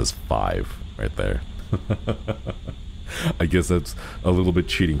 It says 5 right there. I guess that's a little bit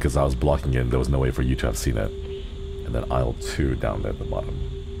cheating because I was blocking it and there was no way for you to have seen it. And then aisle 2 down there at the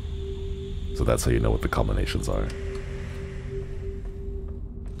bottom. So that's how you know what the combinations are.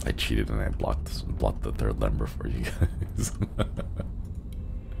 I cheated and I blocked the third number for you guys.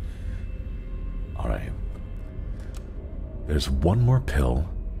 Alright. There's one more pill.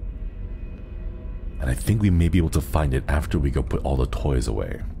 And I think we may be able to find it after we go put all the toys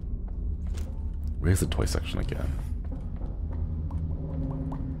away. Where's the toy section again?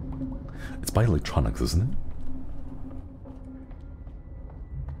 It's by electronics, isn't it?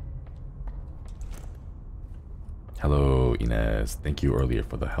 Hello, Inez. Thank you earlier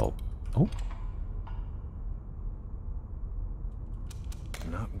for the help. Oh.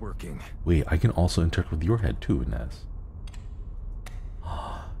 Not working. Wait, I can also interact with your head too, Inez.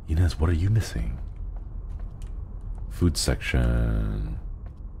 Inez, what are you missing? Food section.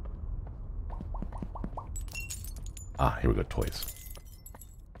 Ah, here we go, toys.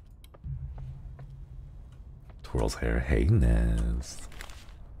 Twirl's hair. Hey, Inez.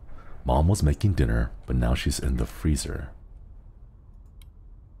 Mom was making dinner, but now she's in the freezer.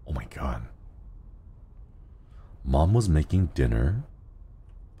 Oh my god. Mom was making dinner,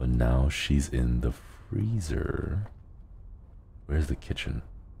 but now she's in the freezer. Where's the kitchen?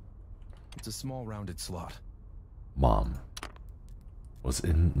 It's a small rounded slot. Mom was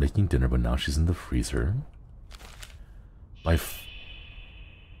making dinner, but now she's in the freezer. By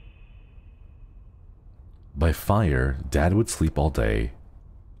fire, Dad would sleep all day.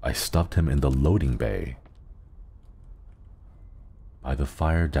 I stuffed him in the loading bay. By the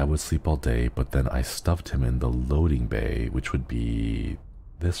fire, Dad would sleep all day, but then I stuffed him in the loading bay, which would be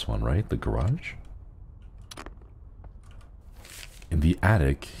this one, right? The garage? In the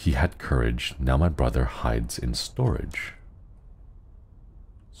attic, he had courage. Now my brother hides in storage.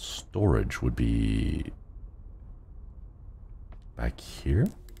 Storage would be back here?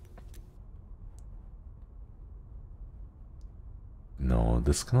 No,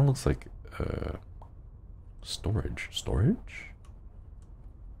 this kind of looks like storage. Storage?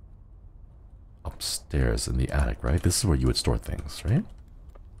 Upstairs in the attic, right? This is where you would store things, right?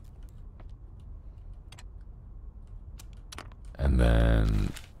 And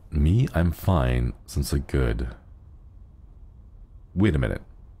then me, I'm fine since a good. Wait a minute.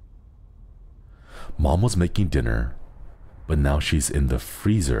 Mom was making dinner, but now she's in the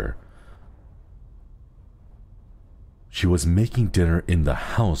freezer. She was making dinner in the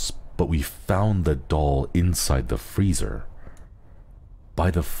house, but we found the doll inside the freezer. By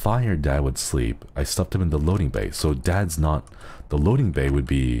the fire, Dad would sleep. I stuffed him in the loading bay. So Dad's not... The loading bay would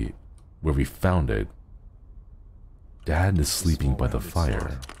be where we found it. Dad is sleeping by the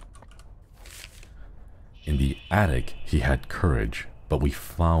fire. In the attic, he had courage, but we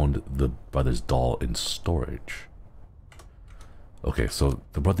found the brother's doll in storage. Okay, so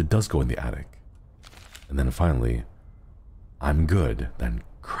the brother does go in the attic. And then finally, I'm good, then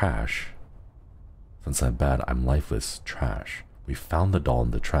crash. Since I'm bad, I'm lifeless, trash. We found the doll in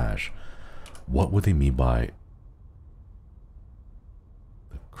the trash. What would they mean by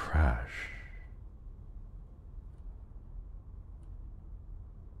the crash?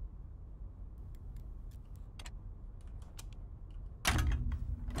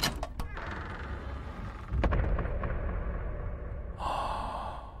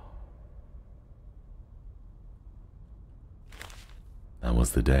 That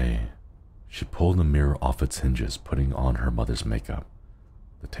was the day. She pulled the mirror off its hinges, putting on her mother's makeup.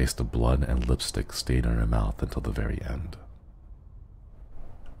 The taste of blood and lipstick stayed in her mouth until the very end.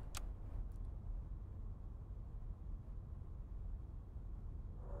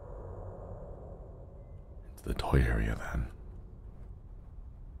 Into the toy area then.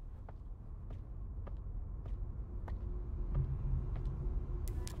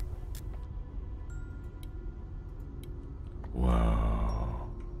 Whoa.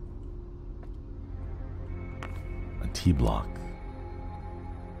 A T-block.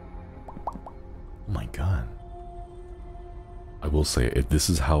 Oh my god. I will say, if this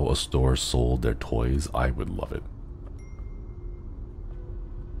is how a store sold their toys, I would love it.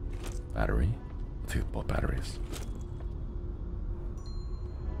 Battery? Let's think about batteries.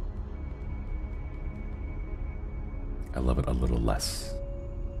 I love it a little less.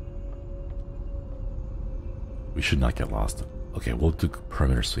 We should not get lost. Okay, we'll do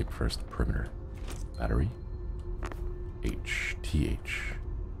perimeter sweep first. Perimeter. Battery. H. TH.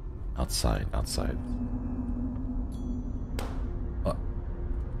 Outside. Outside.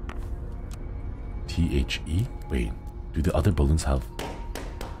 THE? Wait. Do the other balloons have...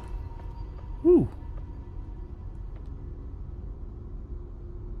 Woo!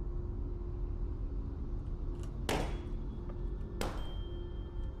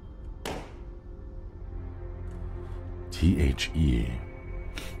 THE.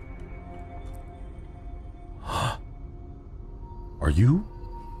 Are you?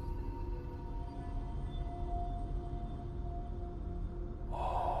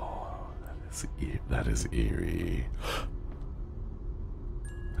 Oh, that is eerie.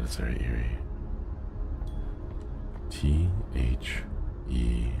 That is very eerie. THE. THE.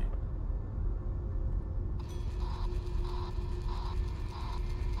 D.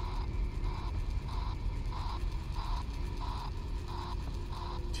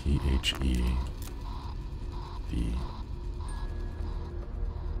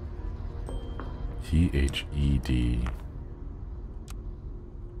 THED.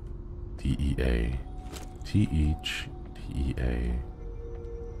 DEA. THEA.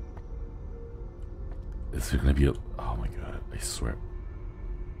 Is there gonna be a... Oh my god, I swear.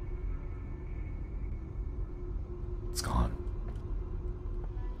 It's gone.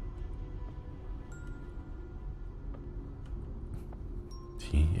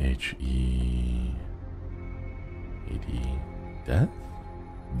 THEAD. Death?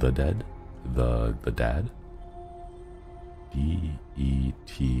 The dead? The dad? DETAH.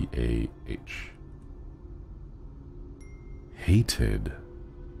 Hated.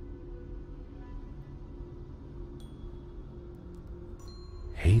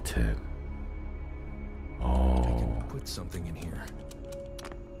 Hated. Oh. I can put something in here.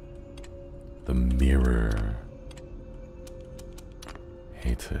 The mirror.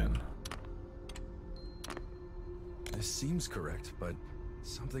 Hated. This seems correct, but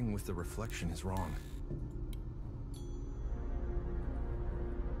something with the reflection is wrong.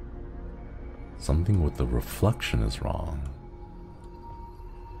 Something with the reflection is wrong.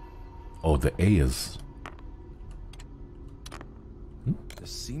 Oh, the A is...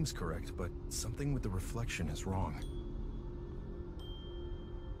 This seems correct, but something with the reflection is wrong.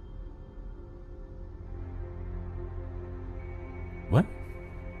 What?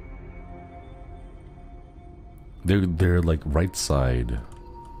 They're like right side.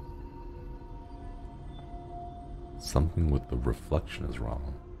 Something with the reflection is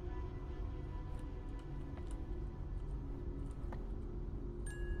wrong.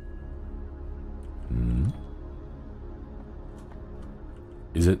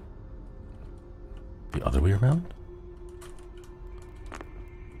 Is it the other way around?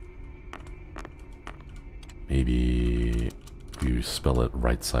 Maybe you spell it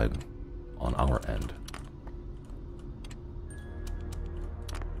right side on our end.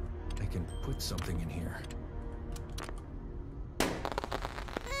 I can put something in here.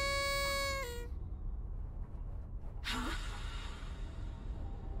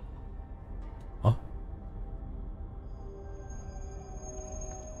 Huh?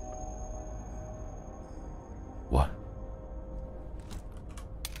 What?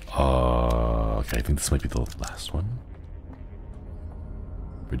 Okay, I think this might be the last one.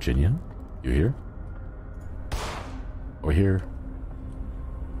 Virginia? You here? Or here?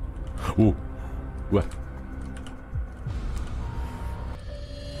 Ooh. What?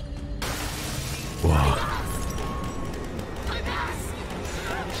 Wow.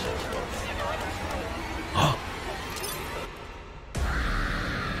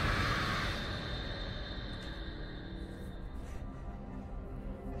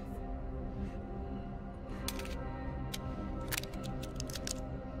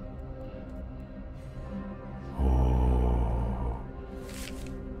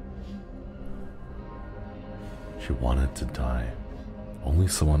 She wanted to die. Only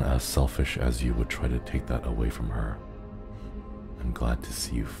someone as selfish as you would try to take that away from her. I'm glad to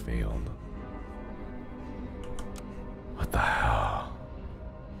see you failed. What the hell?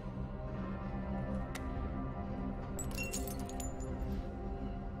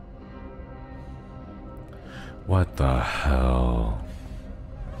 What the hell?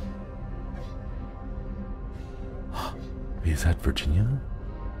 Is that Virginia?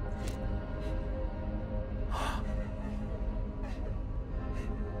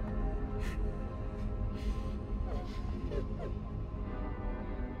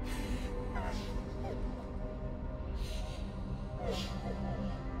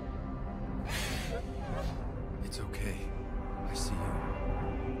 It's okay. I see you.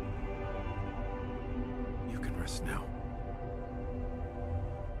 You can rest now.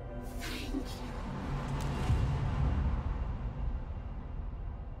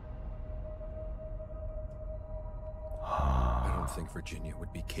 I don't think Virginia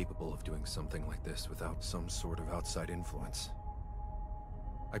would be capable of doing something like this without some sort of outside influence.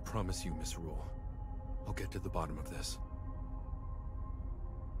 I promise you, Miss Rule, I'll get to the bottom of this.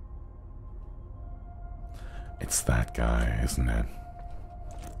 It's that guy, isn't it?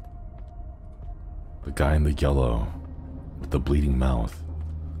 The guy in the yellow with the bleeding mouth.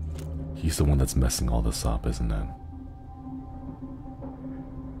 He's the one that's messing all this up, isn't it?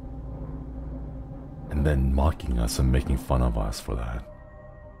 And then mocking us and making fun of us for that.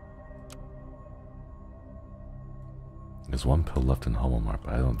 There's one pill left in Homomart,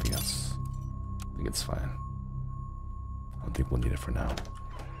 but I don't think that's... I think it's fine. I don't think we'll need it for now.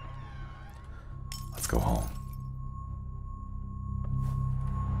 Let's go home.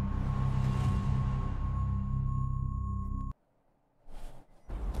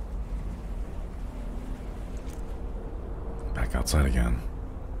 Back outside again.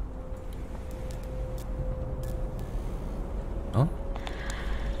 Huh?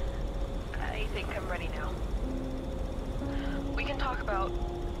 I think I'm ready now. We can talk about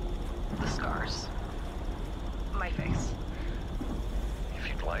the scars. My face. If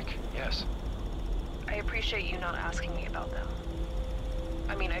you'd like, yes. I appreciate you not asking me about them.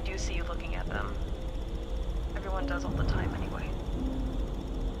 I mean, I do see you looking at them. Everyone does all the time anyway.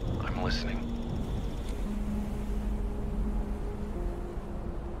 I'm listening.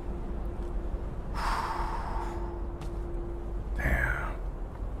 Damn.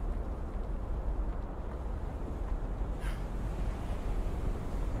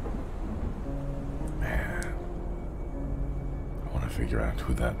 Man. I want to figure out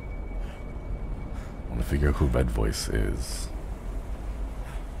who that... I want to figure out who Red Voice is.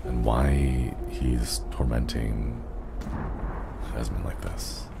 And why he's tormenting Jasmine like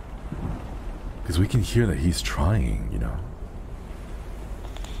this. Because we can hear that he's trying, you know?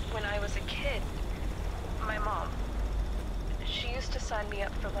 When I was a kid, my mom, she used to sign me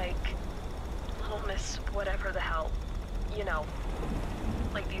up for like Little Miss whatever the hell, you know,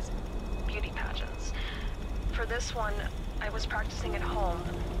 like these beauty pageants. For this one, I was practicing at home,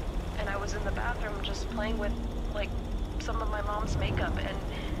 and I was in the bathroom just playing with like some of my mom's makeup,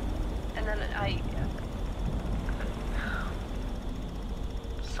 and then I...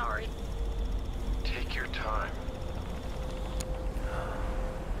 Sorry. Take your time.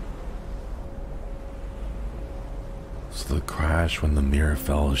 the crash when the mirror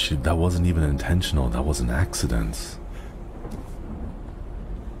fell, that wasn't even intentional, that was an accident.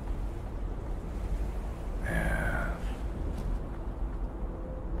 Man.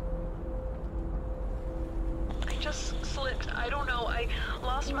 I just slipped. I don't know. I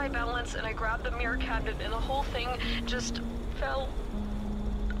lost my balance and I grabbed the mirror cabinet and the whole thing just fell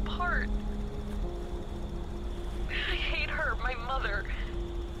apart. I hate her, my mother.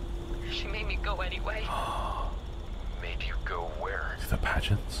 She made me go anyway. Made you go where? To the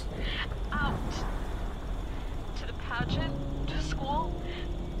pageants? Out. To the pageant, to school,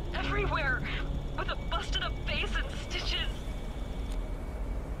 everywhere, with a busted up face and stitches.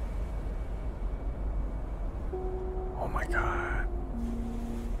 Oh my god.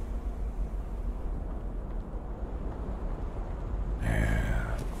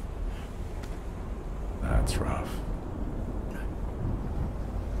 Man. That's rough.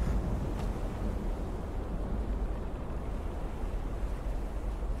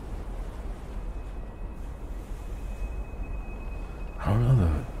 I don't know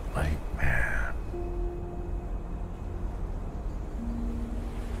though, like, man.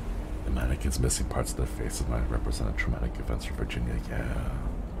 The mannequins missing parts of their faces might represent traumatic events for Virginia, yeah.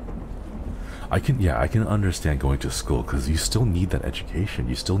 I can understand going to school because you still need that education.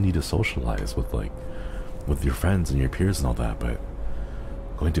 You still need to socialize with your friends and your peers and all that, but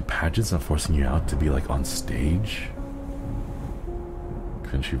going to pageants and forcing you out to be like on stage?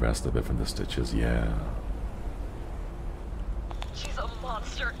 Couldn't she rest a bit from the stitches? Yeah. She's a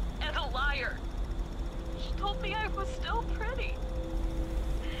monster and a liar. She told me I was still pretty.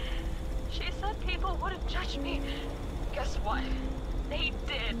 She said people wouldn't judge me. Guess what? They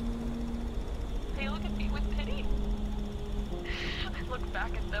did. They look at me with pity. I look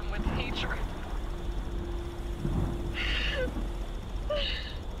back at them with hatred.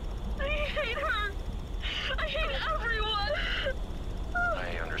 I hate her. I hate everyone.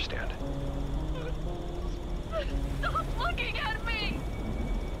 I understand. Stop looking at me!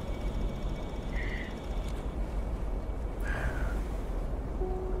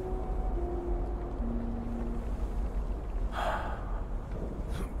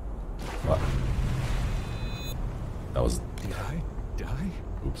 What? That was... Did I die?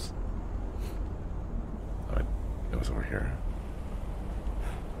 Oops. Alright, it was over here.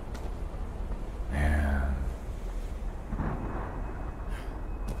 Man.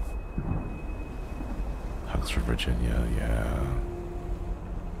 Hugs for Virginia, yeah.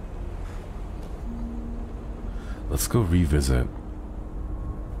 Let's go revisit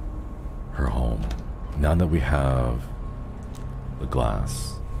her home. Now that we have the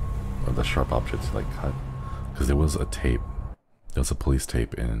glass, or the sharp objects like cut. Because there was a tape. There was a police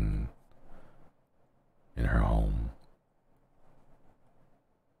tape in her home.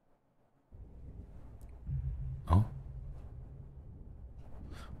 Oh?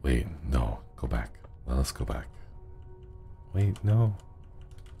 Wait, no. Go back. Let's go back. Wait, no.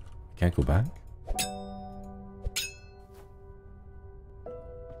 Can't go back?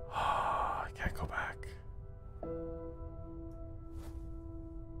 I can't go back.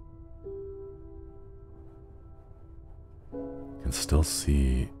 Can still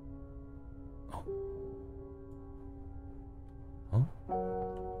see... Oh. Huh?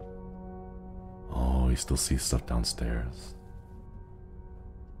 Oh, you still see stuff downstairs.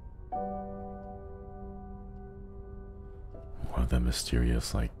 More of that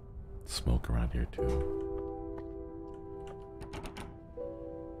mysterious, like, smoke around here, too.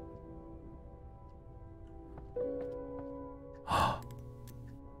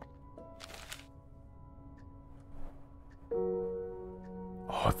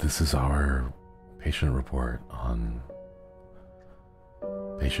 Oh, this is our patient report on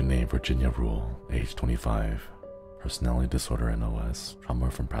patient name Virginia Rule, age 25, personality disorder NOS,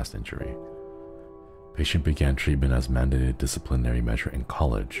 trauma from past injury. Patient began treatment as mandated disciplinary measure in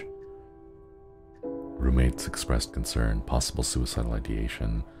college. Roommates expressed concern, possible suicidal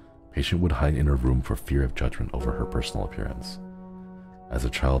ideation. Patient would hide in her room for fear of judgment over her personal appearance. As a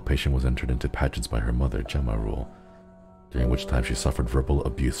child, patient was entered into pageants by her mother, Gemma Rule, during which time she suffered verbal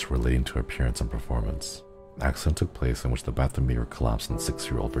abuse relating to her appearance and performance. An accident took place in which the bathroom mirror collapsed on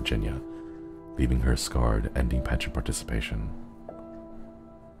 6-year-old Virginia, leaving her scarred, ending pageant participation.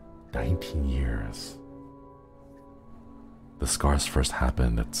 19 years. The scars first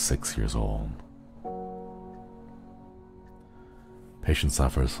happened at 6 years old. Patient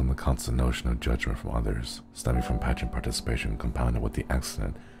suffers from the constant notion of judgment from others, stemming from pageant participation compounded with the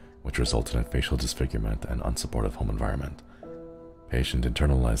accident, which resulted in facial disfigurement and unsupportive home environment. Patient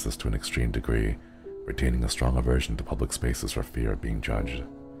internalized this to an extreme degree, retaining a strong aversion to public spaces for fear of being judged.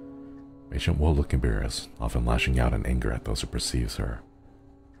 Patient will look embarrassed, often lashing out in anger at those who perceives her,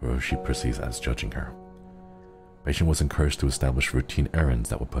 or she perceives as judging her. Patient was encouraged to establish routine errands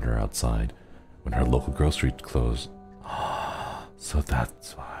that would put her outside when her local grocery closed. So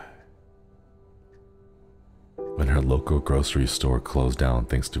that's why. When her local grocery store closed down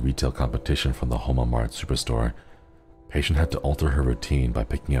thanks to retail competition from the HomaMart superstore, Patient had to alter her routine by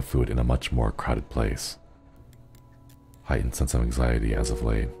picking up food in a much more crowded place. Heightened sense of anxiety as of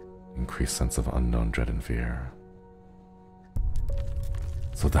late, increased sense of unknown dread and fear.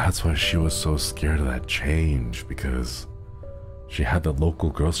 So that's why she was so scared of that change, because she had the local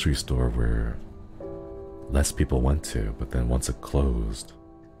grocery store where less people went to, but then once it closed,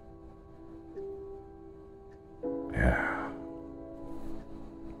 yeah.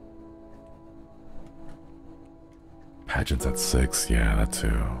 Pageants at 6, yeah, that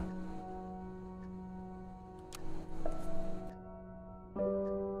too.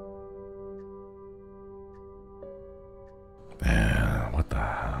 Man, what the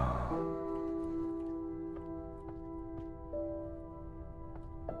hell?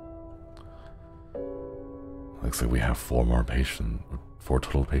 Looks like we have 4 more patients, 4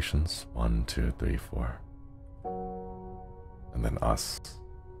 total patients. 1, 2, 3, 4. And then us.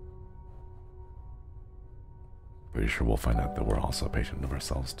 Pretty sure we'll find out that we're also a patient of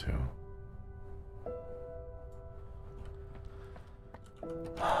ourselves too.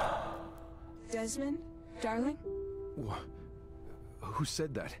 Desmond, darling? Who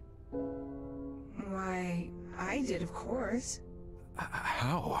said that? Why, I did, of course.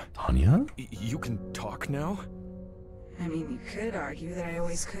 How? Tanya? You can talk now? I mean, you could argue that I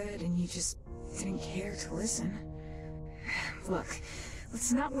always could, and you just didn't care to listen. Look,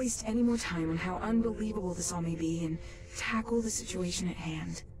 let's not waste any more time on how unbelievable this all may be and tackle the situation at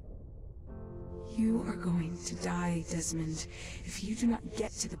hand. You are going to die, Desmond, if you do not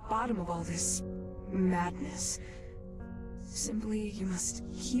get to the bottom of all this madness. Simply, you must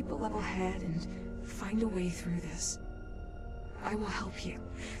keep a level head and find a way through this. I will help you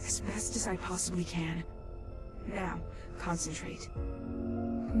as best as I possibly can. Now, concentrate.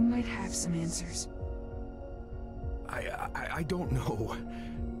 Who might have some answers? I don't know.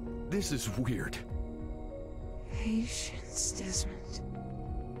 This is weird. Patience, Desmond.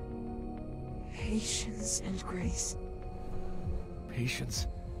 Patience and grace. Patience?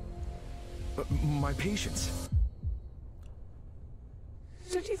 My patience?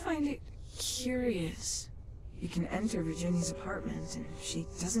 Don't you find it curious? You can enter Virginia's apartment and she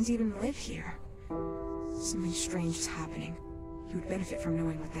doesn't even live here. Something strange is happening. You would benefit from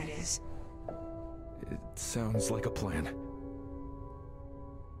knowing what that is. It sounds like a plan.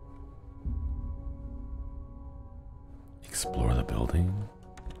 Explore the building?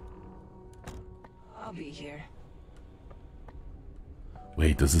 I'll be here.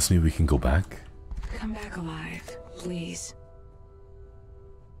 Wait, does this mean we can go back? Come back alive, please.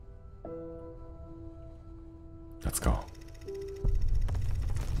 Let's go.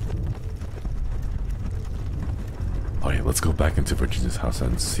 Okay, let's go back into Virginia's house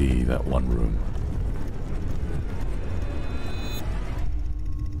and see that one room.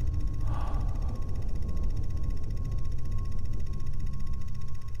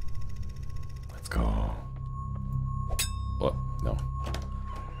 Let's go. What? No.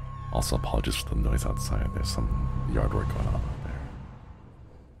 Also, apologies for the noise outside. There's some yard work going on out there.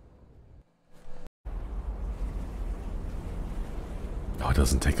 Oh, it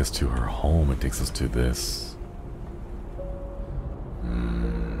doesn't take us to her home. It takes us to this.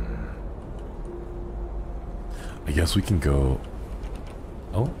 I guess we can go.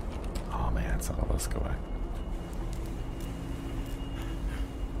 Oh man, it's not. Let's go back.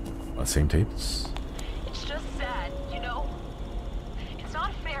 Same tapes. It's just sad, you know? It's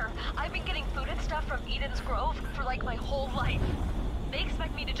not fair. I've been getting food and stuff from Eden's Grove for like my whole life. They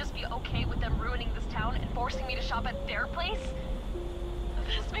expect me to just be okay with them ruining this town and forcing me to shop at their place?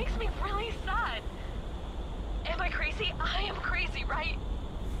 This makes me really sad. Am I crazy? I am crazy, right?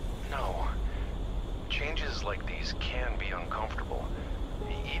 No. Changes like these can be uncomfortable.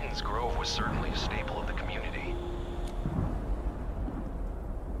 Eden's Grove was certainly a staple of the community.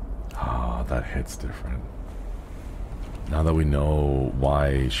 Ah, that hits different. Now that we know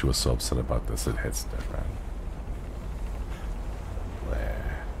why she was so upset about this, it hits different.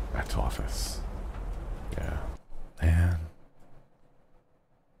 Back to office. Yeah. Man.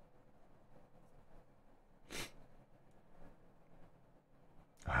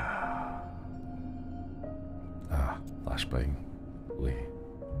 Flashbang. Lee.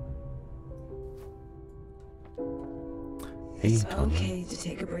 Hey, It's Tanya. okay to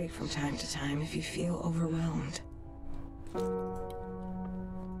take a break from time to time if you feel overwhelmed.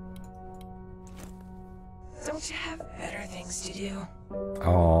 things to do.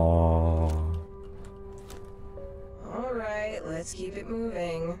 Oh. Alright, let's keep it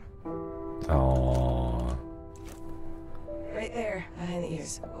moving. Oh. Right there, behind the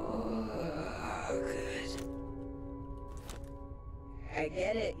ears. Oh, good. I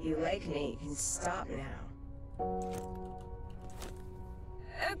get it, you like me. You can stop now.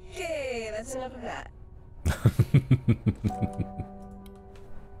 Okay, that's enough of that.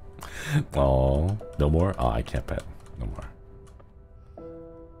 Oh, no more? Oh, I can't bet. No more.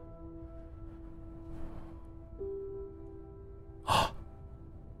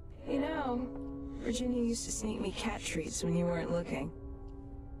 You know, Virginia used to sneak me cat treats when you weren't looking.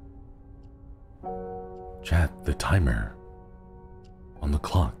 Chat, the timer on the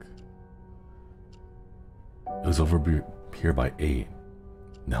clock. It was over here by 8.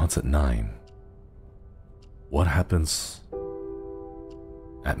 Now it's at 9. What happens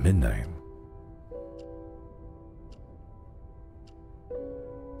at midnight?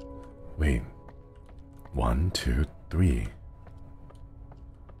 Wait. 1, 2, 3.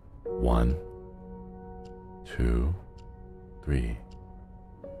 1, 2, 3.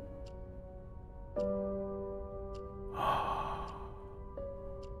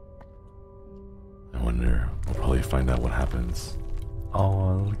 I wonder, we'll probably find out what happens.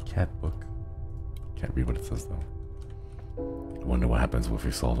 Oh, a little cat book. Can't read what it says though. I wonder what happens if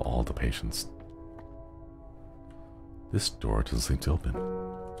we solve all the patients. This door doesn't seem to open.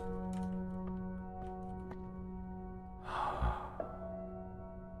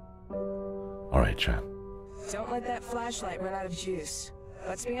 Alright, chat. Don't let that flashlight run out of juice.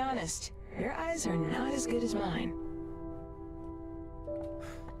 Let's be honest, your eyes are not as good as mine.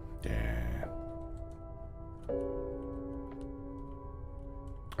 Yeah.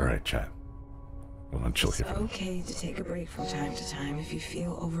 Alright, chat. We'll not chill here It's for okay to take a break from time to time if you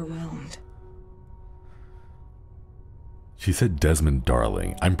feel overwhelmed. She said Desmond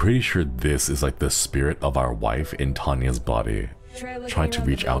Darling. I'm pretty sure this is like the spirit of our wife in Tanya's body. Trying to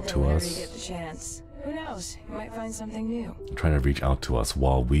reach out to us. Get the chance. Who knows? You might find something new. Trying to reach out to us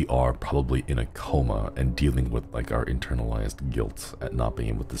while we are probably in a coma and dealing with like our internalized guilt at not being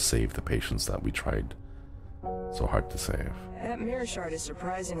able to save the patients that we tried so hard to save. That mirror shard is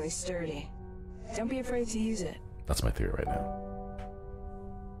surprisingly sturdy. Don't be afraid to use it. That's my theory right now.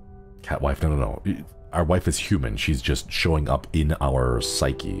 Cat wife? No. Our wife is human. She's just showing up in our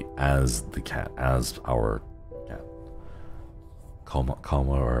psyche as the cat, as our cat. Coma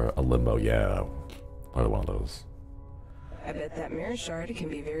or a limbo, yeah. Probably one of those. I bet that mirror shard can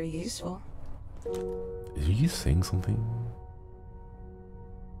be very useful. Are you saying something?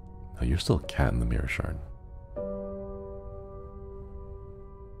 No, you're still a cat in the mirror shard.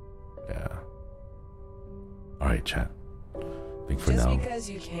 Yeah. Alright, chat. I think for Just now. because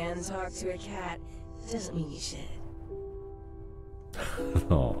you can talk to a cat doesn't mean you should.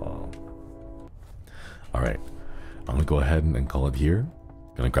 Oh. Alright. I'm gonna go ahead and call it here.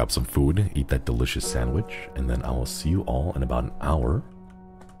 Gonna grab some food, eat that delicious sandwich, and then I will see you all in about an hour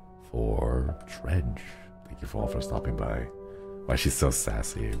for Dredge. Thank you all for stopping by. Why she's so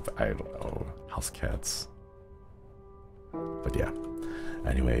sassy, I don't know. House cats. But yeah.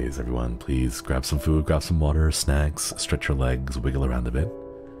 Anyways, everyone, please grab some food, grab some water, snacks, stretch your legs, wiggle around a bit.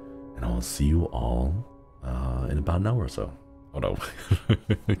 And I will see you all in about an hour or so. Oh no. I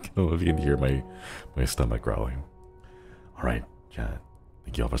don't know if you can hear my stomach growling. Alright, chat.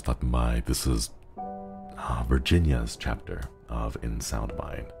 Thank you all for stopping by. This is Virginia's chapter of In Sound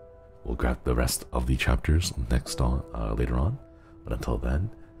Mind. We'll grab the rest of the chapters later on. But until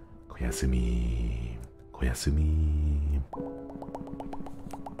then, koyasumi. Koyasumi.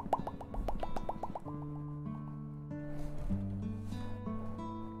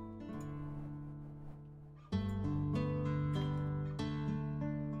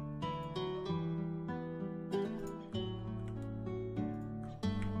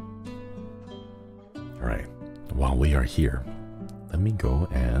 Alright, while we are here, let me go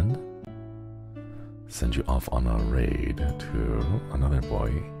and send you off on a raid to another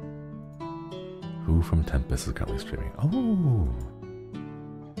boy who from Tempus is currently streaming. Oh!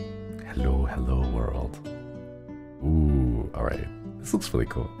 Hello world. Ooh, alright. This looks really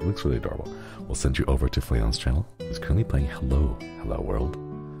cool. It looks really adorable. We'll send you over to Flayon's channel. He's currently playing Hello World.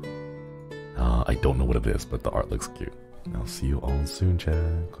 I don't know what it is, but the art looks cute. I'll see you all soon, chat.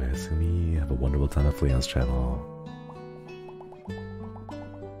 Koyasumi. Have a wonderful time at Flayon's channel.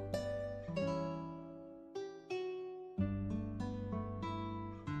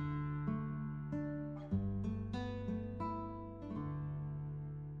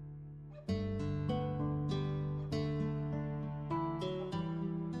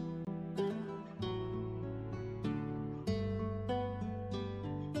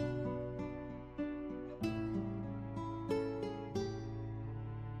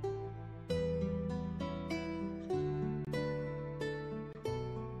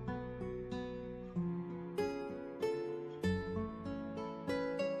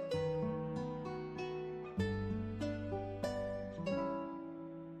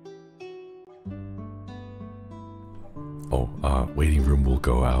 Waiting room will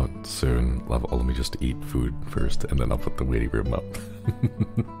go out soon. Let me just eat food first, and then I'll put the waiting room up.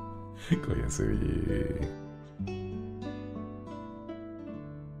 ごやすみ。